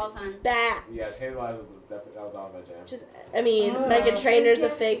favorite song of all time. Back. Yes, Hazel Eyes was definitely, that was all my jam. Meghan Trainor's a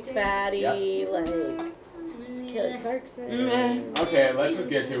fake fatty, Kelly Clarkson. Okay, let's just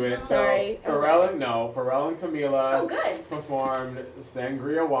get to it. Sorry. Pharrell and Camila performed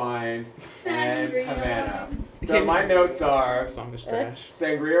Sangria Wine and Havana. So my notes are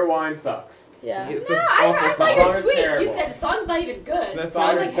Sangria Wine sucks. Yeah. I saw your tweet. You said the song's not even good. The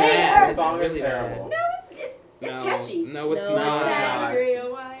song is bad. The song is terrible. No, it's catchy. No, it's not.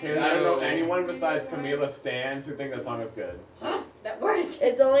 Sangria Wine. I don't know anyone besides Camila stans who think that song is good. That word.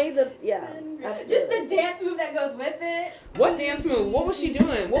 It's only the just the dance move that goes with it. What dance move? What was she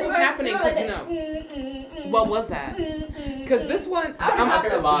doing? What was happening? What was that? Because this one, I'm not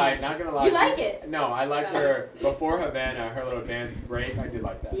gonna lie. You like it? No, I liked her before Havana. Her little dance break. I did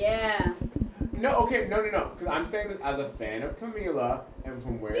like that. Yeah. No. Because I'm saying this as a fan of Camila and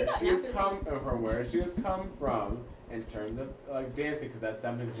from where she has come from. In terms of dancing, because that's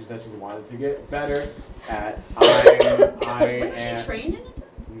something she said she wanted to get better at. Wasn't she trained in it?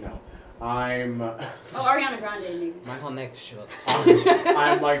 No. Ariana Grande, maybe. My whole neck shook.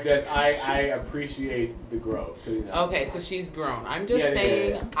 I'm I appreciate the growth. Okay, so she's grown. I'm just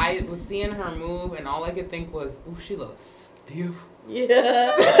saying, I was seeing her move, and all I could think was, ooh, she looks stiff.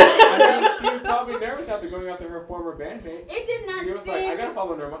 Yeah. She was probably nervous after going out to her former bandmate. It did not seem. She was like, I gotta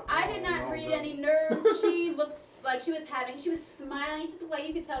follow nerves. I did not read any nerves. She looked like she was smiling. Just like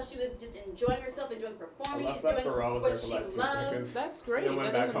you could tell she was just enjoying herself, enjoying performing. She's doing what she loves. That's great.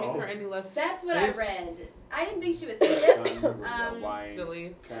 That doesn't make her any less. That's what I read. I didn't think she was stiff.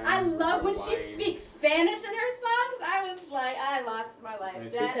 Silly. I love when she speaks Spanish in her songs. I was like, I lost my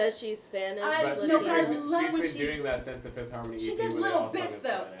life. Because she's Spanish. I love when she's been doing that since the Fifth Harmony. She does little bits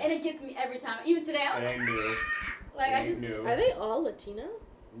though, and it gets me every time. Even today, I was like, I just knew. Are they all Latino?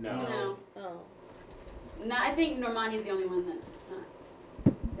 No. Oh. No, I think Normani's the only one that's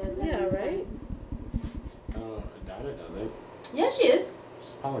not. Yeah, right? Donna doesn't. Yeah, she is.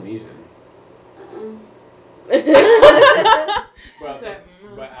 She's Polynesian.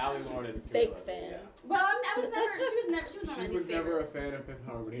 But Allie Lauren is fake fan. Yeah. Well, she was not my least favorite. She was never a fan of Fifth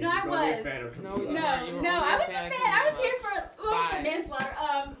Harmony. No, I was. A fan of No, I was a fan. I was here for manslaughter.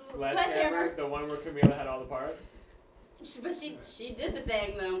 Sledgehammer. The one where Camila had all the parts. But she did the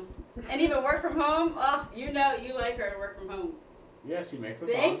thing though, and even work from home. Oh, you like her to work from home. Yeah, she makes a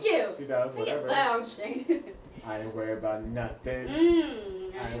song. Thank you. She does whatever. I ain't worried about nothing. I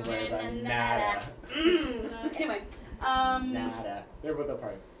ain't worried about nada. Anyway, Nada. They're both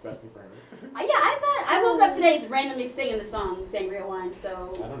apart, especially for her. I woke up today randomly singing the song Sangria Wine,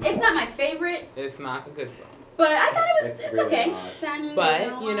 so it's not my favorite. It's not a good song. But I thought it's really okay.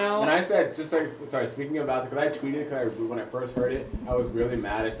 But, you know. And I said, speaking about it, because I tweeted, when I first heard it, I was really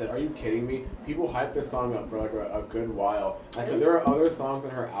mad. I said, are you kidding me? People hyped this song up for like a good while. I said, there are other songs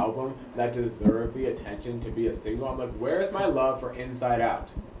on her album that deserve the attention to be a single. I'm like, where's my love for Inside Out?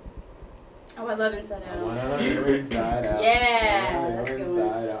 Oh, I love Inside Out. I wanna know you inside out. Yeah, that's a good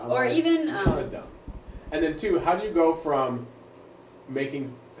one. Or like, even... This song is dumb. And then, two, how do you go from,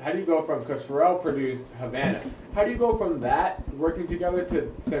 because Pharrell produced Havana, how do you go from that, working together, to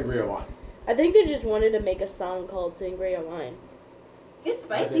Sangria Wine? I think they just wanted to make a song called Sangria Wine. It's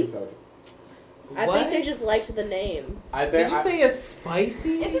spicy. I think so, too. I think they just liked the name. Did you say it's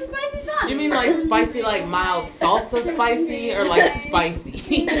spicy? It's a spicy song. You mean like spicy, like mild salsa spicy, or like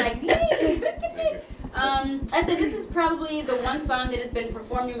spicy? I said this is probably the one song that has been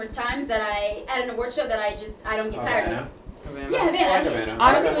performed numerous times that at an award show that I don't get tired of. Havana. Yeah, Havana.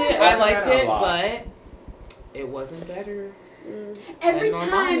 Honestly, I liked it, but it wasn't better. Every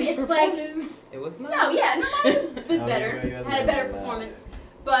time it's like it was not. No, yeah, Normani's was better. Had a better performance.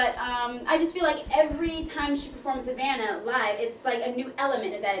 But I just feel like every time she performs Havana live, it's like a new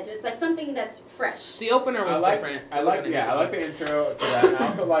element is added to it. It's like something that's fresh. The opener was different. I like the intro to that, and I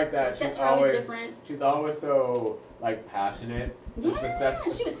also like that she's always so like passionate. Yeah,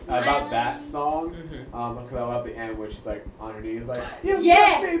 she was about that song, because I love the end where she's like on her knees, like yeah.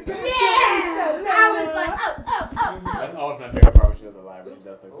 I was like, oh. That's always my favorite part when she does the live. She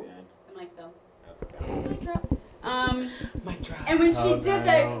does like the end. The mic fell. That's okay. Mic drop. Mic drop. And when she did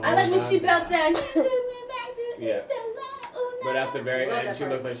that, I like when she belts out. Yeah. But at the very end, she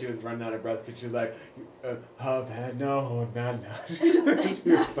looked like she was running out of breath because she was like, Havana, she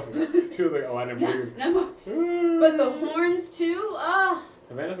was like, oh, I didn't breathe. But the horns too,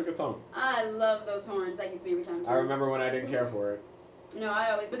 Havana's a good song. I love those horns. That gets me every time too. I remember when I didn't care for it. No,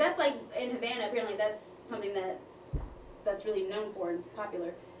 but that's like in Havana. Apparently, that's something that's really known for and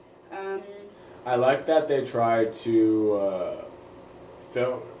popular. I like that they tried to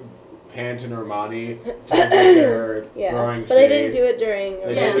pan to Normani growing but they didn't do it during.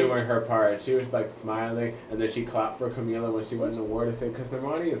 They didn't do it in her part. She was like smiling, and then she clapped for Camila when she won an award to say, because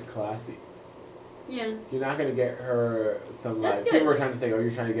Normani is classy. Yeah. You're not gonna get her some like people were trying to say, oh,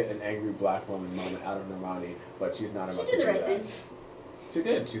 you're trying to get an angry black woman moment out of Normani, but she's not about to do that. She did the right thing. She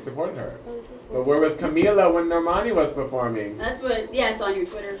did. She supported her. But where was Camila when Normani was performing? That's what. Yeah, I saw on your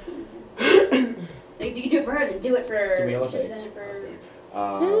Twitter or something. Like, if you can do it for her, then do it for Camila.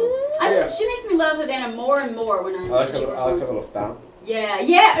 She makes me love Havana more and more when I like her little stomp.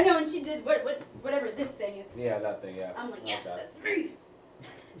 Yeah. No, and she did whatever this thing is. Yeah, that thing. Yeah. I'm like, yes, that's me.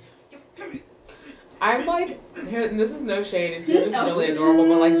 I'm like, this is no shade. It's just really adorable,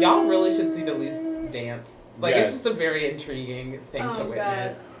 but like, y'all really should see Delise dance. Like, it's just a very intriguing thing to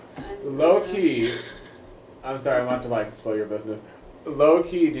witness. Low key, I'm sorry, I want to like spoil your business. Low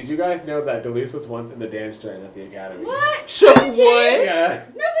key, did you guys know that Delise was once in the dance train at the Academy? What? Sure, what? Yeah.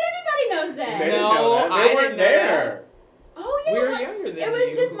 No, but everybody knows that. They didn't know that. They weren't there. Oh yeah. We were younger than you. It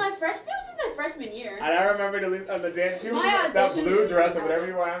was just my freshman year. And I remember Delise on the dance. She was that blue dress or whatever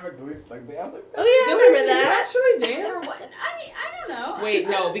you want. I remember Delise like the other. Oh yeah, I remember that. Actually dance? For what? I mean, I don't know. Wait,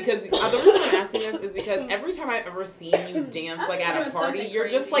 no, because the reason I'm asking this is because every time I've ever seen you dance like at a party, you're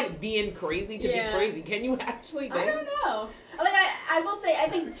just like being crazy to be crazy. Can you actually dance? I don't know. Like I will say, I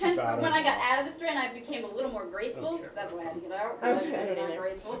think when I got out of the strand, I became a little more graceful. Because that's why I had to get out. Because I was not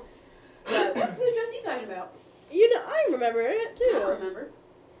graceful. But what blue dress are you talking about? You know, I remember it too. I don't remember.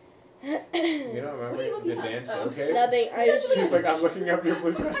 You don't remember the dance showcase? Nothing. She's like, I'm looking up your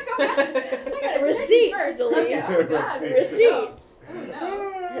blue dress. I gotta receipts. check first. Okay. Oh, God. Receipts. Oh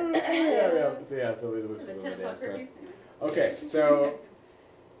no. So Delise was in the dance train. Okay, so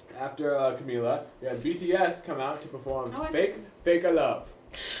after Camila, we had BTS come out to perform Fake a Love.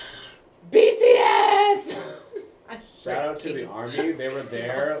 BTS! Shout out to the ARMY. They were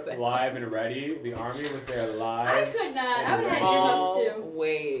there live and ready. The ARMY was there live. I could not. I would have had earmuffs too.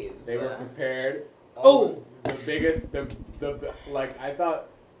 Wait. They were prepared. The biggest, like, I thought,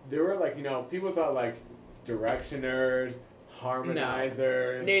 there were like, people thought like Directioners,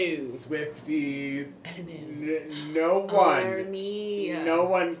 Harmonizers, Swifties, no one. ARMY. No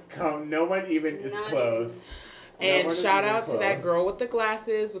one even is close. And shout out to that girl with the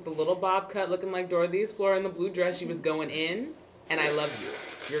glasses, with the little bob cut, looking like Dora the Explorer in the blue dress. She was going in, and I love you.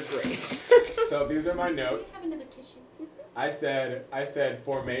 You're great. So these are my notes. Can I have another tissue? I said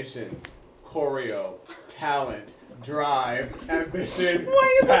formations, choreo, talent, drive, ambition,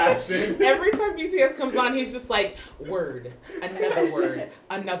 passion. Every time BTS comes on, he's just like, word,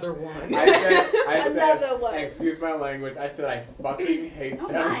 another one. I said, excuse my language, I said I fucking hate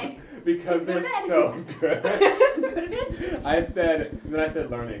them because they're so good. I said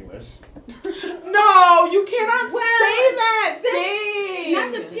learn English. No, you cannot say that thing.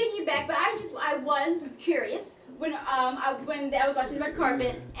 Not to piggyback, but I was curious when I was watching the Red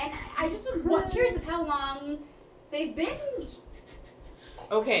Carpet, and I just was curious of how long they've been.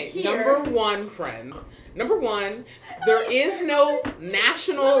 Okay, here. Number one, there is no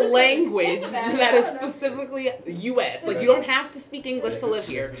national language that is specifically U.S. Like, you don't have to speak English to live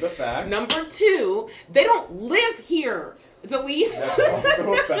here. This is a fact. Number two, they don't live here. Delise. That's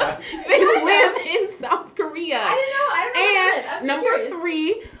also a fact. They live in South Korea. I don't know. And number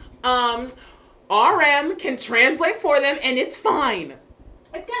three, RM can translate for them, and it's fine.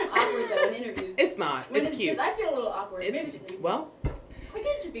 It's kind of awkward though in interviews. It's not. It's cute. I feel a little awkward. Maybe it's just me. Well, it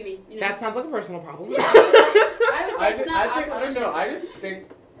could just be me. You know? that sounds like a personal problem. Yeah, I don't know. I just think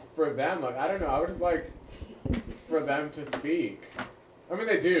for them, like, I don't know. I would just like for them to speak. I mean,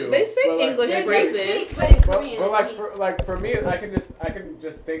 they do. They speak English phrases, but in Korean. But for me, I can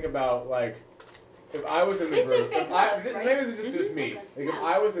just think about like if I was in the group. Maybe this is just me. Like if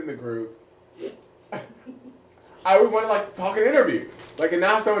I was in the group, I would want to like talk in interviews. Like, and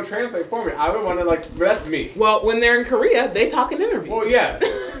now have someone translate for me. I would want to like. But that's me. Well, when they're in Korea, they talk in interviews. Well, yes.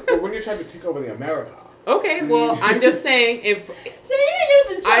 But when you're trying to take over the America. Okay, well, I'm just saying if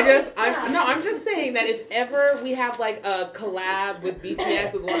I'm just saying that if ever we have like a collab with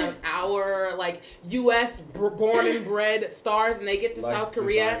BTS with one of our like US born and bred stars and they get to like South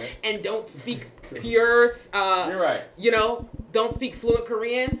Korea and don't speak pure you're right. You know, don't speak fluent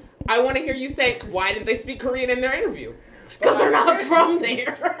Korean, I want to hear you say why didn't they speak Korean in their interview? Because they're not from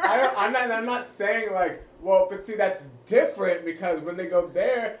there. I'm not saying like, well, but see that's different because when they go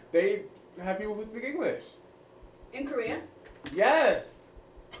there, they have people who speak English. In Korea? Yes.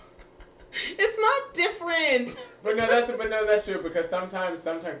 It's not different. But no, that's true because sometimes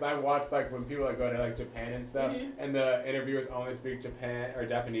I watch like when people like go to like Japan and stuff, and the interviewers only speak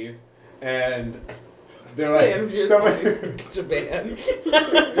Japanese, and they're like the interviewers only speak Japan.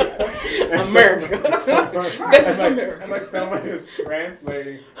 America. This is America. And like someone is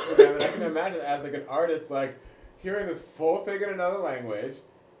translating for them, and I can imagine as like an artist like hearing this full thing in another language.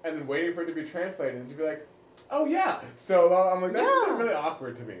 And then waiting for it to be translated and to be like, oh yeah. So I'm like, that's really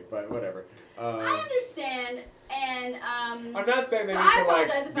awkward to me, but whatever. I understand, and I'm not saying they so need I to like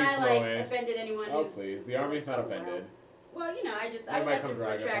apologize if I fluent. offended anyone. Oh please, the Army's not offended. Well, you know, I would like to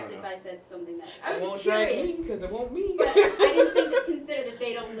retract if I said something that I was just curious. curious. Because it won't me. But I didn't consider that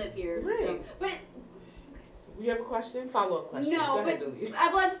they don't live here. Right. So, but. You have a question? Follow-up question. No, Go ahead, but Delise.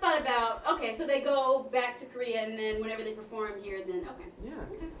 I just thought about, okay, so they go back to Korea and then whenever they perform here, then, okay. Yeah.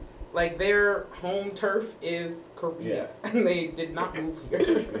 Okay. Like, their home turf is Korea. Yes. And they did not move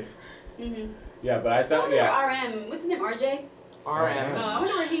here. Yeah, but I thought, RM, what's his name, RJ? RM. I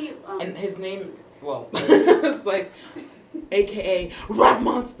wonder where he... And his name, well, it's like, AKA Rap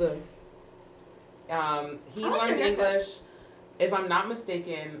Monster. He learned English, if I'm not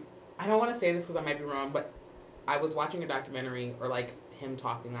mistaken, I don't want to say this because I might be wrong, but I was watching a documentary or like him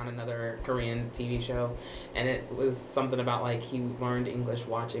talking on another Korean TV show, and it was something about like he learned English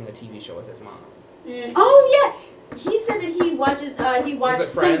watching a TV show with his mom. Oh yeah, he said that he watched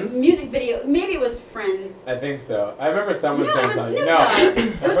some music video. Maybe it was Friends. I think so. I remember someone saying something. No, I'm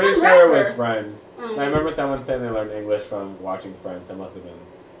pretty sure it was Friends. I remember someone saying they learned English from watching Friends. It must have been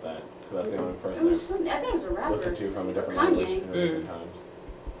that because that's the only person I thought it was a rapper. Listened to from a different Kanye. language in recent times.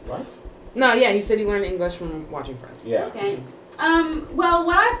 What? No, yeah, he said he learned English from watching Friends. Yeah. Okay. Well,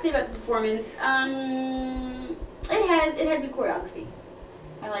 what I have to say about the performance, it had good choreography.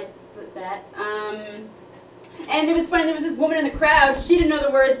 I like that. And it was funny. There was this woman in the crowd. She didn't know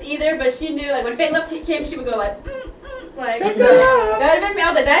the words either, but she knew like when Fate Love came, she would go like That's so that'd have been me.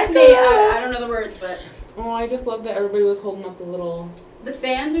 I was like, that's me. I don't know the words, but. Oh, I just love that everybody was holding up the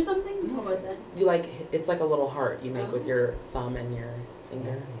fans or something. What was that? You like it's like a little heart you make with your thumb and your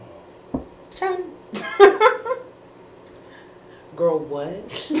finger. Chan. Girl,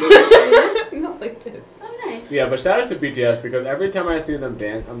 what? Not like this. Oh, nice. Yeah, but shout out to BTS because every time I see them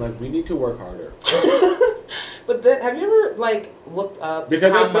dance, I'm like, we need to work harder. But have you ever like looked up?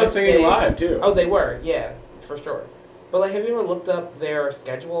 Because they're still singing live too. Oh, they were, yeah, for sure. But like, have you ever looked up their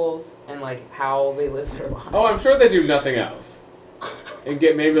schedules and like how they live their lives? Oh, I'm sure they do nothing else, and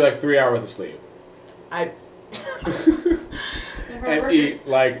get maybe like 3 hours of sleep. And eat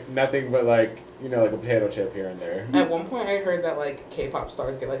like nothing but like like a potato chip here and there. At one point, I heard that like K-pop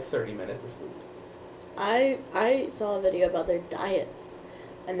stars get like 30 minutes of sleep. I saw a video about their diets,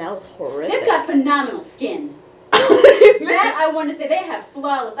 and that was horrific. They've got phenomenal skin. That I want to say, they have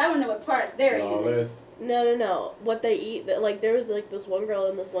flawless. I don't know what products they're using. No. What they eat, like there was like this one girl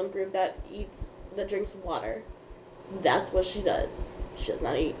in this one group that drinks water. That's what she does. She does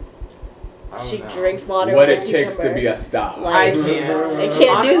not eat. She drinks water. What it takes to be a star. Like, I can't. I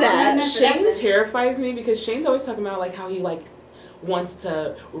can't do that. Shane terrifies me because Shane's always talking about like how he like wants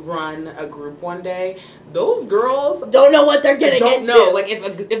to run a group one day. Those girls don't know what they're getting into. Don't know. Like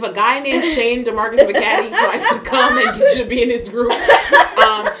if a guy named Shane DeMarcus McCaddy tries to come and get you to be in his group,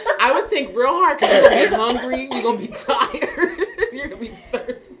 I would think real hard because you're gonna be hungry, you're gonna be tired, you're gonna be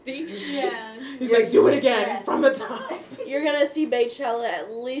thirsty. Yeah. He's like, do it again from the top. You're gonna see Beychella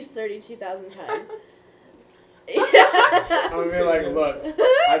at least 32,000 times. I'm gonna be like, look,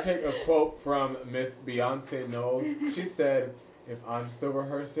 I take a quote from Miss Beyonce Knowles. She said, if I'm still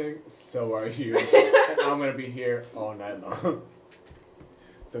rehearsing, so are you. And I'm gonna be here all night long.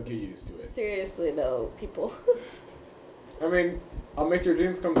 So get used to it. Seriously though, people. I mean, I'll make your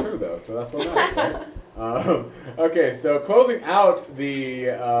dreams come true though, so that's what matters, right? Okay, so closing out the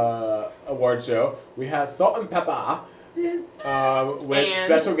award show, we have Salt and Pepper with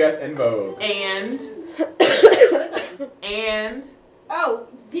special guest En Vogue. And oh,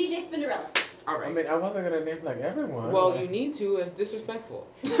 DJ Spinderella. All right. I mean, I wasn't gonna name like everyone. Well, you need to. It's disrespectful.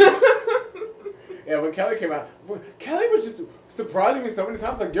 Yeah, when Kelly came out, Kelly was just surprising me so many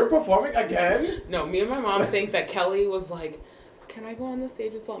times. Like, you're performing again? No, me and my mom think that Kelly was like, can I go on the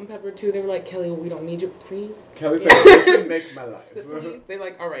stage with Salt and Pepper too? They were like, Kelly, we don't need you, please. Kelly said, this would make my life. They're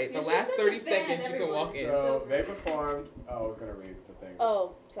like, all right, the last 30 seconds you can walk in. So they performed. I was gonna read the thing.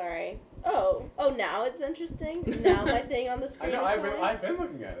 Oh, sorry. Oh, now it's interesting. Now my thing on the screen. I know. I've been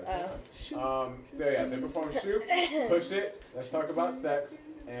looking at it. So yeah, they performed "Shoot," "Push It," "Let's Talk About Sex,"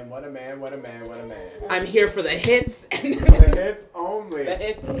 and "What a Man, What a Man, What a Man." I'm here for the hits. The hits only. The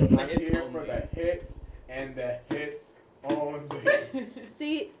hits. I'm here for the hits and the hits only.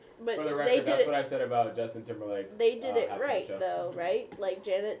 See, but for the record, that's what I said about Justin Timberlake's. They did it right, though, right? Like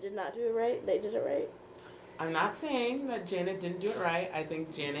Janet did not do it right. They did it right. I'm not saying that Janet didn't do it right. I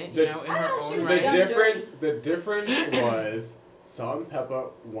think Janet, in her own right. The difference was Salt and Pepper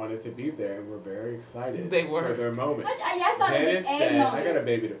wanted to be there and were very excited. They were for their moment. I thought Janet it was said, moment. "I got a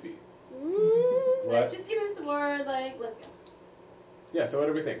baby to feed." Like, just give me some more. Like, let's go. Yeah. So what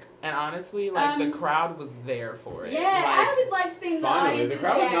do we think? And honestly, like the crowd was there for it. Yeah, I always like seeing the audience. The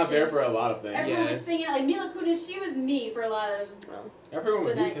crowd was not there for a lot of things. Everyone was singing. Like Mila Kunis, she was me for a lot of. Everyone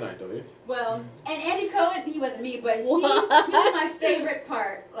was me tonight, Delise. Well, and Andy Cohen, he wasn't me, but he was my favorite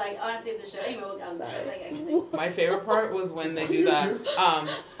part. Like honestly, of the show. Anyway, my favorite part was when they do that.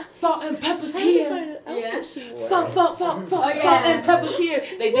 Salt and Pepper's here. Yeah. Salt and Pepper's here.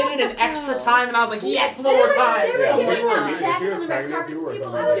 They did it an extra time, and I was like, yes, one more time. They were giving her jackets on the red carpet.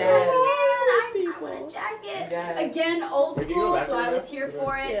 People, I was like, man, I want a jacket. Yes. Again, old school, so I was here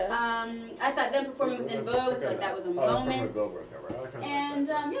for it. I thought them performing with En Vogue, I feel like that was a moment. And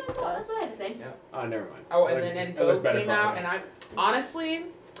that's what I had to say. Yeah. Oh, never mind. Oh, and then En Vogue came out, and I honestly,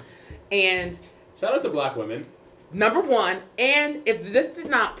 and shout out to Black women. Number one, and if this did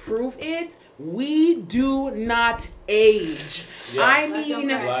not prove it, we do not age. Yeah. I mean,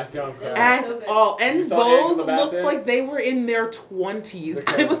 Black don't cry. At all. En Vogue looked like they were in their 20s.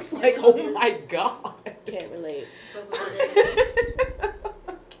 I was like, oh my god. Can't relate.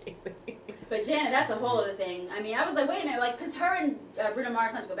 But Janet, that's a whole other thing. I mean, I was like, wait a minute, like, because her and Bruno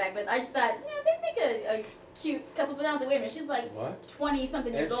Mars, not to go back, but I just thought, they make a cute couple. But I was like, wait a minute, she's like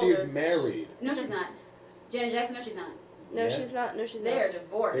 20-something years older. And she's married. No, she's not. Janet Jackson, no, she's not. No, she's not. No, she's not. They are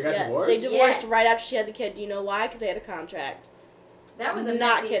divorced. They got divorced? They divorced right after she had the kid. Do you know why? Because they had a contract. That was a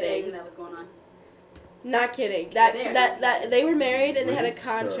not messy kidding. thing that was going on. Not kidding. That they were married and they had a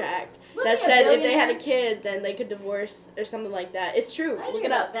contract that said if they had a kid, then they could divorce or something like that. It's true. Look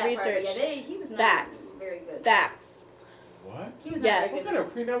it up. Research. He was not very good. Facts. What? He was not What kind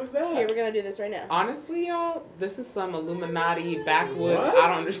of prenup was that? Here, we're gonna do this right now. Honestly, y'all, this is some Illuminati backwoods. I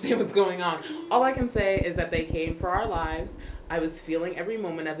don't understand what's going on. All I can say is that they came for our lives. I was feeling every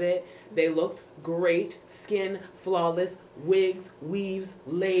moment of it. They looked great, skin flawless, wigs, weaves,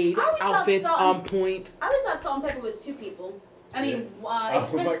 laid, outfits on point. I always thought Salt and Pepper was two people. I mean,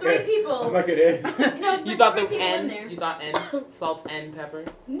 it's three people. I'm like it is. No, you thought the N? You thought N? Salt and Pepper?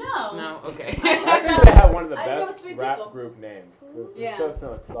 No. No? Okay. I think they have one of the best rap group names. Yeah.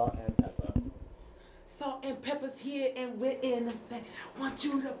 So Salt and Pepper. Salt and pepper's here and we're in effect. Want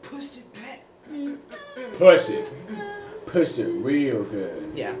you to push it back. Push it. Push it real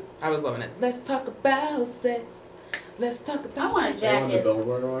good. Yeah, I was loving it. Let's talk about sex. Let's talk about sex. I want a jacket. The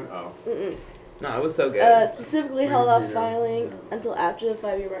Billboard one? Oh. Mm-mm. No, it was so good. Specifically held off filing until after the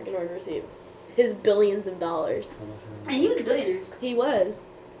 5-year mark in order to receive his billions of dollars. And he was a billionaire. He was.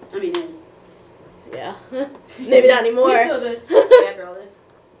 I mean, is. Yeah. Maybe not anymore. He's still good. After all this.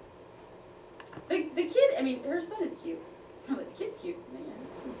 The kid, I mean, her son is cute. I was like, the kid's cute.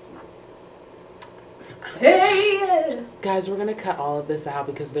 Hey! Guys, we're gonna cut all of this out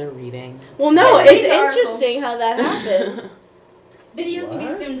because they're reading. Well, no, it's interesting how that happened. Videos will be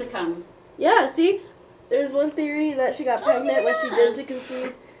soon to come. Yeah, see? There's one theory that she got pregnant when she did to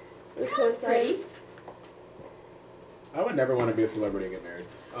conceive. That's pretty. I would never want to be a celebrity and get married.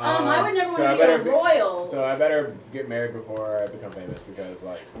 I would never want to be a royal. So I better get married before I become famous because,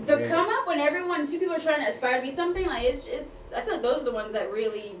 like... The come up when two people are trying to aspire to be something, like, it's I feel like those are the ones that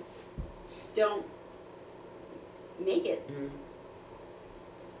really don't make it. Mm-hmm.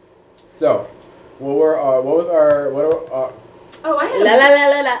 So, Oh, I had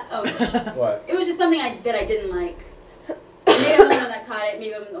la. Oh. What? It was just something that I didn't like. Maybe I'm the one that caught it.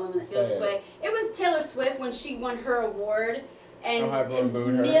 Maybe I'm the one that feels this way. It was Taylor Swift when she won her award, and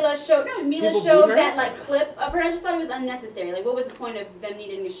Mila showed that like clip of her. I just thought it was unnecessary. Like, what was the point of them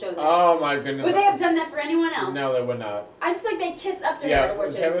needing to show that? Oh my goodness! Would they have done that for anyone else? No, they would not. I just feel like they kiss up to her. Yeah,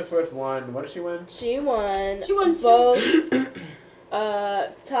 Taylor Swift won. What did she win? She won both.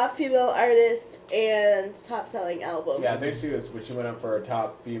 Top female artist and top selling album. Yeah, I think she went up for a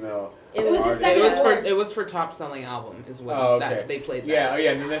top female. It was for top selling album is what that they played. Yeah,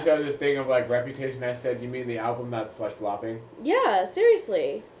 and then they showed this thing of like Reputation. I said, you mean the album that's like flopping? Yeah,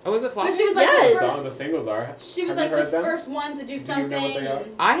 seriously. Oh, was it flopping? But she was like the singles are. She was like the first one to do something. You know what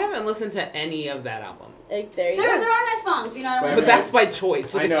they are? I haven't listened to any of that album. There are nice songs, you know what I mean? But that's by choice.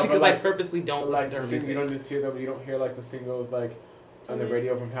 So I know, because like, I purposely don't listen to her music. You don't just hear them. You don't hear like the singles like on the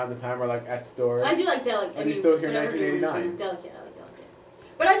radio from time to time or like at stores. I do like Delicate. And you still hear 1989. Delicate. I like Delicate.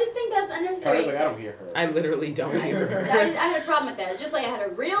 But I just think that's unnecessary. Tyler's like, I don't hear her. I literally don't hear her. I had a problem with that. Just like I had a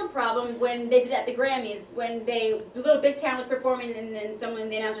real problem when they did it at the Grammys, when Little Big Town was performing, and then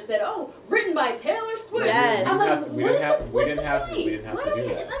the announcer said, "Oh, written by Taylor Swift." Yes. I'm like, we didn't have to do that.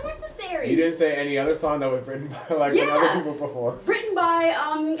 It's unnecessary. You didn't say any other song that was written by like other people before. Written by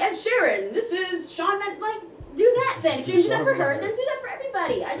Ed Sheeran. This is Shawn Mendes. Like, do that then. If you do that for her, then do that for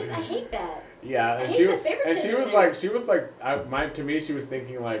everybody. I hate that. Yeah, I hate the favoritism. And she was like, to me, she was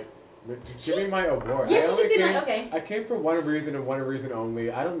thinking like, give me my award. Yeah, she just seemed like, okay. I came for one reason and one reason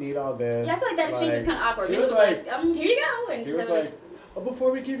only. I don't need all this. Yeah, I feel like that exchange was kind of awkward. She It was like, here you go. And she was like,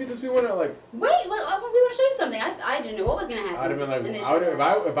 before we give you this, we want to like. Wait, we want to show you something. I didn't know what was gonna happen. I'd have been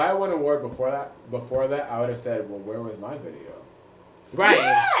like, if I won an award before that, I would have said, well, where was my video? Right.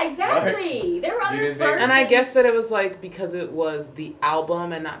 Yeah, exactly. There were other firsts. And I guess that it was like because it was the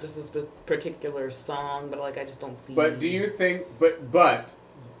album and not just a particular song, but like I just don't see. But do you think? But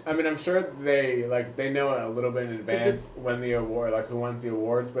I mean, I'm sure they know a little bit in advance when the award, like who wins the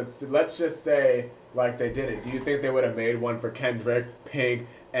awards. But let's just say like they didn't. Do you think they would have made one for Kendrick, Pink,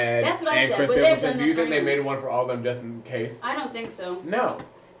 and Chris Stapleton? Do you think they made one for all of them just in case? I don't think so. No,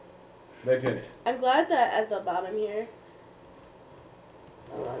 they didn't. I'm glad that at the bottom here.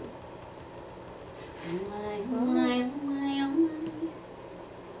 Hold on.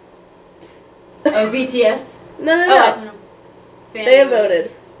 Oh, BTS? No. Fan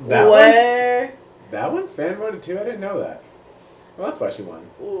voted. That one's fan voted too? I didn't know that. Well, that's why she won.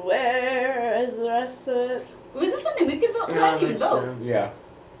 Where is the rest of it? Was this something we could vote? No, I didn't even vote. True. Yeah.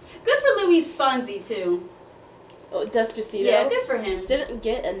 Good for Luis Fonsi, too. Oh, Despacito? Yeah, good for him. Didn't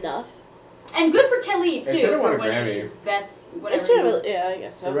get enough. And good for Kelly, too. They should have won a winning Grammy. Best whatever. Yeah, I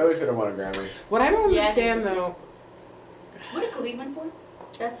guess so. They really should have won a Grammy. What I don't understand, though... What did Khalid win for?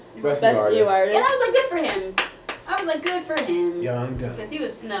 Best new artist. Yeah, I was like, good for him. I was like, good for him. Young Dumb. Because he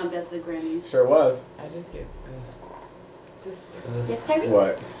was snubbed at the Grammys. Sure was. I just get... Yes, Kyrie?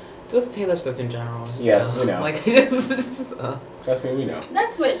 What? Just Taylor Swift in general. Yes, we know. Like, Trust me, we know.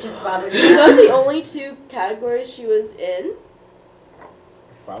 That's what just bothered me. Those are the only two categories she was in.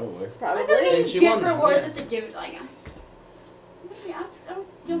 Probably. I feel like they just give her awards just to give it, like... I just don't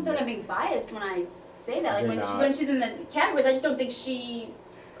feel like I'm being biased when I say that. Like, when she's in the categories, I just don't think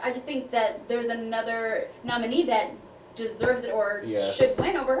I just think that there's another nominee that deserves it or should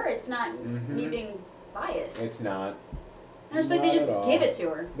win over her. It's not me being biased. It's not. I just feel like they just give it to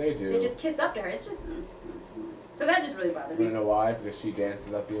her. They do. They just kiss up to her. It's just... So that just really bothered me. You know why? Because she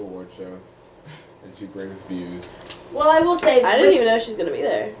dances at the award show. And she brings views. Well, I will say... I didn't even know she was going to be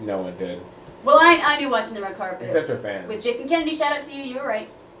there. No one did. Well, I knew watching the red carpet. Except your fans. With Jason Kennedy, shout out to you. You were right.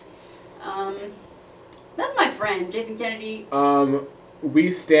 That's my friend, Jason Kennedy.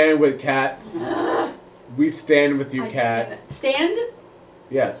 We stand with cats. We stand with you, Cat. Stand?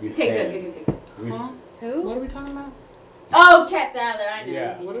 Yes, we stand. Okay, good. Who? What are we talking about? Oh, Kat Sadler, I know.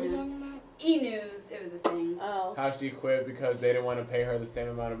 Yeah. What are we talking about? E-News, it was a thing. Oh. How she quit because they didn't want to pay her the same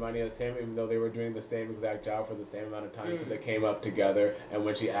amount of money, even though they were doing the same exact job for the same amount of time. So they came up together, and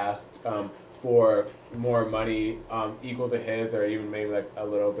when she asked for more money equal to his or even maybe like a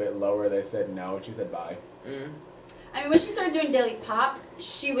little bit lower, they said no, and she said bye. I mean, when she started doing Daily Pop,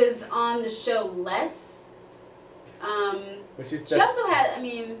 she was on the show less. But she also had,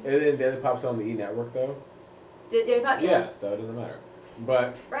 Isn't Daily Pop still on the E! Network, though? Daily Pop, yeah. So it doesn't matter.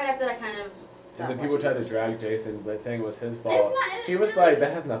 But right after that, kind of stopped. And then people tried to drag Jason, but saying it was his fault. It's not, he was like,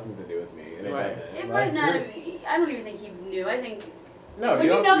 that has nothing to do with me. And right. It might not have, I don't even think he knew. I think no, when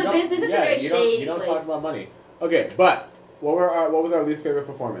you know the business, it's a very shady place. You don't talk about money. Okay, but what was our least favorite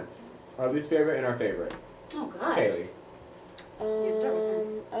performance? Our least favorite and our favorite. Oh, God. Kaylee. I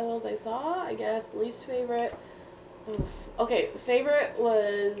don't know what I saw. I guess least favorite. Oof. Okay, favorite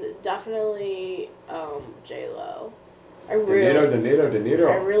was definitely J-Lo. De Niro.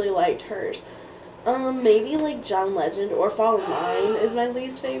 I really liked hers. Maybe like John Legend or Fall in Line is my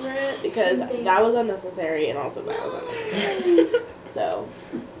least favorite because that was unnecessary and also that was unnecessary. So,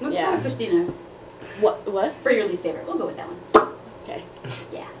 let's go with Christina. What? For your least favorite, we'll go with that one. Okay.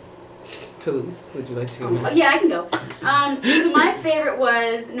 Yeah. Toulouse, would you like to? Yeah, I can go. So my favorite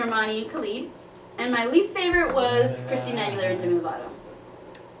was Normani and Khalid, and my least favorite was Christina Aguilera and Demi Lovato.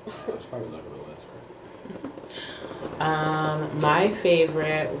 That's probably not gonna last right. My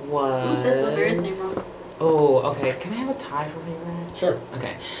favorite was. Oops, that's what Barrett's name wrong. Oh, okay. Can I have a tie for favorite? Sure.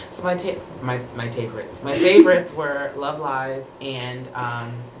 Okay. So my favorites. My favorites were Love Lies and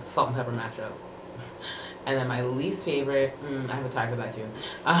Salt and Pepper Mashup. And then my least favorite, I have a tie for that too.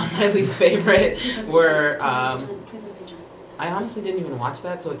 My least favorite were. I honestly didn't even watch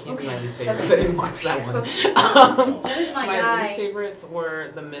that, so it can't be my least favorite. I didn't watch that one. That is my guy. My least favorites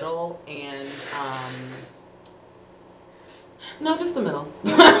were The Middle and. No, just The Middle.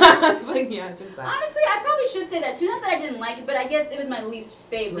 It's like, yeah, just that. Honestly, I probably should say that too. Not that I didn't like it, but I guess it was my least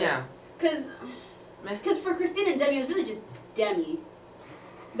favorite. Yeah. Because for Christina and Demi, it was really just Demi.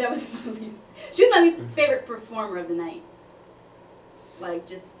 That was my least. She was my least favorite performer of the night. Like,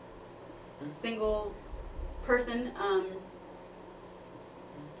 just single person.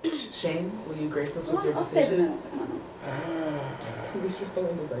 Shane, will you grace us with your decision? I'll say The Middle. At least you're still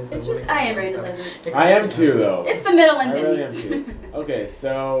indecisive. It's just, I am very indecisive. I am too, though. It's The Middle and I Demi. really am too. Okay,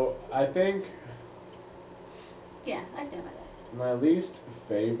 so I think. Yeah, I stand by that. My least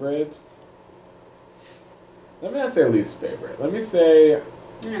favorite. Let me not say least favorite. Let me say.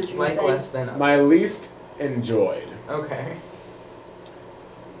 Like less than others. My least enjoyed. Okay.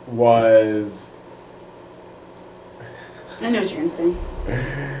 Was. I know what you're gonna say.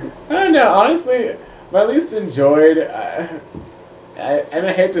 I don't know. Honestly, my least enjoyed. And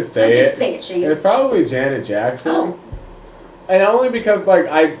I hate to say just say it, Shane. It's probably Janet Jackson. Oh. And only because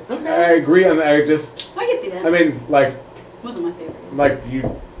I agree on that. I can see that. I mean, like. Wasn't my favorite. Like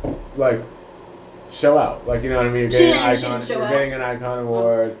you, like. Show out, like, you know what I mean. You're getting an icon. You're getting an icon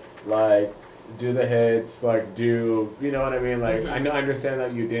award. Like, do the hits. Like, do you know what I mean? Like, I understand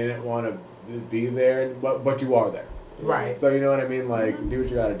that you didn't want to be there, but you are there. Right. So you know what I mean. Like, do what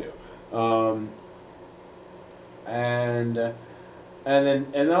you gotta do. And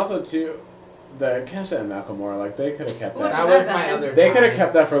also too, the Kesha and Macklemore, like they could have kept that. That was my other. They could have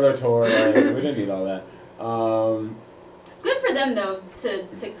kept that for their tour. Like, we didn't need all that. Good for them though to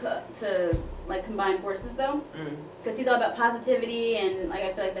like combine forces though, because he's all about positivity and like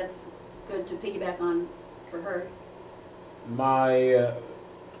I feel like that's good to piggyback on for her. My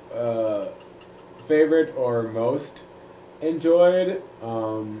favorite or most enjoyed,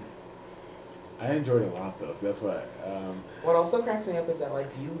 I enjoyed a lot though, so that's what. What also cracks me up is that like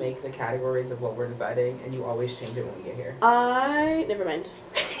you make the categories of what we're deciding, and you always change it when we get here. Never mind.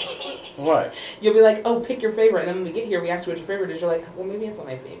 What? You'll be like, oh, pick your favorite, and then when we get here, we ask you what your favorite is. You're like, well, maybe it's not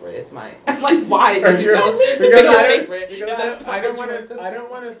my favorite. It's mine. I'm like, why? Did you tell us to pick your favorite? I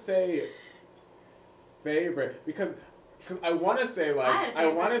don't want to say favorite because I want to say like I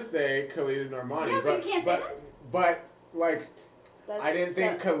want to say Khalid and Normani. Yeah, but you can't say that. But like. I didn't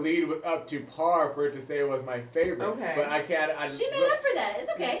think Khalid was up to par for it to say it was my favorite. Okay. But I can't. She made up for that.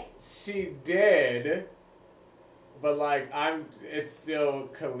 It's okay. She did. But like it's still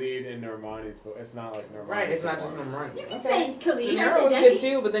Khalid and Normani's. It's not like Normani. Right. It's not just Normani. You can say Khalid. De Niro was good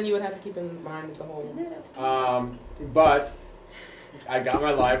too, but then you would have to keep in mind the whole. But I got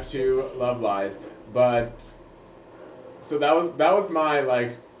my life to Love Lies, but so that was my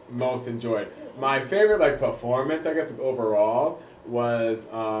like most enjoyed. My favorite like performance, I guess, overall was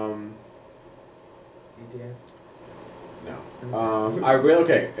BTS. No. I really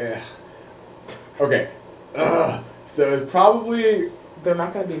okay. So it's probably they're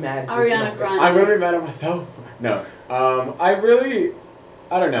not gonna be mad. Ariana Grande. I'm gonna be mad at myself. No.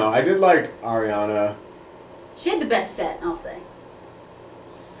 I don't know. I did like Ariana. She had the best set, I'll say.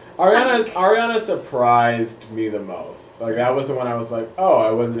 Ariana surprised me the most. Like that was the one I was like, oh,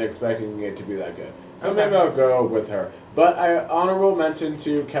 I wasn't expecting it to be that good. So maybe I'll go with her. But I honorable mention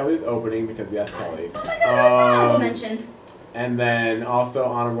to Kelly's opening because yes, Kelly. Oh my god, that was an honorable mention. And then also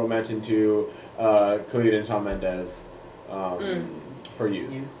honorable mention to Khalid and Shawn Mendes for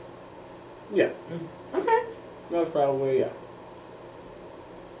Youth. Yeah. Okay. That was probably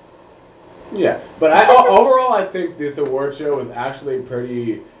Yeah, but overall I think this award show was actually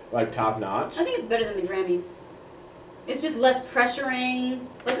pretty like top notch. I think it's better than the Grammys. It's just less pressuring.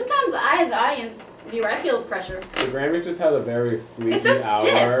 Like sometimes I, as an audience viewer, I feel pressure. The Grammys just has a very sleepy hour.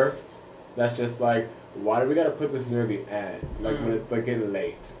 Stiff. That's just like, why do we gotta put this near the end? Like when it's like getting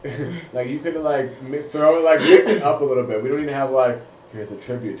late. Like you could like throw it, like mix it up a little bit. We don't even have like, here's a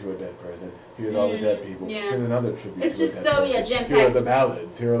tribute to a dead person. Here's all the dead people. Yeah. Here's another tribute. It's to just a dead person. jam packed. Here are the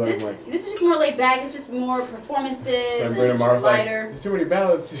ballads. Here are this is just more laid back. It's just more performances and it's Mars just lighter. There's too many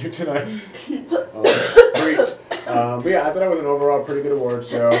ballads here tonight. Preach. But yeah, I thought it was an overall pretty good award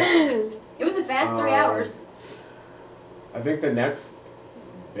show. It was a fast 3 hours. I think the next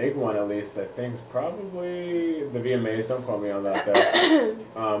big one, at least, I think, is probably the VMAs. Don't quote me on that, though.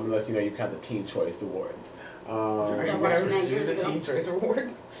 Unless, you count the Teen Choice Awards. I was watching that years ago. Teen Choice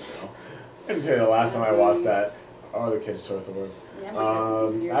Awards. I can tell you the last time I watched that, or the Kids' Choice Awards. Yeah,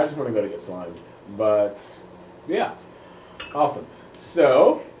 I just want to go to get slimed. But, yeah. Awesome.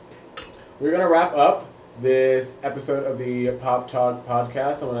 So, we're going to wrap up this episode of the Pop Talk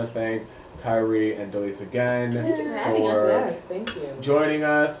podcast. I want to thank Kyrie and Delise again for joining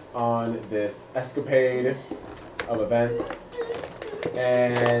us on this escapade of events.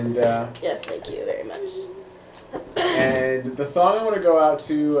 And yes, thank you very much. And the song I want to go out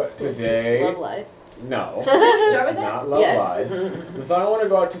to today. Love Lies. No, Start with not Love Lies. The song I want to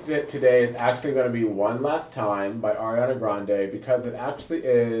go out to today is actually going to be One Last Time by Ariana Grande because it actually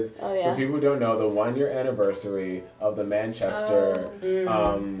is, for people who don't know, the 1-year anniversary of the Manchester,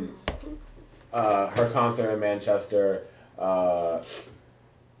 her concert in Manchester.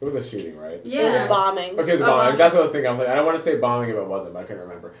 It was a shooting, right? Yeah. It was a bombing. Okay, the bombing. That's what I was thinking. I was like, I don't want to say bombing if it wasn't, but I couldn't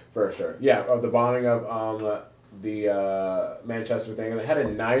remember for sure. Yeah, of the bombing of the Manchester thing. And they had a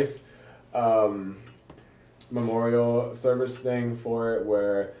nice memorial service thing for it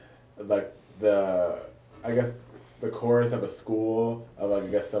where, like, I guess the chorus of a school, of like, I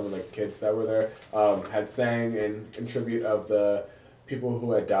guess some of the kids that were there, had sang in tribute of the people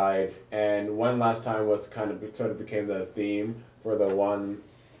who had died. And One Last Time was sort of became the theme for the One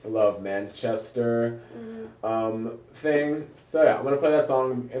Love Manchester thing. So yeah, I'm going to play that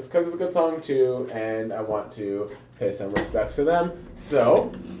song. It's because it's a good song too, and I want to pay some respect to them.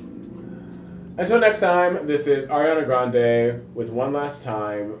 So, until next time, this is Ariana Grande with One Last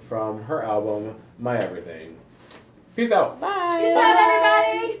Time from her album, My Everything. Peace out. Bye. Peace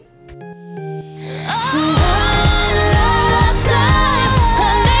out, everybody.